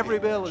 Every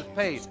bill is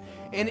paid.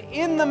 And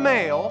in the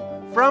mail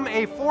from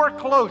a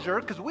foreclosure,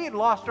 because we had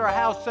lost our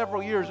house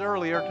several years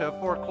earlier to a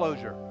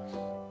foreclosure.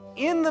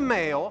 In the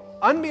mail,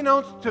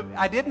 unbeknownst to,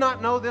 I did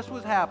not know this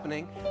was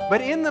happening,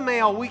 but in the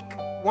mail we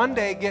one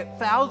day get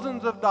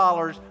thousands of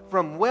dollars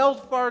from Wells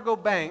Fargo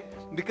Bank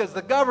because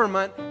the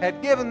government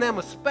had given them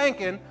a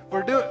spanking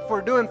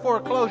for doing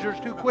foreclosures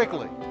too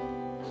quickly.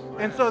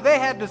 And so they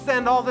had to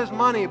send all this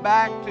money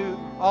back to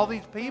all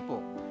these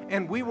people.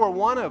 And we were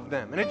one of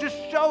them. And it just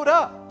showed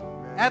up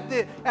at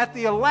the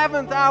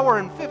 11th hour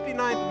and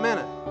 59th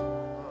minute.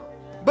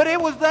 But it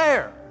was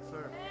there.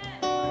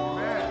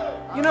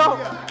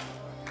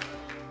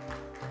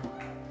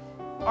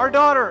 Our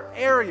daughter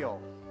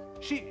Ariel,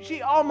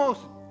 she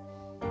almost,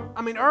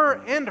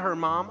 her and her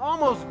mom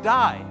almost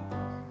died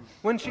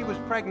when she was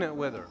pregnant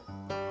with her.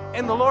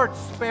 And the Lord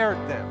spared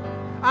them.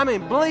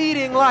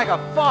 Bleeding like a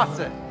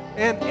faucet.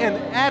 And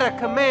at a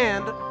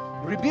command,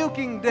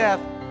 rebuking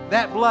death,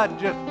 that blood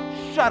just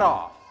shut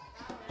off.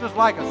 Just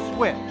like a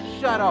switch,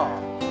 shut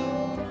off.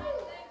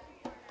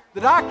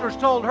 The doctors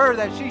told her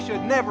that she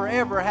should never,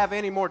 ever have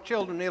any more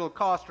children. It'll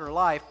cost her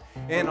life.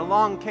 And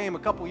along came a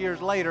couple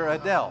years later,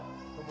 Adele.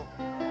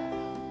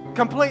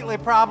 Completely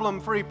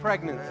problem-free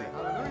pregnancy.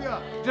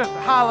 Hallelujah. Just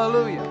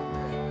hallelujah.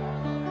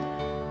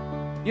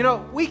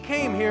 We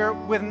came here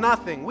with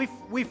nothing.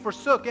 We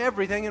forsook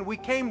everything and we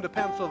came to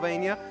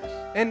Pennsylvania.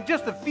 And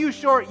just a few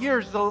short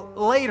years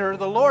later,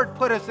 the Lord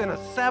put us in a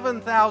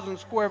 7,000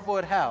 square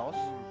foot house,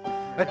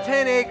 a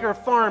 10-acre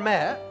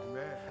farmette,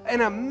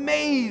 an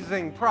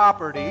amazing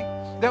property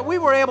that we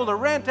were able to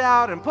rent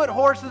out and put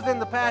horses in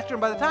the pasture.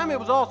 And by the time it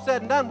was all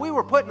said and done, we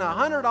were putting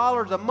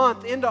 $100 a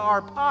month into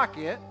our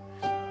pocket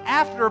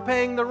after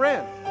paying the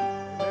rent.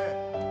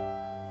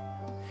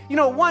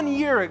 1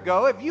 year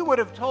ago, if you would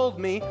have told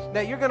me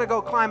that you're going to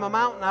go climb a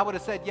mountain, I would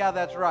have said, yeah,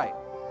 that's right.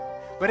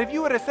 But if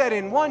you would have said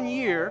in 1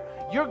 year,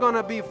 you're going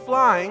to be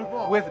flying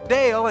with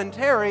Dale and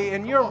Terry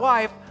and your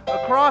wife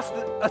across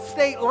a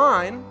state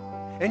line,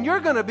 and you're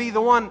going to be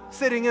the one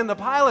sitting in the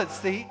pilot's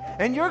seat,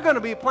 and you're going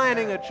to be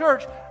planting a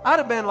church, I'd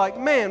have been like,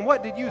 man,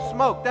 what did you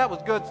smoke? That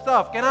was good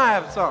stuff. Can I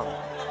have some?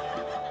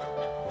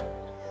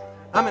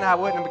 I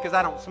wouldn't, because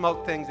I don't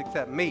smoke things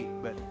except meat.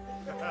 But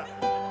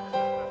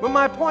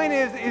my point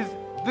is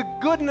the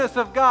goodness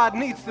of God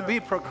needs to be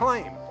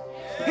proclaimed.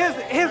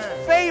 His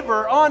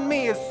favor on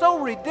me is so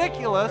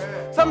ridiculous.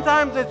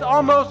 Sometimes it's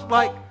almost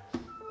like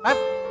I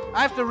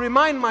have to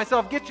remind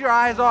myself, get your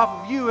eyes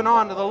off of you and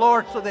onto the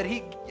Lord so that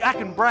I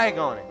can brag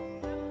on it.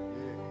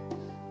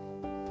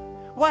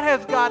 What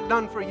has God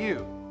done for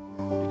you?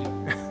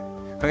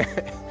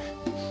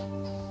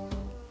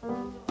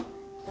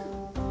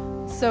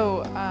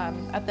 So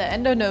at the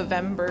end of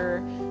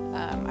November,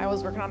 I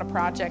was working on a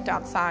project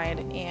outside,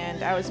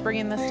 and I was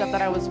bringing the stuff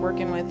that I was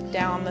working with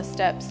down the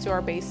steps to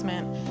our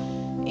basement.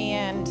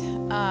 And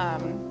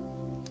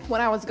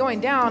when I was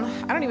going down,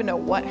 I don't even know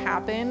what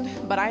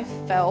happened, but I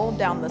fell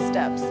down the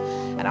steps.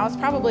 And I was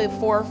probably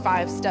 4 or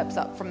 5 steps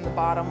up from the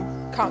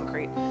bottom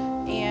concrete.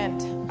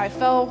 And I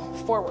fell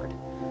forward.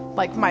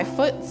 Like my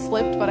foot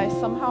slipped, but I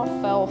somehow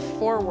fell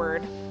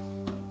forward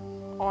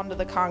onto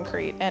the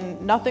concrete.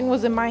 And nothing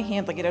was in my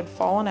hands, like it had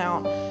fallen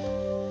out.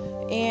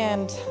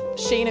 And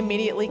Shane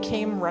immediately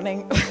came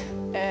running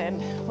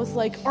and was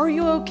like, "Are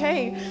you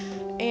okay?"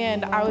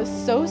 And I was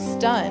so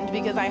stunned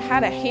because I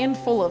had a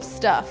handful of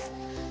stuff,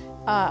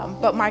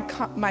 but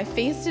my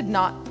face did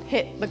not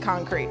hit the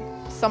concrete.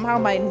 Somehow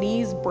my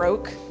knees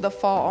broke the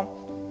fall,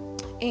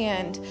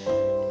 and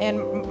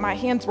my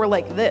hands were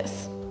like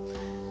this.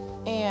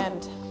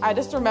 And I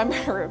just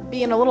remember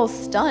being a little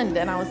stunned,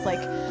 and I was like,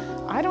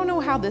 "I don't know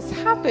how this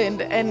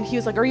happened." And he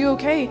was like, "Are you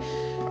okay?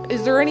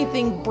 Is there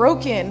anything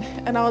broken?"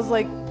 And I was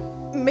like,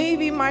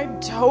 "Maybe my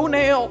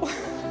toenail."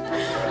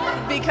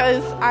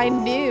 Because I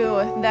knew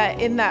that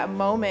in that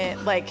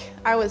moment, like,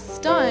 I was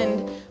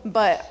stunned,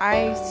 but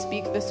I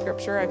speak the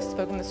scripture. I've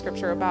spoken the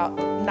scripture about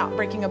not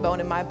breaking a bone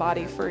in my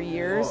body for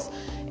years.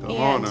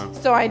 And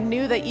so I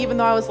knew that even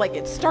though I was like,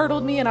 it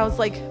startled me, and I was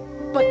like,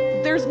 but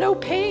there's no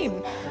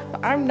pain.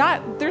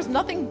 There's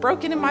nothing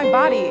broken in my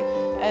body.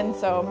 And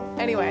so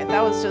anyway,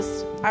 that was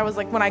just, I was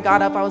like, when I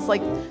got up, I was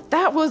like,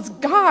 that was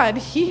God.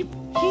 He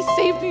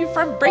saved me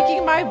from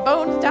breaking my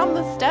bones down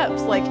the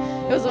steps. Like,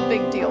 it was a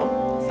big deal.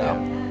 So.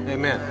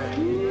 Amen.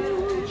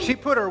 She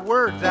put her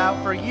words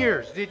out for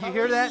years. Did you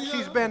hear that?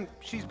 She's been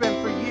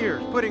for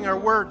years putting her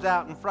words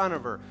out in front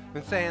of her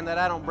and saying that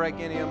I don't break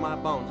any of my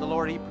bones. The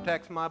Lord, He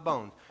protects my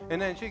bones.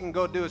 And then she can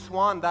go do a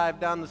swan dive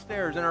down the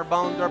stairs and her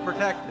bones are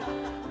protected.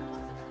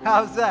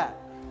 How's that?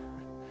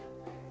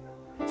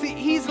 See,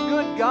 He's a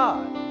good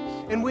God.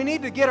 And we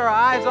need to get our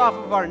eyes off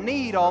of our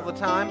need all the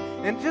time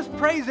and just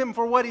praise Him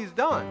for what He's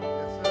done.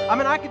 I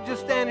mean, I could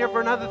just stand here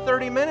for another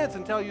 30 minutes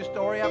and tell you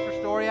story after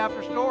story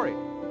after story.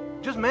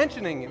 Just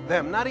mentioning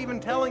them, not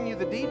even telling you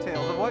the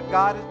details of what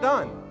God has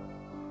done.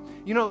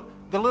 You know,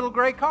 the little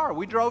gray car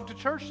we drove to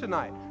church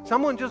tonight.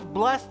 Someone just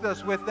blessed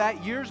us with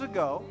that years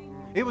ago.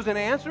 It was an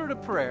answer to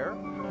prayer.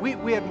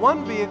 We had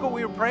one vehicle.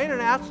 We were praying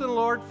and asking the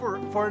Lord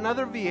for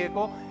another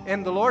vehicle,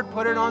 and the Lord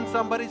put it on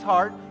somebody's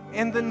heart,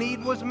 and the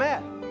need was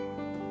met.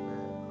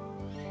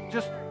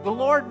 Just the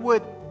Lord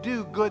would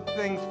do good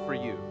things for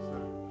you.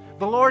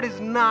 The Lord is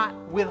not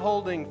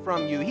withholding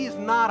from you. He's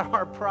not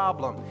our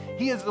problem.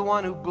 He is the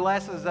one who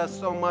blesses us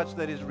so much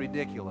that is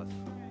ridiculous.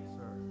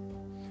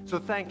 So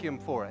thank Him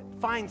for it.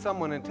 Find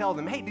someone and tell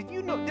them, hey,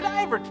 did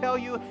I ever tell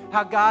you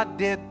how God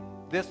did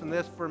this and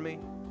this for me?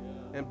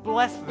 And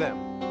bless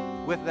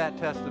them with that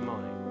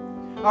testimony.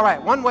 All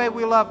right, one way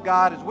we love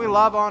God is we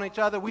love on each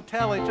other. We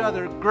tell each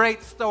other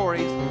great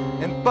stories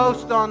and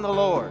boast on the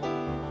Lord.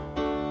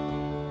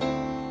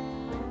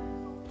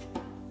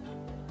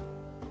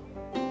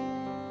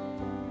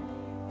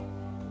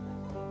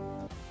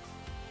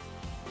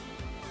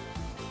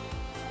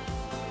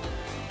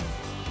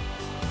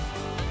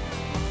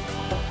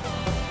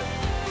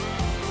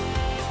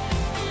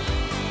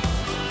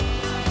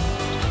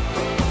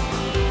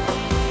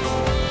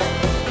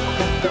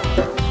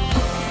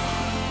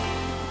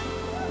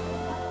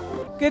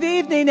 Good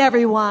evening,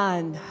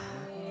 everyone.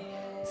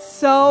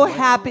 So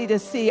happy to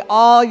see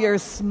all your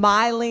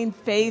smiling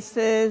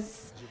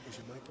faces.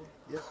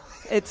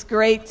 It's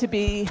great to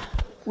be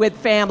with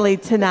family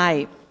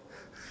tonight.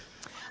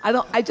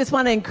 I just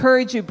want to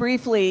encourage you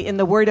briefly in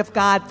the Word of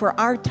God for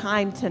our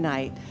time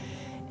tonight.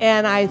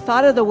 And I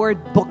thought of the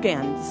word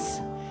bookends.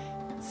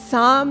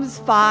 Psalms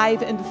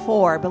 5 and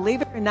 4.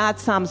 Believe it or not,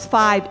 Psalms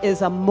 5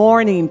 is a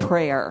morning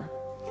prayer.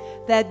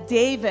 That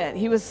David,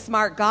 he was a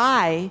smart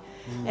guy,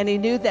 and he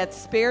knew that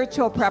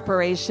spiritual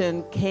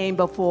preparation came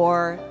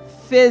before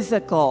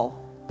physical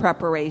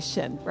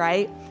preparation,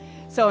 right?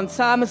 So in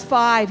Psalms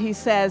 5, he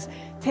says,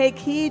 take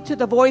heed to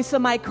the voice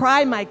of my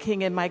cry, my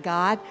King and my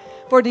God,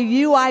 for to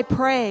you I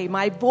pray,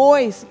 my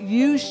voice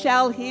you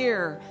shall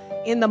hear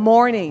in the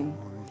morning.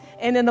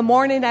 And in the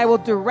morning I will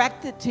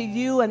direct it to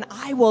you and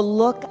I will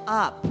look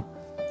up.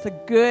 It's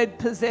a good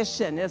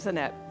position, isn't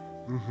it?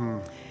 Mm-hmm.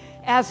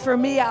 As for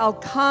me, I'll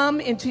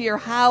come into your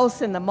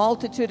house in the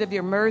multitude of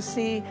your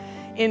mercy.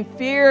 In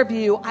fear of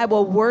you, I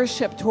will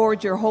worship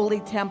toward your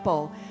holy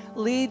temple.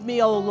 Lead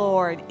me, O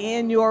Lord,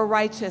 in your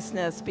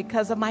righteousness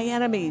because of my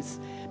enemies.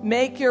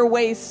 Make your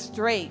way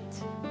straight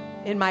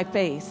in my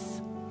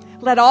face.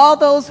 Let all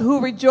those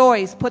who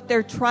rejoice put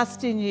their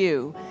trust in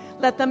you.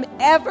 Let them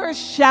ever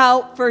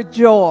shout for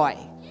joy.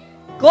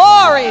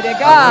 Glory to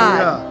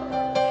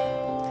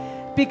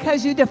God.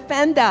 Because you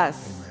defend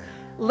us.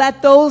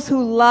 Let those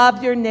who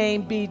love your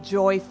name be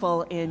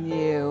joyful in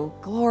you.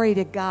 Glory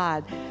to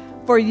God.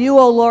 For you,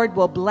 O Lord,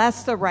 will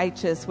bless the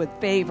righteous with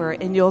favor,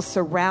 and you'll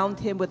surround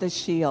him with a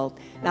shield.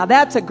 Now,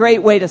 that's a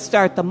great way to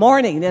start the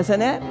morning,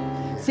 isn't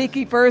it? Seek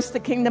ye first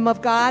the kingdom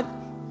of God.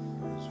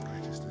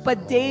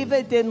 But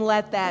David didn't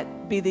let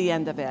that be the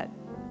end of it.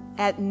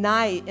 At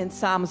night in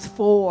Psalms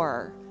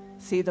 4,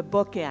 see the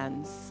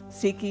bookends.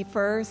 Seek ye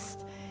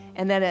first.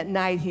 And then at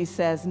night he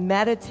says,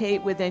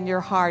 meditate within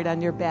your heart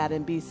on your bed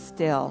and be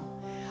still.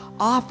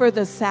 Offer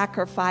the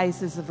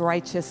sacrifices of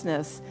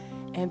righteousness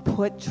and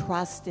put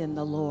trust in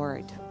the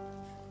Lord.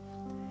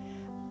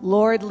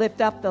 Lord,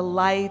 lift up the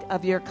light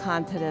of your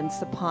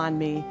countenance upon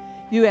me.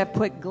 You have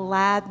put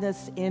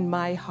gladness in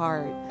my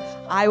heart.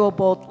 I will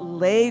both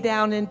lay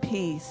down in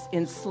peace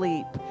in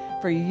sleep.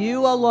 For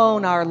you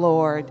alone, our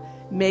Lord,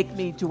 make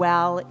me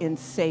dwell in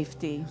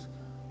safety.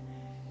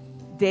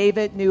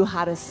 David knew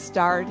how to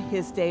start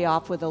his day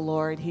off with the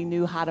Lord. He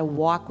knew how to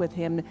walk with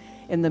him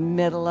in the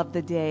middle of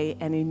the day,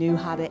 and he knew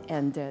how to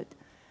end it.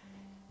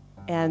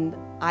 And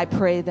I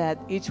pray that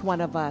each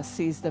one of us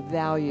sees the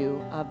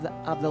value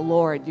of the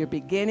Lord, your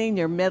beginning,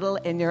 your middle,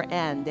 and your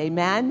end.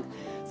 Amen?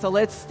 So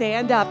let's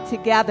stand up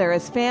together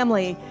as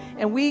family,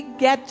 and we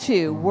get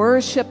to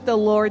worship the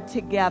Lord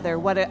together.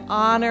 What an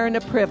honor and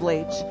a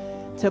privilege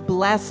to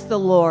bless the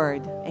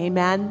Lord.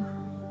 Amen?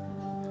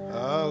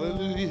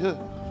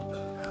 Hallelujah.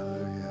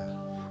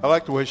 I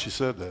like the way she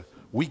said that.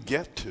 We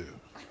get to.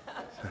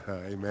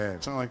 Amen.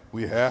 It's not like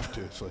we have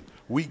to. It's like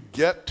we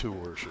get to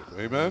worship.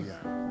 Amen?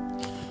 Yeah.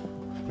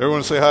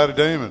 Everyone say hi to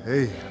Damon.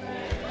 Hey.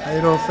 How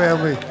you doing,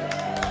 family?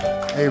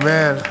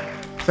 Amen.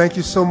 Thank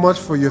you so much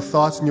for your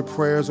thoughts and your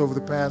prayers over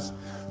the past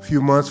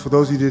few months. For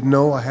those of you who didn't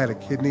know, I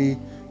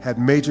had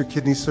major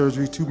kidney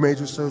surgery, 2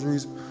 major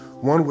surgeries.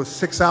 One was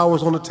 6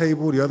 hours on the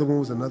table. The other one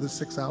was another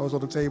 6 hours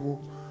on the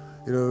table.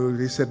 You know,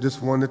 they said this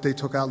one that they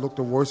took out looked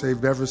the worst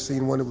they've ever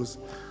seen. One that was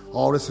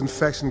all this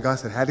infection. God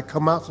said, had to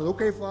come out. So,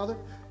 okay, Father,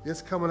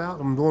 it's coming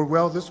out. I'm doing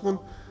well. This one,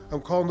 I'm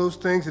calling those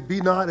things that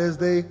be not as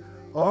they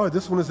are.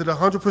 This one is at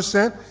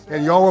 100%,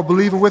 and y'all are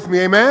believing with me.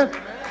 Amen?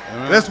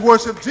 Amen. Let's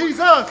worship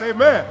Jesus.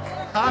 Amen.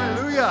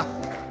 Hallelujah.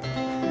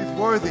 He's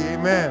worthy.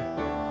 Amen.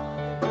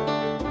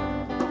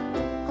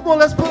 Come on,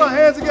 let's put our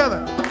hands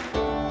together.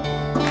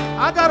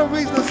 I got a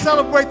reason to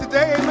celebrate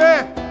today.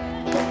 Amen.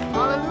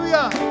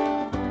 Hallelujah.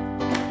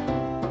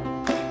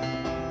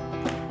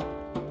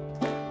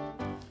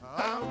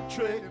 I'm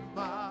trading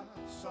my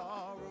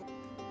sorrow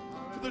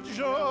for the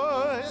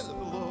joy of the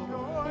Lord.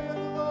 Joy of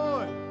the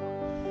Lord.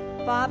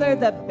 Father,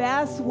 the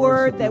best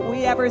word that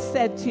we ever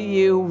said to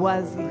you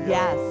was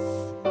yes.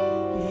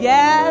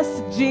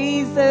 Yes,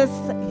 Jesus,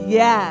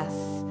 yes.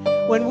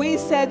 When we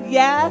said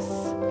yes,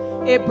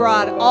 it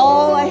brought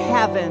all of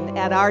heaven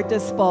at our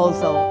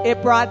disposal.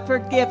 It brought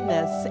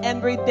forgiveness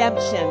and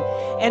redemption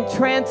and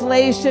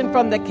translation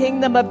from the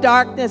kingdom of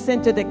darkness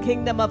into the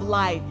kingdom of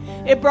light.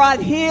 It brought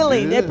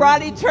healing. It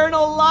brought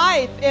eternal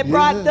life. It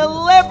brought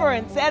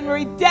deliverance and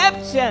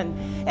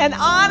redemption, and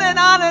on and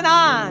on and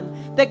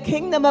on. The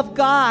kingdom of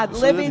God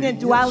living and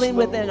dwelling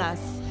within us.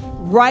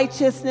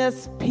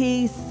 Righteousness,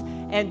 peace,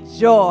 and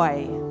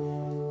joy.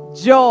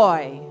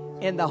 Joy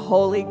in the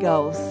Holy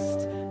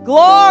Ghost.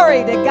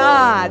 Glory to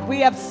God. We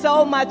have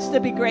so much to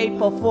be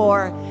grateful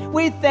for.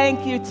 We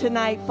thank you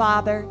tonight,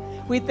 Father.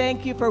 We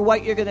thank you for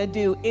what you're going to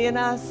do in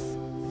us,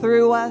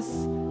 through us,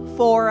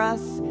 for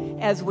us,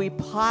 as we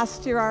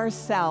posture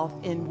ourselves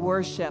in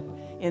worship,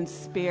 in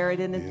spirit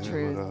and in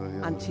truth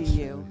unto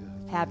you.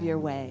 Have your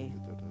way.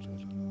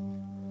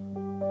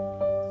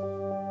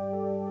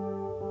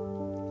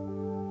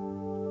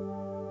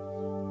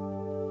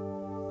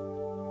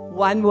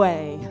 One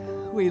way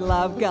we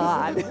love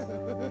God.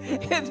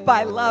 It's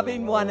by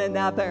loving one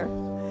another.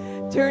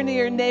 Turn to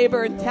your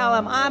neighbor and tell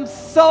him, I'm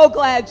so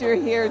glad you're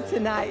here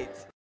tonight.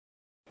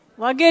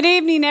 Well, good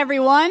evening,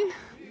 everyone.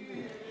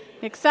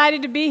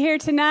 Excited to be here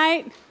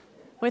tonight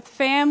with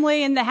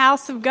family in the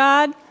house of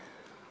God?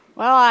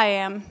 Well, I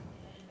am.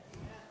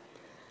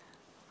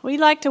 We'd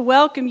like to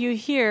welcome you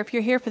here. If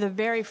you're here for the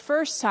very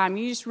first time,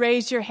 you just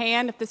raise your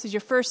hand if this is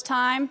your first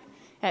time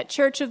at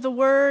Church of the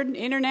Word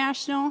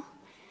International.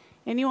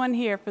 Anyone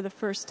here for the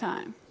first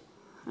time?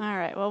 All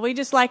right. Well, we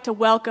just like to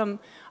welcome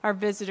our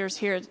visitors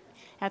here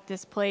at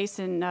this place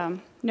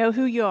and know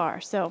who you are.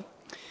 So,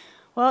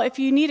 well, if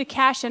you need a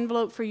cash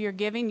envelope for your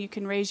giving, you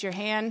can raise your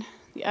hand.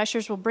 The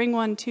ushers will bring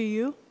one to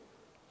you,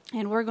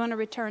 and we're going to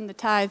return the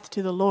tithe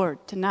to the Lord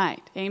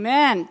tonight.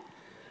 Amen.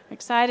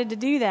 Excited to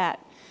do that.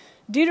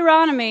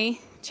 Deuteronomy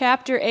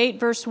chapter 8,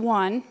 verse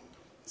 1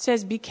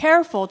 says, "Be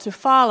careful to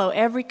follow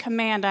every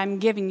command I'm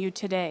giving you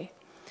today,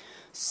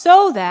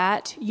 so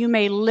that you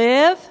may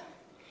live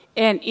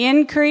and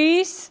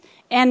increase,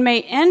 and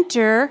may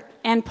enter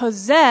and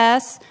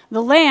possess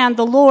the land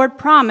the Lord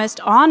promised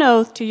on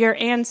oath to your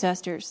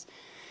ancestors."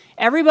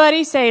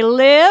 Everybody say,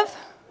 live.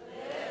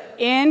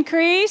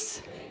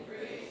 Increase,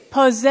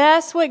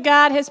 possess what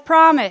God has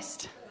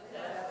promised.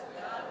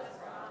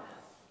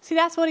 See,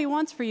 that's what he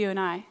wants for you and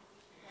I.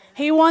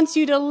 He wants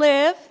you to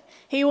live,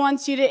 he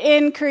wants you to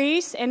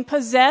increase and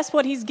possess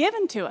what he's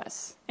given to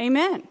us.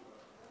 Amen.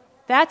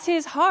 That's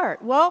his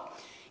heart. Well,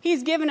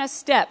 he's given us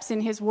steps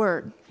in his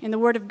word, in the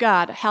word of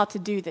God, how to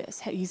do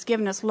this. He's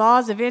given us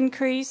laws of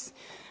increase,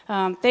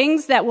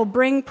 things that will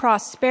bring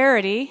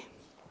prosperity.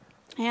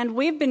 And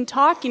we've been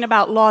talking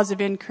about laws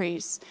of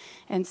increase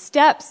and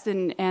steps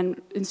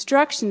and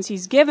instructions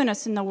he's given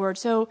us in the word.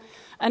 So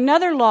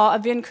another law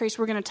of increase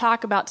we're going to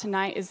talk about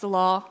tonight is the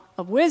law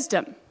of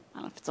wisdom. I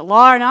don't know if it's a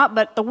law or not,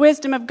 but the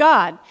wisdom of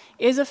God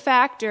is a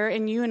factor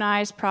in you and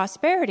I's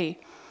prosperity.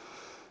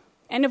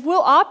 And if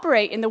we'll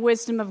operate in the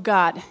wisdom of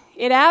God,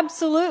 it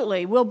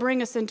absolutely will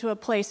bring us into a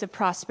place of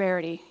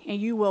prosperity, and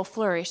you will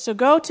flourish. So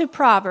go to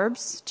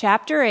Proverbs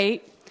chapter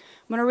 8. I'm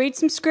going to read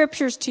some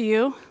scriptures to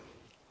you.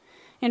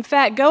 In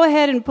fact, go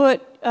ahead and go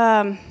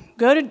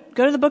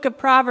to the book of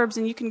Proverbs,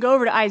 and you can go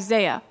over to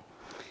Isaiah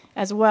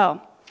as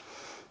well.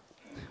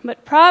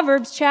 But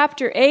Proverbs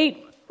chapter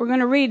 8, we're going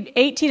to read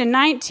 18 and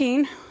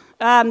 19.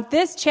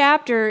 This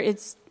chapter,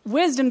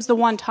 wisdom's the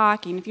one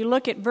talking. If you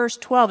look at verse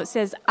 12, it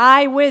says,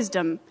 I,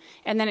 wisdom.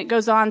 And then it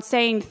goes on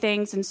saying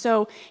things. And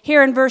so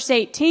here in verse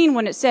 18,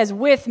 when it says,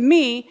 with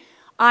me,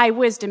 I,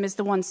 wisdom, is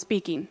the one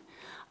speaking.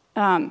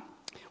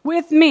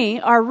 With me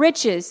are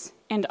riches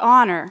and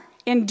honor,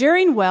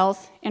 enduring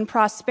wealth and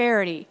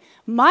prosperity.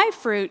 My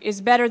fruit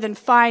is better than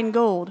fine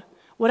gold.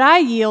 What I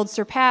yield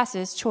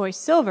surpasses choice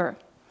silver.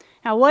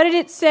 Now, what did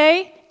it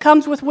say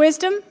comes with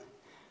wisdom? It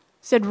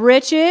said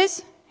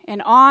riches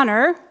and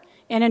honor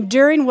and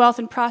enduring wealth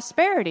and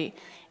prosperity.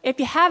 If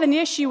you have an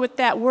issue with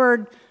that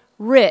word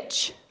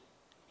rich,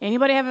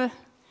 anybody have an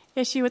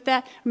issue with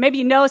that? Maybe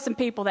you know some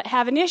people that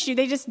have an issue.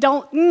 They just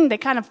don't, they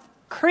kind of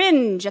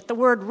cringe at the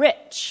word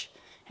rich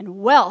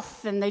and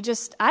wealth, and they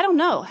just, I don't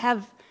know,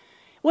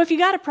 well, if you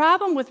got a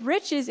problem with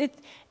riches,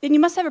 then you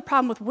must have a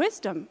problem with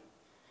wisdom.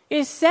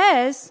 It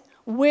says,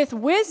 with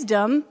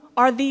wisdom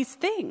are these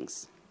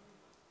things.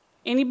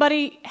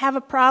 Anybody have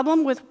a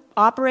problem with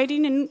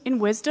operating in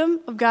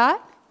wisdom of God?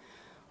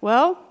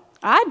 Well,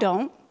 I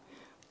don't.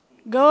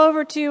 Go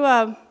over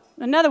to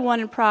another one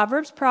in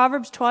Proverbs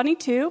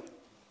 22.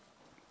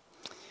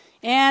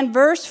 And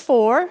verse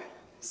 4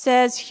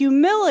 says,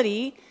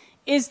 humility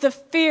is the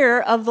fear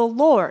of the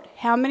Lord.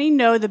 How many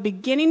know the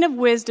beginning of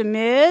wisdom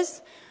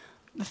is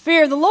the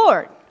fear of the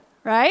Lord,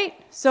 right?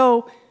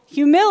 So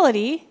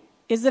humility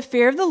is the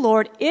fear of the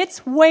Lord.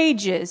 Its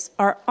wages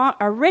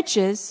are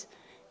riches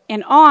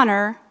and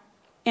honor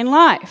in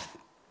life.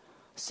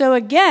 So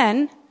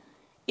again,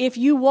 if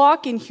you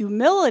walk in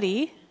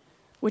humility,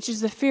 which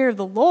is the fear of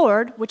the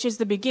Lord, which is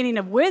the beginning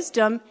of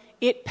wisdom,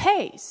 it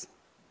pays.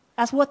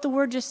 That's what the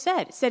word just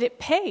said. It said it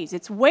pays.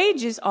 Its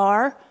wages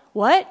are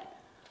what?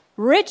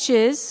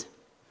 Riches,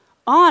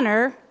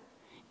 honor,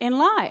 and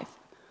life.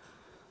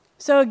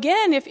 So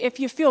again, if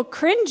you feel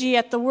cringy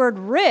at the word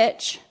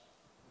rich,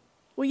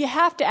 well, you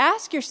have to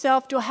ask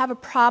yourself, do I have a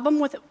problem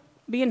with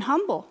being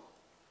humble?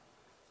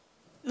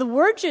 The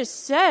word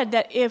just said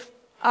that if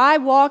I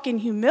walk in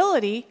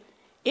humility,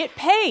 it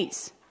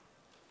pays.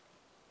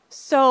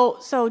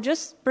 So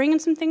just bringing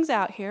some things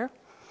out here.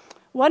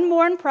 One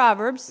more in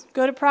Proverbs.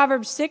 Go to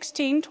Proverbs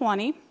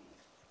 16:20.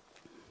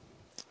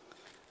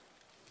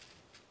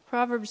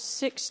 Proverbs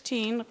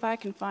 16, if I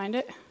can find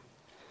it.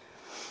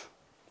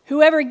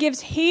 Whoever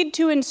gives heed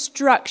to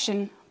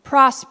instruction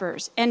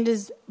prospers and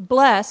is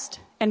blessed,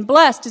 and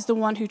blessed is the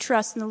one who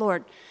trusts in the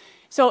Lord.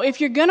 So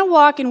if you're going to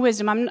walk in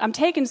wisdom, I'm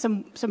taking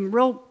some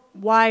real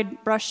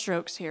wide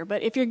brushstrokes here,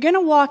 but if you're going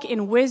to walk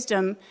in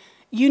wisdom,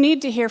 you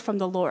need to hear from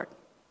the Lord.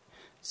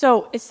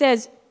 So it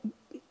says,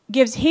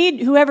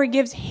 whoever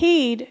gives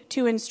heed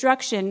to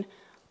instruction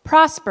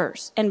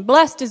prospers, and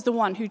blessed is the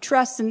one who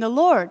trusts in the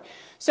Lord.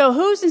 So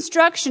whose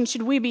instruction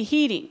should we be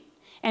heeding?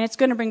 And it's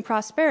going to bring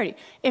prosperity.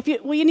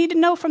 You need to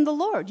know from the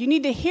Lord. You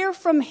need to hear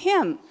from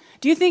Him.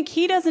 Do you think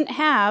He doesn't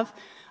have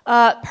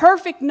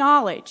perfect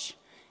knowledge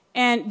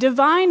and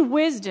divine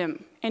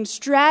wisdom and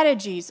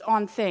strategies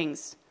on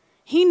things?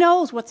 He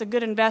knows what's a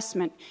good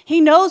investment. He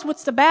knows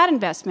what's the bad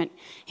investment.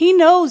 He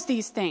knows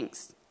these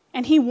things,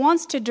 and He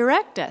wants to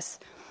direct us.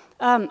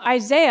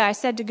 Isaiah, I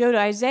said to go to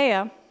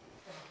Isaiah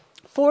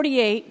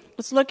 48.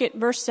 Let's look at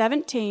verse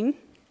 17.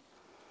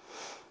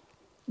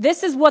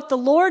 This is what the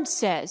Lord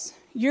says,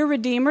 your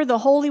Redeemer, the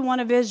Holy One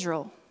of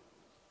Israel.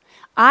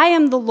 I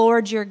am the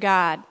Lord your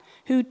God,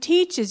 who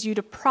teaches you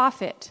to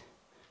profit,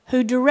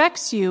 who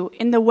directs you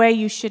in the way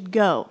you should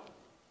go.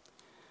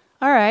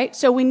 All right,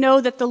 so we know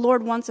that the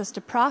Lord wants us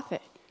to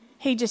profit.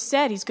 He just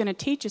said He's going to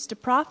teach us to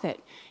profit.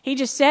 He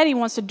just said He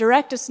wants to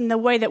direct us in the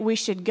way that we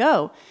should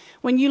go.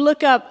 When you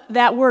look up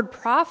that word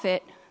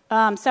profit,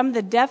 some of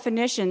the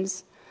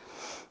definitions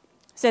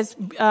says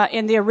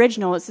in the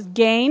original, it says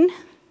gain,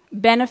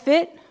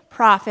 benefit,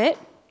 profit,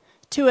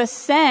 to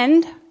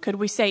ascend, could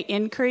we say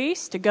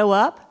increase, to go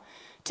up,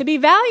 to be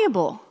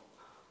valuable.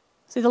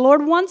 See, the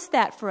Lord wants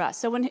that for us.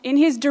 So in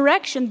His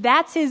direction,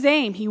 that's His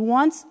aim. He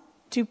wants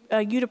you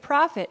to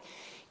profit.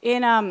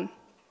 In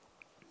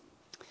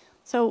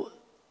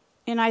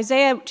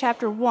Isaiah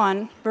chapter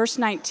 1, verse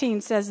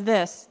 19 says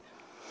this.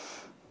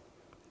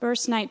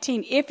 Verse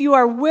 19, if you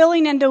are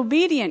willing and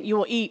obedient, you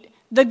will eat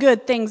the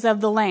good things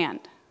of the land.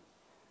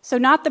 So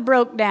not the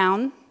broke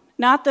down,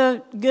 not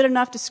the good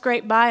enough to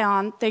scrape by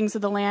on things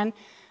of the land,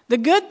 the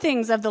good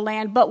things of the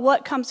land, but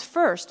what comes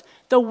first?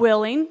 The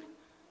willing,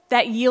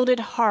 that yielded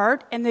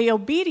heart, and the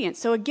obedience.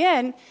 So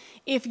again,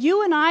 if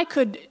you and I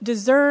could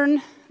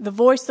discern the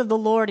voice of the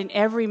Lord in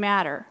every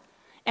matter,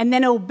 and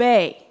then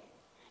obey,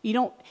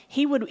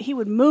 He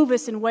would move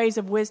us in ways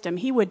of wisdom.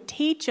 He would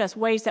teach us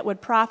ways that would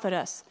profit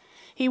us.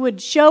 He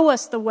would show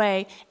us the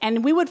way,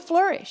 and we would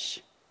flourish.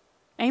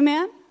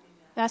 Amen?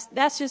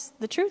 That's just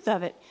the truth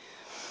of it.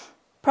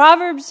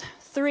 Proverbs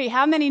 3,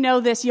 how many know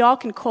this? Y'all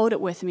can quote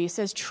it with me. It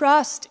says,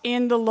 trust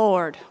in the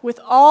Lord with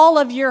all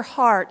of your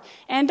heart,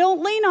 and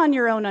don't lean on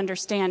your own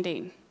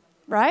understanding.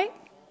 Right?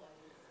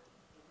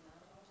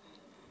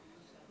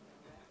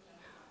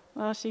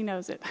 Well, she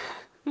knows it.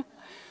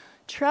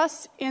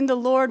 Trust in the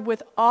Lord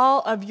with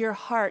all of your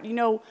heart. You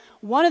know,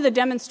 one of the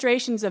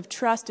demonstrations of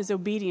trust is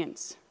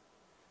obedience.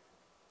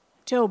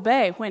 To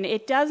obey when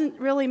it doesn't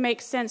really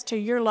make sense to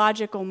your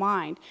logical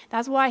mind.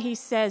 That's why He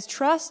says,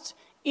 trust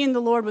in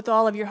the Lord with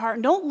all of your heart.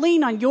 And don't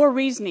lean on your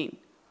reasoning.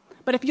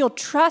 But if you'll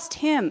trust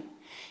Him,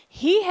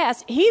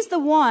 He's the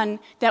one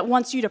that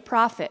wants you to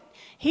profit.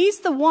 He's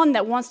the one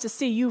that wants to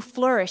see you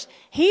flourish.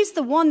 He's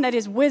the one that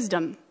is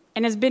wisdom.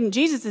 And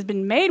Jesus has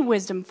been made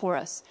wisdom for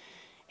us.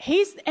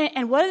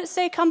 And what does it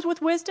say comes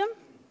with wisdom?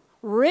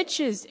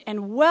 Riches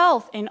and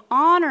wealth and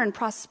honor and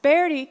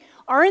prosperity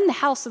are in the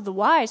house of the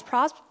wise,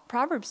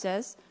 Proverbs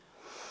says.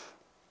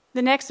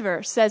 The next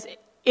verse says,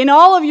 in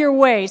all of your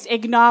ways,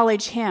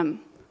 acknowledge Him.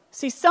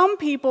 See, some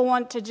people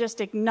want to just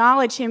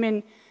acknowledge Him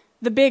in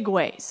the big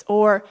ways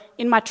or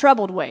in my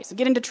troubled ways. I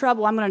get into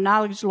trouble, I'm going to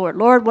acknowledge the Lord.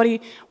 Lord, what do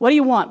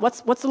you want?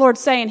 What's the Lord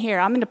saying here?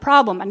 I'm in a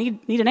problem. I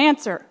need an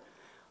answer.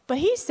 But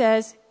He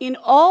says, in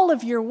all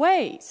of your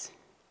ways.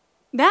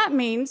 That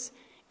means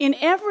in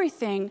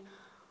everything,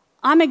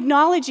 I'm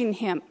acknowledging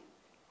Him.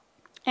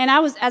 And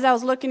as I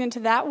was looking into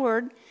that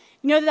word,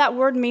 you know that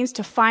word means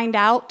to find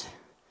out,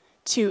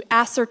 to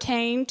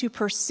ascertain, to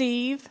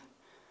perceive,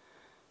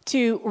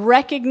 to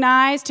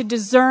recognize, to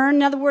discern.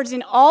 In other words,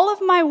 in all of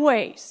my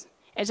ways,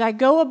 as I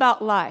go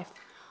about life,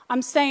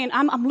 I'm saying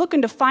I'm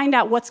looking to find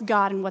out what's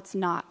God and what's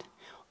not.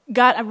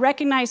 God, I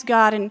recognize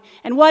God and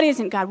what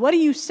isn't God. What are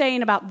you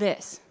saying about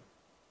this?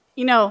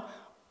 You know,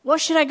 well,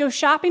 should I go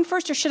shopping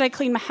first or should I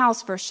clean my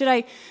house first? Should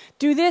I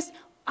do this?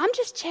 I'm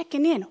just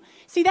checking in.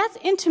 See, that's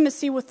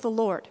intimacy with the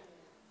Lord.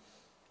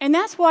 And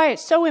that's why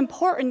it's so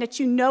important that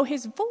you know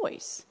his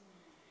voice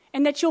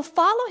and that you'll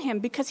follow him,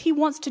 because he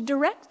wants to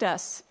direct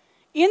us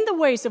in the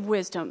ways of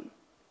wisdom,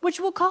 which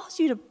will cause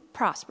you to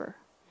prosper.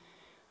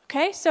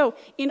 Okay, so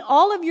in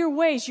all of your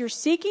ways, you're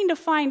seeking to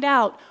find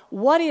out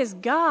what is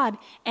God,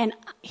 and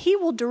he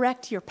will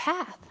direct your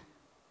path.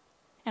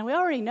 And we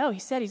already know he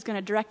said he's going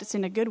to direct us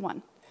in a good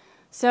one.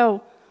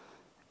 So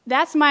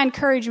that's my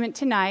encouragement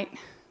tonight.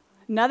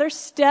 Another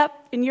step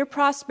in your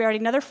prosperity,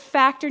 another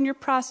factor in your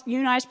you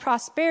and I's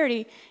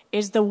prosperity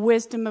is the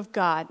wisdom of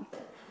God.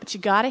 But you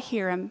got to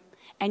hear him,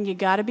 and you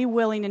got to be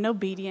willing and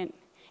obedient,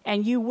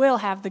 and you will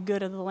have the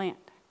good of the land.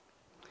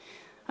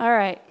 All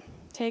right,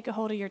 take a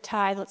hold of your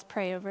tithe. Let's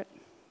pray over it.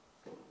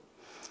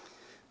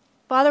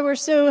 Father, we're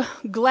so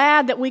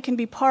glad that we can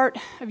be part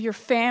of your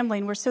family,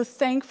 and we're so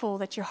thankful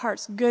that your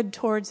heart's good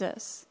towards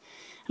us.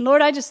 And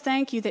Lord, I just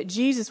thank you that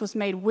Jesus was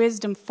made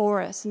wisdom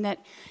for us, and that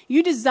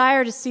you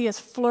desire to see us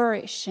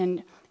flourish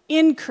and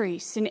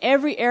increase in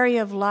every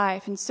area of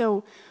life. And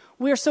so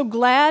we are so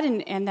glad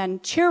and then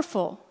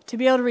cheerful to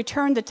be able to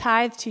return the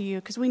tithe to you,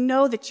 because we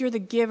know that you're the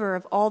giver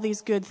of all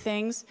these good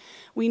things.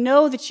 We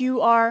know that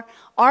you are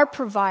our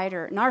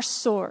provider and our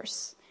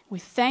source. We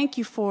thank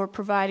you for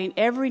providing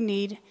every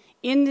need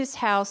in this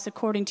house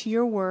according to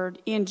your word,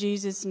 in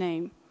Jesus'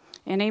 name.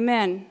 And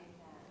amen.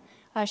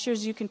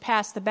 Ushers, you can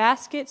pass the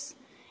baskets,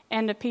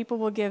 and the people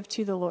will give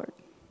to the Lord.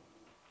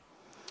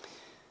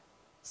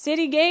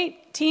 City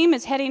Gate team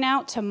is heading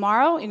out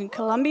tomorrow in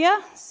Columbia,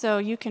 so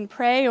you can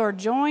pray or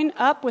join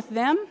up with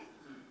them.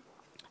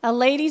 A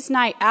ladies'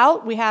 night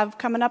out we have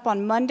coming up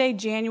on Monday,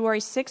 January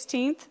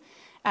 16th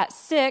at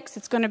 6.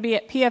 It's going to be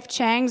at P.F.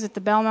 Chang's at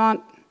the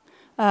Belmont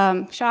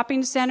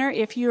Shopping Center.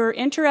 If you're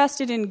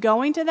interested in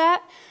going to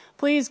that,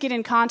 please get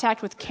in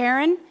contact with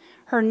Karen.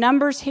 Her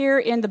number's here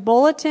in the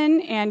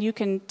bulletin, and you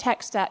can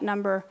text that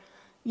number,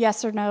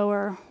 yes or no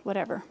or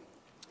whatever.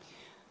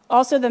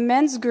 Also, the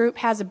men's group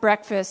has a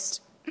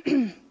breakfast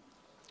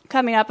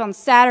coming up on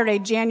Saturday,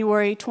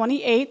 January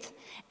 28th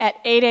at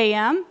 8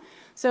 a.m.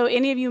 So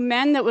any of you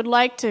men that would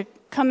like to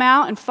come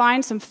out and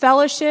find some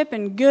fellowship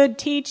and good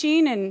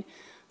teaching and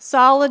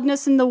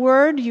solidness in the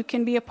Word, you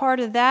can be a part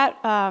of that.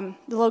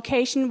 The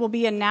location will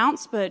be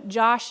announced, but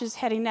Josh is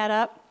heading that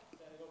up.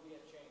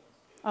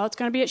 Oh, it's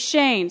going to be at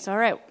Shane's. All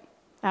right.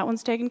 That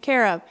one's taken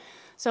care of.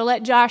 So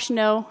let Josh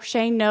know,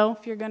 Shane know,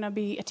 if you're going to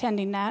be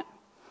attending that.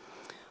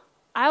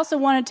 I also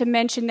wanted to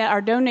mention that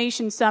our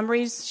donation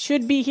summaries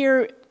should be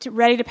here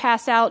ready to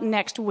pass out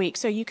next week,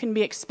 so you can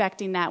be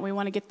expecting that. We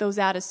want to get those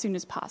out as soon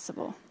as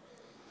possible.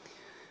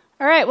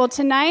 All right, well,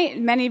 tonight,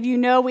 many of you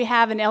know we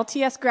have an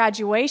LTS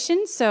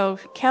graduation, so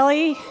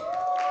Kelly,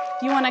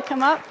 you want to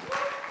come up?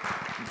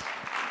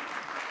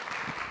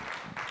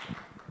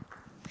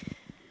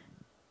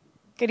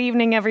 Good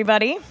evening,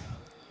 everybody.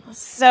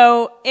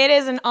 So it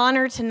is an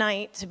honor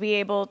tonight to be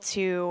able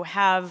to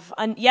have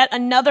yet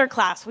another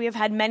class. We have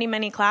had many,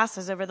 many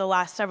classes over the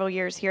last several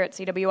years here at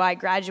CWI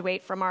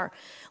graduate from our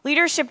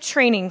Leadership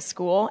Training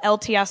School,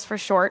 LTS for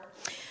short.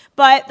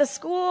 But the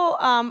school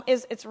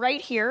it's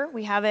right here.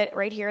 We have it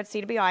right here at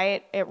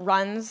CWI. It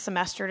runs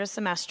semester to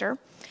semester.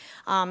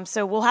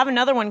 So we'll have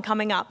another one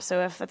coming up.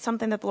 So if that's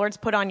something that the Lord's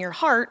put on your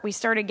heart, we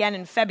start again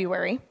in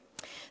February.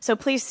 So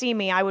please see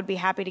me. I would be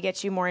happy to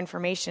get you more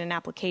information and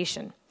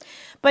application.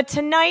 But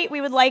tonight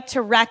we would like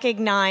to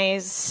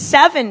recognize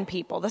 7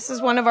 people. This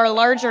is one of our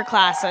larger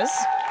classes.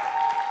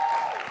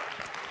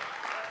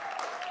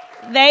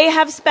 They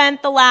have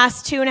spent the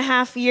last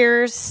 2.5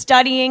 years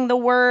studying the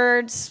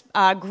words,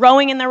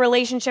 growing in their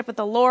relationship with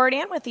the Lord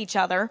and with each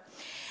other.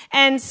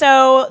 And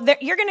so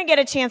you're going to get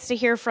a chance to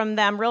hear from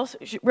them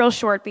real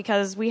short,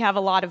 because we have a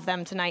lot of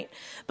them tonight.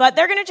 But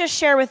they're going to just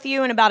share with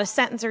you in about a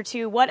sentence or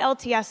two what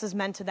LTS has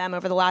meant to them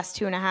over the last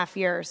 2.5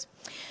 years.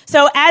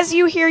 So as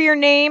you hear your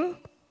name,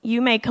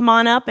 you may come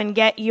on up and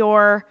get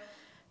your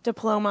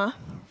diploma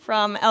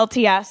from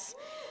LTS.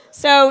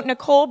 So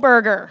Nicole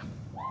Berger,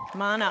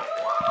 come on up.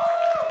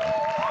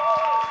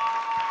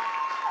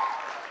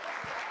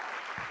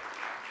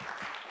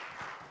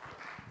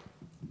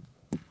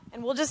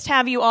 And we'll just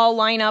have you all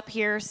line up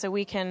here so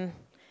we can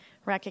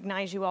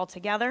recognize you all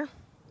together.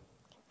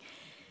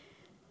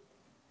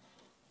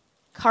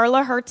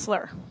 Carla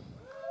Hertzler.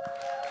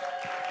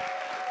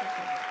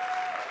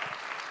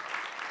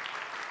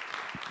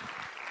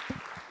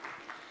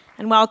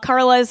 And while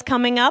Carla is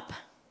coming up,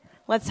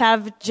 let's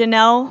have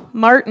Janelle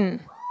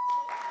Martin.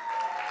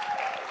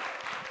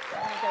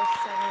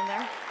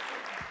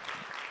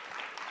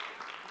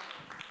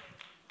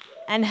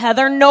 And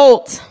Heather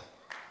Nolt.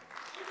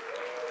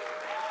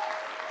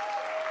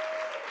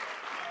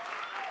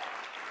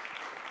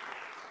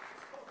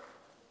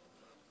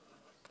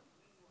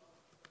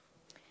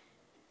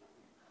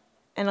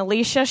 and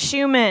Alicia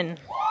Schumann.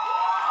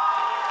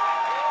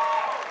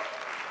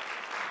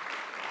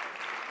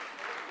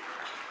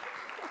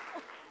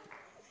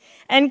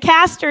 And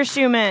Castor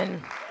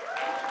Schumann.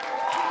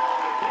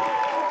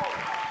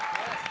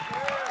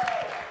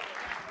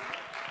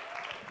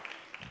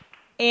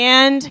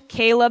 And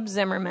Caleb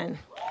Zimmerman.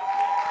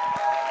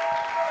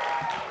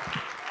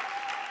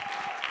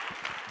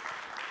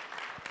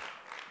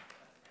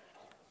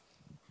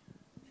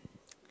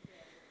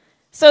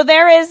 So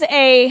there is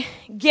a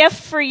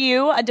gift for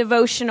you, a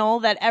devotional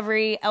that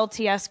every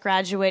LTS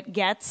graduate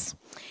gets.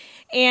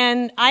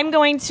 And I'm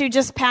going to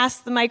just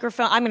pass the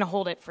microphone. I'm going to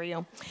hold it for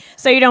you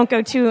so you don't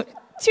go too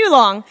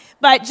long.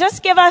 But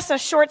just give us a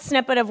short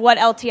snippet of what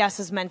LTS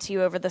has meant to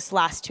you over this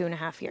last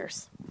 2.5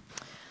 years.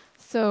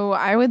 So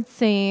I would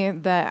say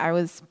that I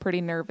was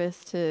pretty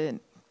nervous to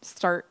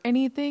start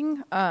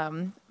anything,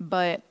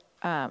 but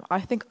I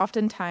think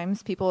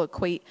oftentimes people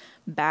equate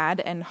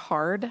bad and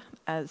hard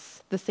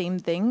as the same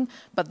thing,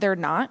 but they're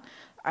not.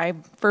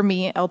 For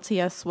me,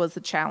 LTS was a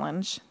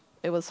challenge.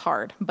 It was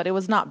hard, but it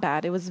was not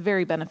bad. It was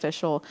very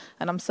beneficial,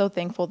 and I'm so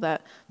thankful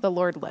that the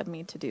Lord led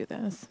me to do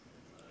this.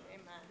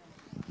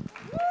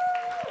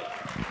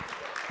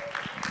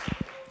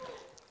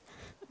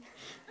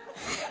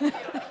 Amen.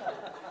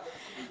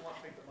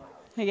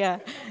 Yeah.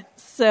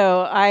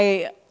 So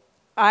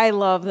I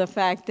love the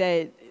fact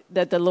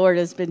that the Lord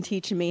has been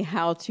teaching me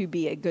how to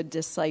be a good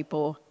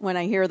disciple. When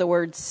I hear the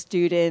word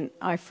student,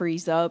 I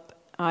freeze up.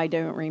 I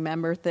don't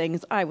remember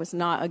things. I was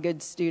not a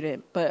good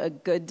student, but a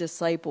good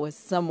disciple is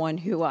someone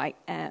who I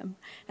am.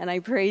 And I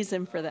praise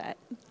him for that.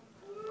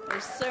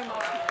 There's so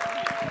much.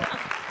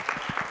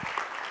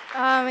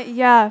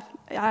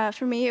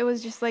 For me, it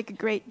was just like a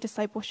great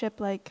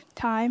discipleship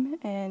time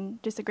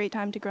and just a great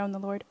time to grow in the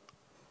Lord.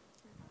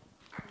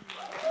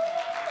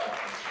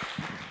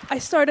 I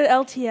started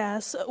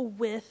LTS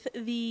with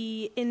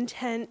the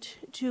intent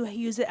to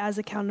use it as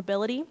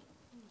accountability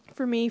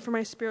for me, for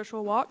my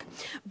spiritual walk.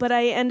 But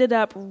I ended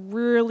up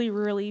really,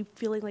 really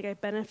feeling like I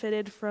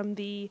benefited from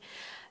the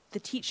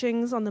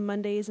teachings on the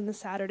Mondays and the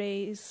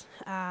Saturdays,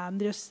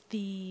 just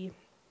the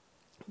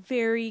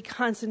very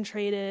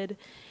concentrated,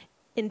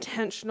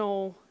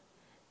 intentional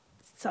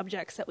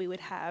subjects that we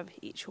would have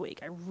each week.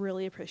 I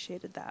really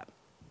appreciated that.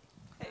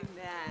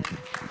 Amen.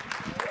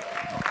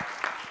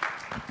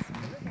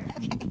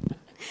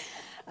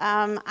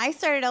 I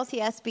started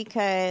LTS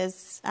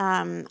because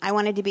I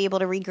wanted to be able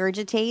to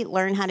regurgitate,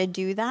 learn how to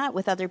do that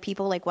with other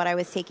people, like what I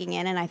was taking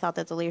in, and I thought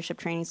that the Leadership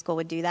Training School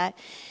would do that.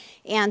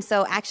 And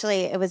so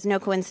actually, it was no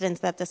coincidence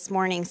that this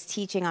morning's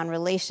teaching on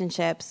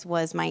relationships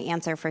was my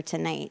answer for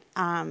tonight.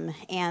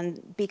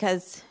 And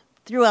because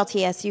through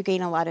LTS, you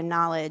gain a lot of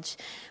knowledge,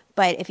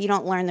 but if you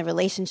don't learn the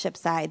relationship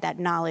side, that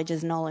knowledge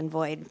is null and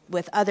void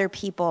with other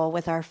people,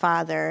 with our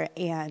Father,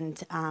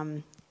 and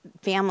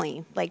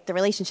family, like the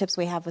relationships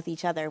we have with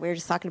each other. We were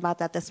just talking about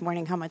that this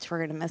morning, how much we're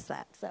going to miss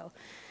that. So,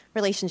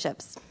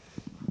 relationships.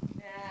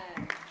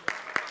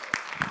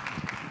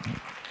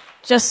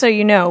 Just so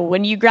you know,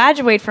 when you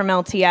graduate from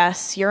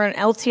LTS, you're an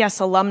LTS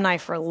alumni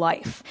for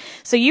life.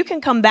 So you can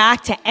come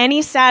back to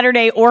any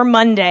Saturday or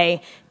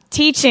Monday,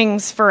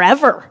 teachings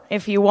forever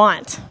if you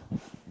want.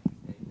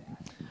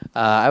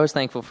 I was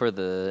thankful for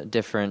the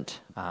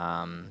different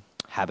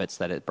habits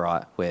that it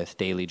brought with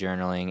daily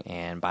journaling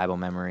and Bible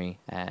memory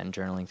and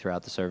journaling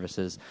throughout the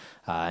services,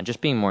 and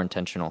just being more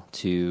intentional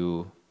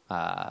to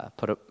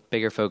put a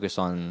bigger focus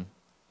on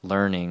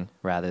learning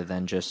rather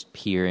than just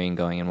hearing,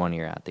 going in one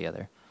ear out the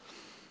other.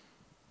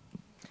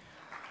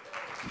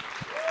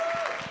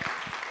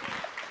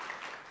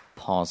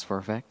 Pause for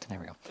effect. There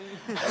we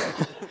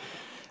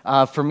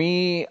go. For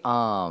me,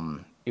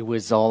 it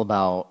was all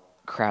about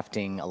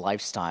crafting a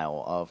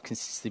lifestyle of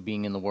consistently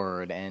being in the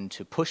Word and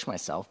to push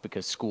myself,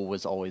 because school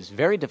was always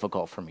very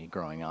difficult for me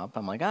growing up.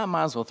 I'm like, I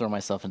might as well throw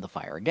myself in the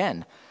fire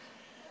again.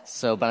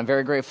 But I'm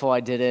very grateful I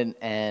did it,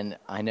 and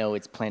I know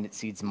it's planted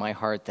seeds in my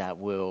heart that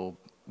will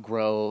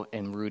grow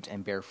and root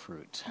and bear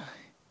fruit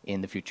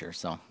in the future.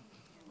 So.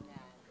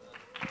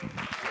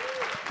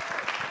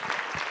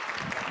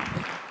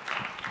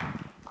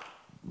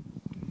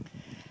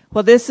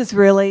 Well, this is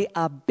really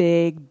a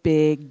big,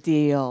 big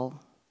deal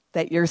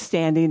that you're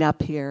standing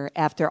up here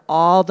after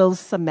all those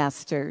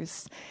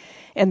semesters.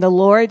 And the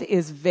Lord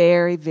is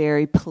very,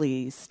 very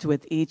pleased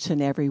with each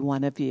and every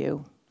one of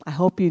you. I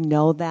hope you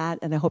know that,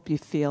 and I hope you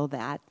feel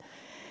that.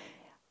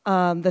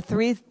 The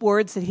 3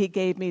 words that he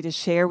gave me to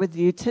share with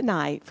you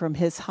tonight from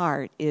his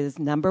heart is,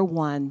 number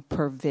 1,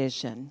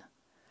 provision.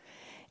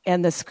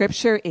 And the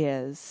scripture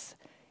is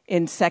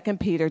in 2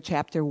 Peter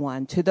chapter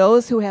 1, to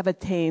those who have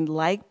attained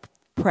like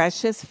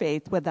precious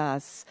faith with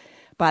us,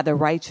 by the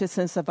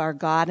righteousness of our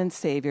God and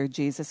Savior,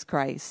 Jesus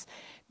Christ,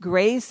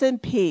 grace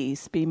and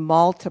peace be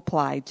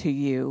multiplied to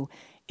you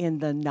in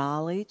the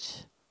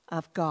knowledge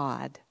of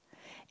God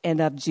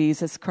and of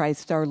Jesus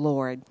Christ our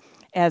Lord,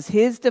 as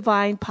his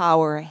divine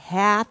power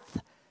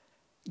hath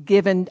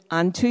given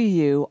unto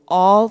you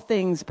all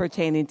things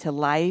pertaining to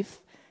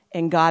life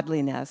and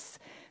godliness,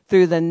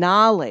 through the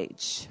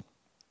knowledge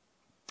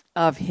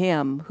of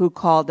him who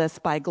called us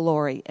by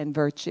glory and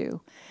virtue.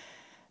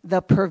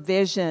 The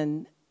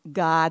provision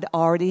God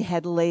already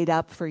had laid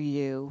up for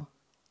you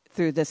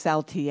through this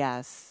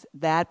LTS,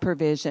 that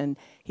provision,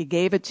 he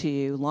gave it to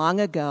you long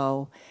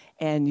ago,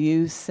 and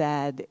you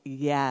said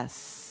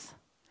yes.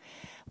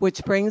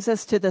 Which brings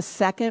us to the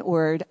second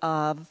word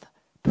of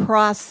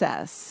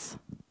process.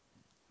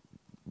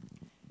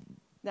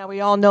 Now,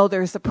 we all know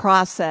there's a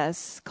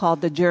process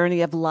called the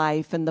journey of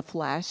life in the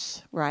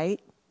flesh,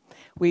 right?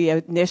 We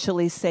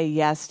initially say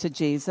yes to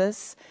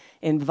Jesus,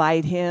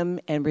 invite him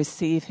and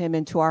receive him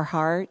into our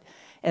heart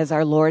as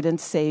our Lord and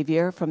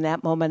Savior. From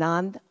that moment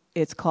on,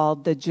 it's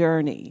called the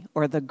journey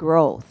or the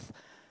growth.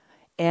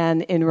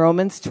 And in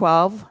Romans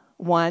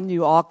 12:1,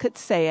 you all could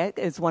say it,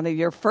 is one of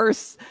your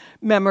first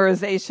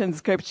memorization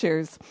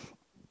scriptures.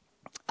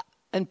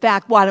 In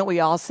fact, why don't we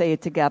all say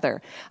it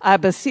together? I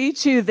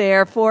beseech you,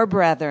 therefore,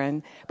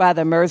 brethren, by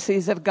the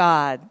mercies of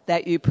God,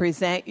 that you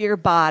present your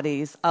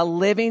bodies a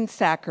living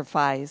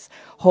sacrifice,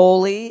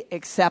 holy,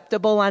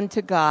 acceptable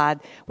unto God,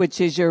 which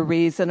is your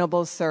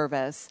reasonable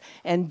service.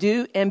 And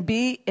do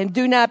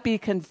not be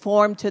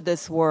conformed to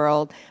this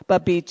world,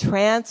 but be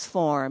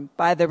transformed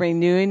by the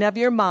renewing of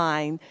your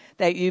mind,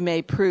 that you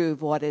may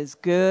prove what is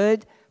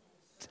good,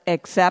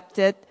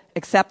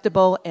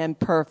 acceptable and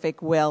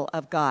perfect will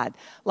of God.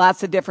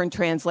 Lots of different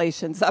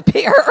translations up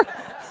here.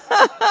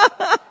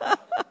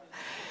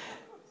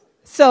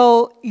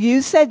 So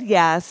you said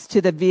yes to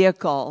the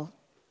vehicle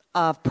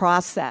of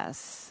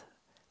process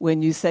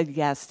when you said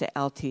yes to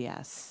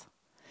LTS.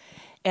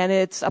 And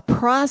it's a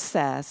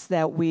process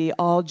that we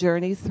all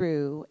journey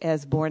through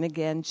as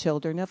born-again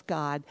children of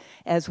God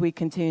as we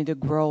continue to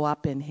grow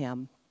up in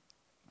him.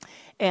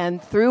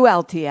 And through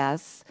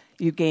LTS,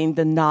 you gained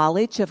the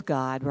knowledge of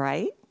God,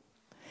 right?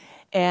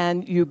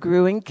 And you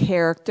grew in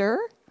character.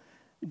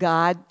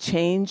 God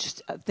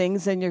changed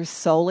things in your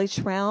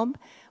soulish realm.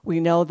 We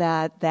know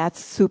that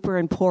that's super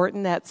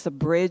important. That's a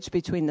bridge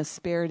between the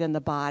spirit and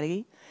the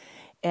body.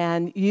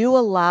 And you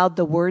allowed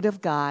the word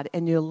of God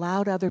and you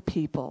allowed other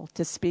people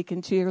to speak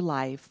into your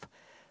life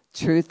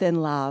truth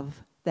and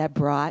love that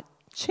brought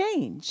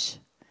change.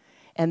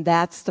 And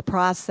that's the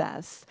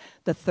process.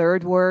 The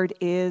third word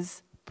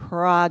is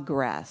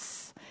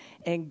progress.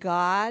 And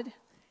God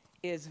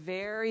is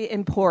very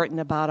important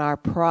about our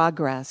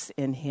progress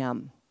in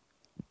him.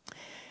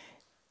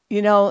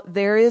 You know,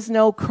 there is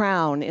no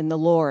crown in the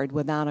Lord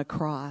without a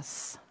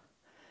cross.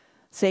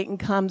 Satan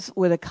comes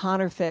with a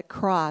counterfeit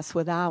cross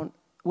without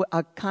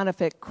a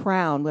counterfeit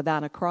crown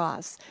without a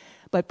cross.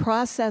 But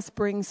process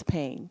brings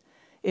pain.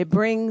 It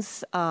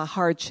brings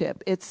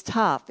hardship. It's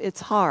tough.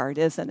 It's hard,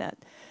 isn't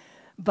it?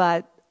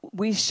 But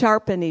we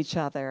sharpen each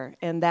other,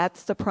 and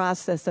that's the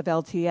process of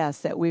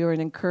LTS, that we were an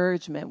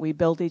encouragement. We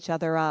built each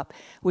other up.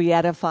 We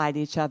edified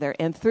each other.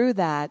 And through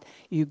that,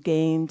 you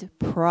gained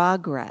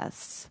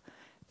progress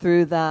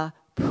through the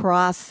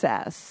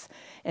process.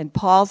 And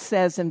Paul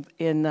says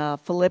in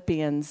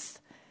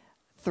Philippians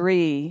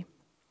 3,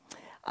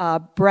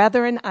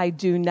 brethren, I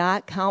do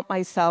not count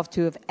myself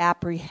to have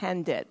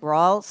apprehended. We're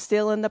all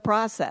still in the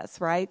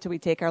process, right, till we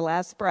take our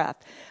last breath.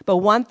 But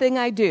one thing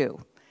I do,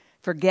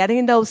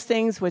 forgetting those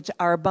things which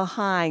are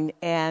behind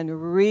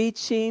and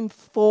reaching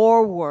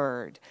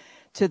forward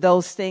to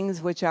those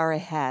things which are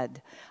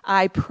ahead.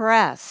 I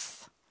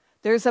press.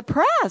 There's a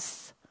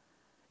press.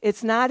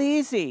 It's not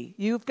easy.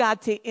 You've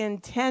got to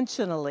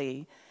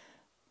intentionally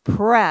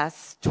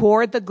press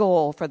toward the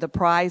goal for the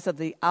prize of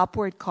the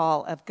upward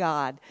call of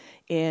God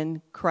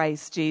in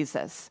Christ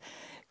Jesus.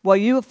 Well,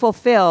 you have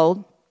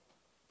fulfilled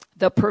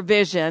the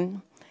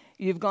provision.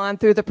 You've gone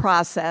through the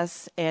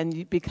process,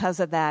 and because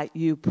of that,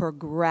 you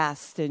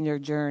progressed in your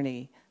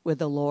journey with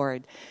the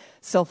Lord.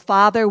 So,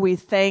 Father, we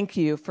thank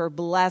you for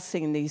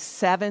blessing these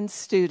 7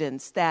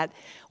 students that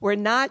were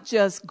not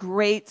just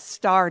great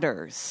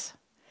starters,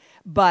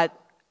 but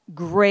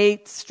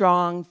great,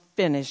 strong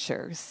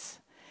finishers.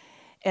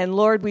 And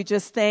Lord, we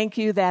just thank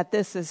you that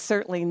this is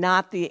certainly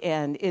not the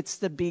end. It's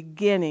the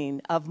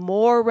beginning of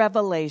more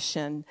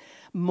revelation,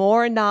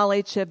 more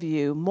knowledge of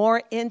you,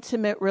 more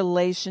intimate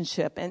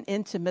relationship and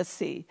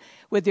intimacy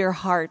with your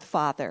heart,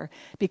 Father,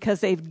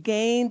 because they've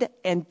gained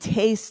and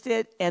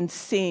tasted and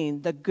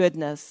seen the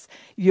goodness,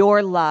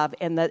 your love,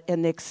 and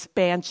the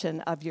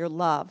expansion of your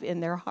love in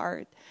their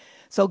heart.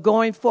 So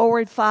going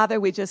forward, Father,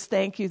 we just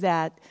thank you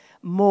that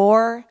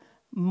more,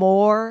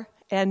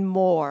 and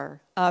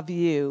more of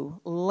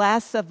you,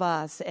 less of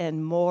us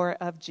and more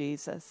of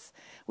Jesus.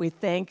 We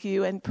thank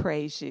you and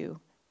praise you.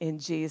 In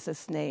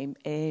Jesus' name,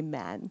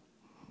 amen.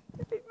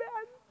 Amen.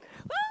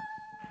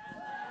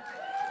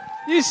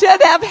 You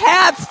should have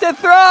hats to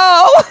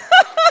throw.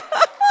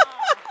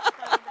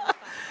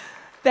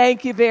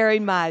 Thank you very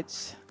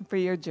much for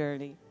your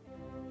journey.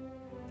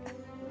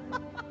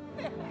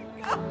 There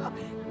you go.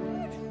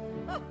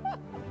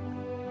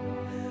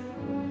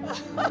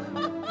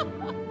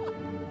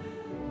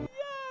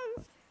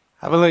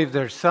 I believe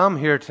there's some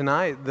here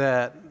tonight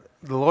that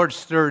the Lord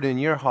stirred in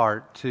your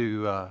heart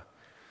to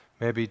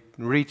maybe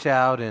reach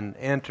out and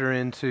enter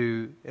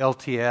into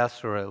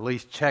LTS or at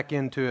least check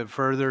into it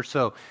further.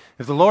 So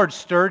if the Lord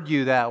stirred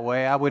you that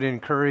way, I would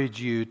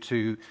encourage you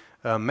to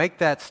make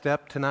that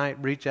step tonight.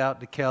 Reach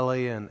out to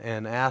Kelly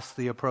and ask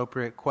the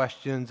appropriate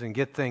questions and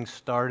get things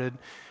started.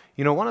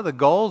 You know, one of the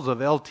goals of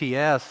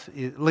LTS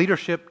is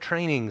Leadership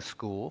Training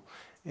School.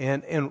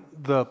 And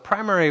the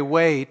primary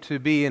way to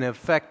be an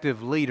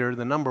effective leader,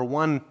 the number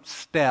one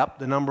step,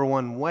 the number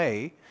one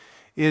way,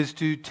 is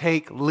to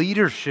take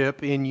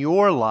leadership in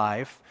your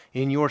life,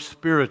 in your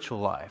spiritual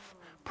life.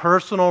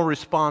 Personal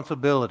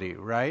responsibility,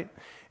 right?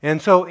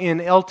 And so in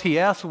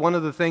LTS, one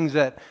of the things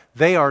that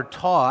they are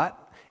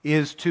taught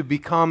is to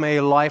become a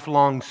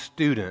lifelong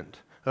student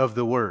of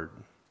the Word,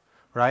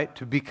 right?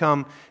 To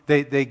become,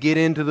 they get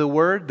into the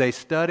Word, they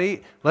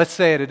study. Let's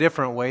say it a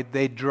different way,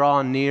 they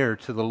draw near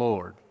to the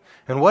Lord.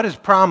 And what is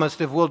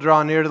promised if we'll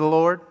draw near to the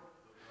Lord?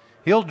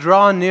 He'll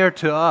draw near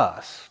to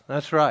us.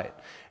 That's right.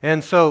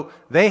 And so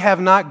they have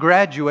not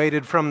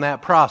graduated from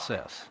that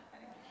process,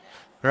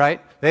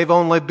 right? They've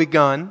only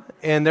begun,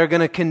 and they're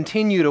going to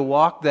continue to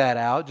walk that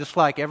out, just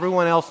like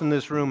everyone else in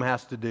this room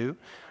has to do,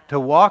 to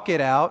walk it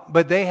out.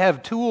 But they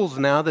have tools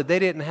now that they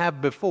didn't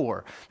have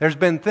before. There's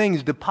been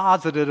things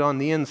deposited on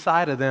the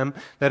inside of them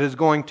that is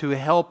going to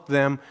help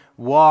them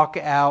walk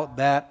out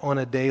that on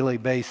a daily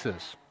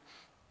basis.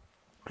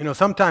 You know,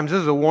 sometimes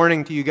this is a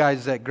warning to you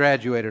guys that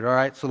graduated, all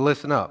right? So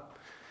listen up.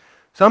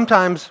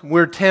 Sometimes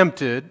we're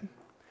tempted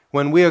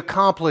when we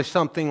accomplish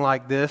something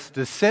like this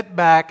to sit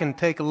back and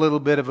take a little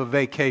bit of a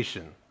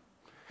vacation.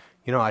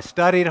 You know, I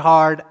studied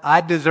hard.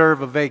 I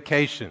deserve a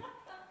vacation.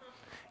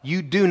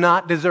 You do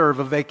not deserve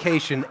a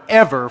vacation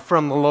ever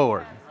from the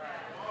Lord.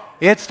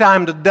 It's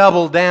time to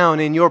double down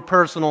in your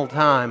personal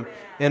time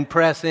and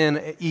press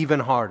in even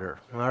harder,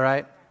 all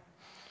right?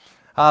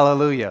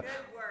 Hallelujah.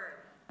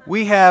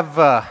 We have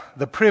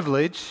the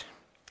privilege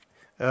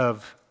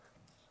of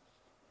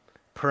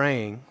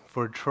praying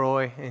for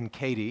Troy and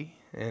Katie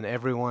and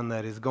everyone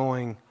that is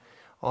going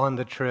on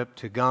the trip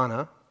to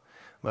Ghana.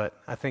 But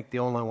I think the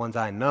only ones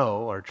I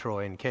know are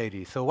Troy and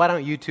Katie. So why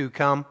don't you two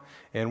come,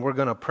 and we're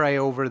going to pray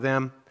over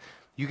them.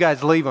 You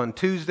guys leave on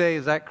Tuesday,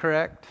 is that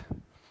correct?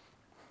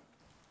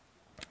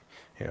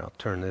 Here, I'll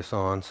turn this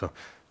on. So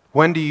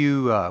when do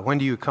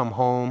you come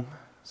home?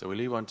 So we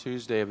leave on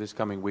Tuesday of this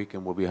coming week,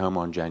 and we'll be home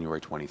on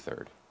January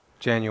 23rd.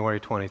 January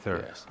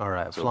 23rd. Yes. All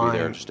right. So we'll be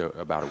there just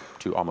about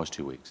almost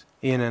 2 weeks.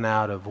 In and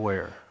out of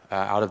where?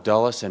 Out of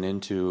Dulles and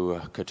into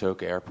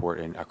Kotoka Airport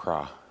in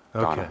Accra,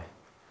 Ghana. Okay.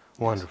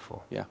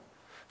 Wonderful. Yeah.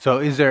 So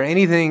is there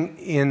anything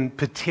in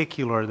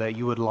particular that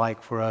you would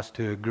like for us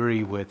to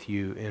agree with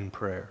you in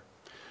prayer?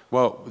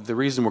 Well, the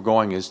reason we're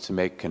going is to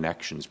make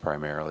connections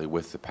primarily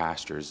with the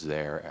pastors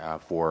there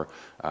for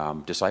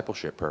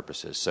discipleship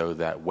purposes, so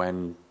that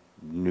when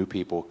new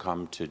people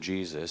come to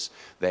Jesus,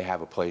 they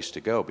have a place to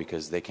go,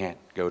 because they can't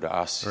go to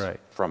us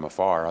from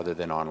afar other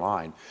than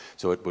online.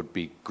 So it would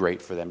be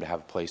great for them to have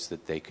a place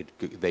that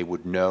they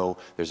would know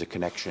there's a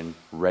connection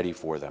ready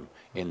for them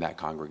in that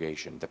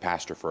congregation. The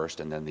pastor first,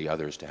 and then the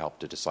others to help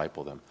to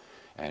disciple them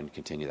and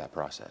continue that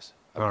process.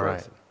 All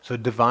right. So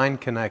divine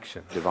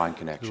connection. Divine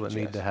connection. Is what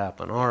needs to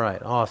happen. All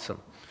right.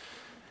 Awesome.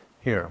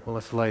 Here, well,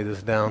 let's lay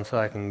this down so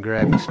I can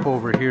grab you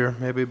over here.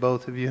 Maybe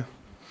both of you.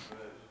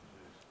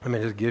 Let me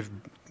just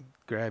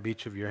grab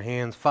each of your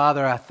hands.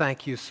 Father, I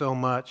thank you so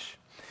much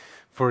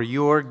for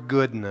your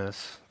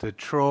goodness to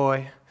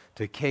Troy,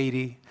 to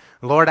Katie.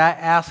 Lord, I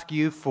ask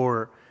you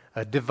for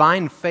a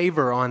divine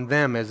favor on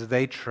them as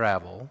they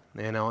travel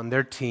and on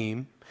their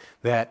team,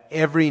 that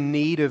every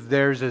need of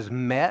theirs is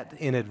met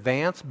in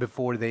advance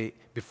before they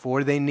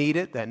need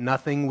it, that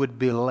nothing would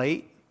be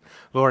late.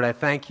 Lord, I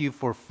thank you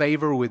for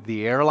favor with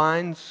the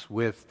airlines,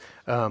 with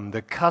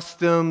the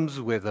customs,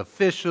 with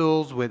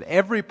officials, with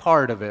every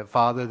part of it,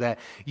 Father, that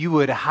you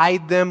would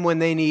hide them when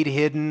they need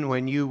hidden,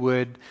 when you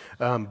would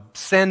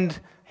send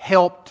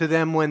help to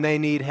them when they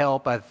need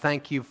help. I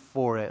thank you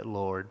for it,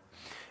 Lord.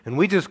 And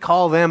we just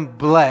call them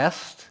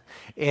blessed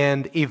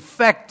and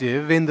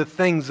effective in the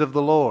things of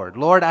the Lord.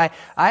 Lord, I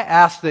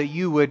ask that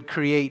you would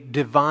create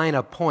divine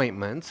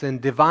appointments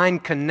and divine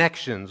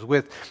connections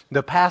with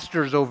the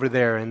pastors over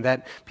there, and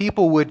that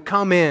people would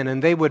come in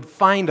and they would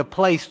find a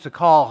place to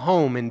call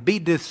home and be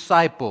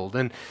discipled,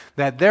 and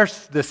that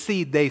the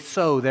seed they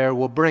sow there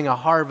will bring a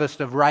harvest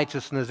of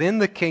righteousness in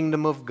the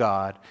kingdom of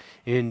God.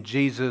 In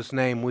Jesus'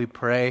 name we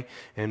pray.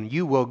 And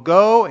you will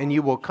go and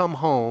you will come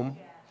home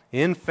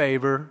in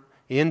favor,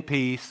 in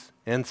peace,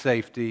 and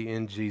safety,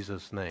 in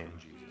Jesus' name.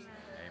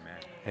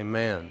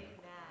 Amen. Amen.